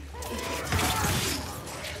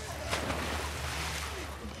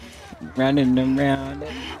 Running around in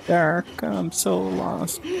the dark, I'm so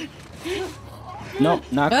lost. Nope,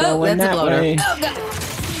 not going that's a that bloater. way. Oh, God.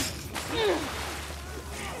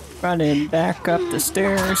 Running back up the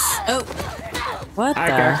stairs. Oh. What I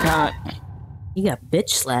got the? caught. You got bitch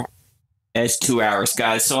slapped. It's 2 hours,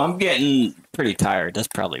 guys, so I'm getting pretty tired. That's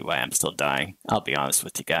probably why I'm still dying. I'll be honest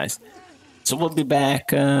with you guys. So we'll be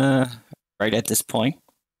back right at this point.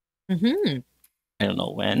 Mm-hmm. I don't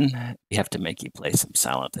know when. We have to make you play some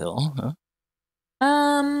Silent Hill, huh?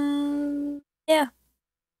 Yeah.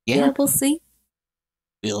 Yeah, we'll see.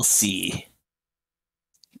 We'll see.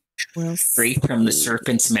 We'll Straight from the see.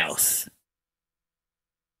 serpent's mouth.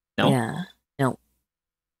 No? Yeah. No.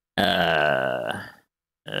 I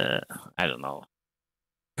don't know.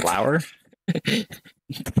 Flower?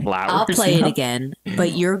 Flowers? I'll play it now? again,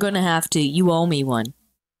 but you're gonna have to. You owe me one.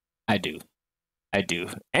 I do.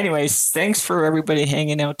 Anyways, thanks for everybody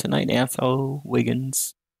hanging out tonight. Antho,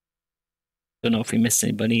 Wiggins. Don't know if we missed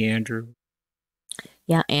anybody, Andrew.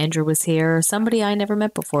 Yeah, Andrew was here. Somebody I never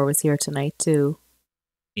met before was here tonight too.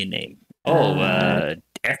 Your name. Oh,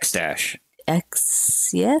 X Dash.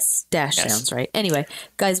 Yes, Dash Yes. sounds right. Anyway,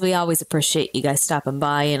 guys, we always appreciate you guys stopping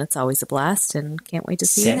by, and it's always a blast. And can't wait to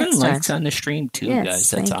see you 7 next time. likes on the stream too, Yes, guys.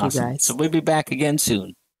 That's thank you, awesome. guys. So we'll be back again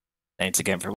soon. Thanks again for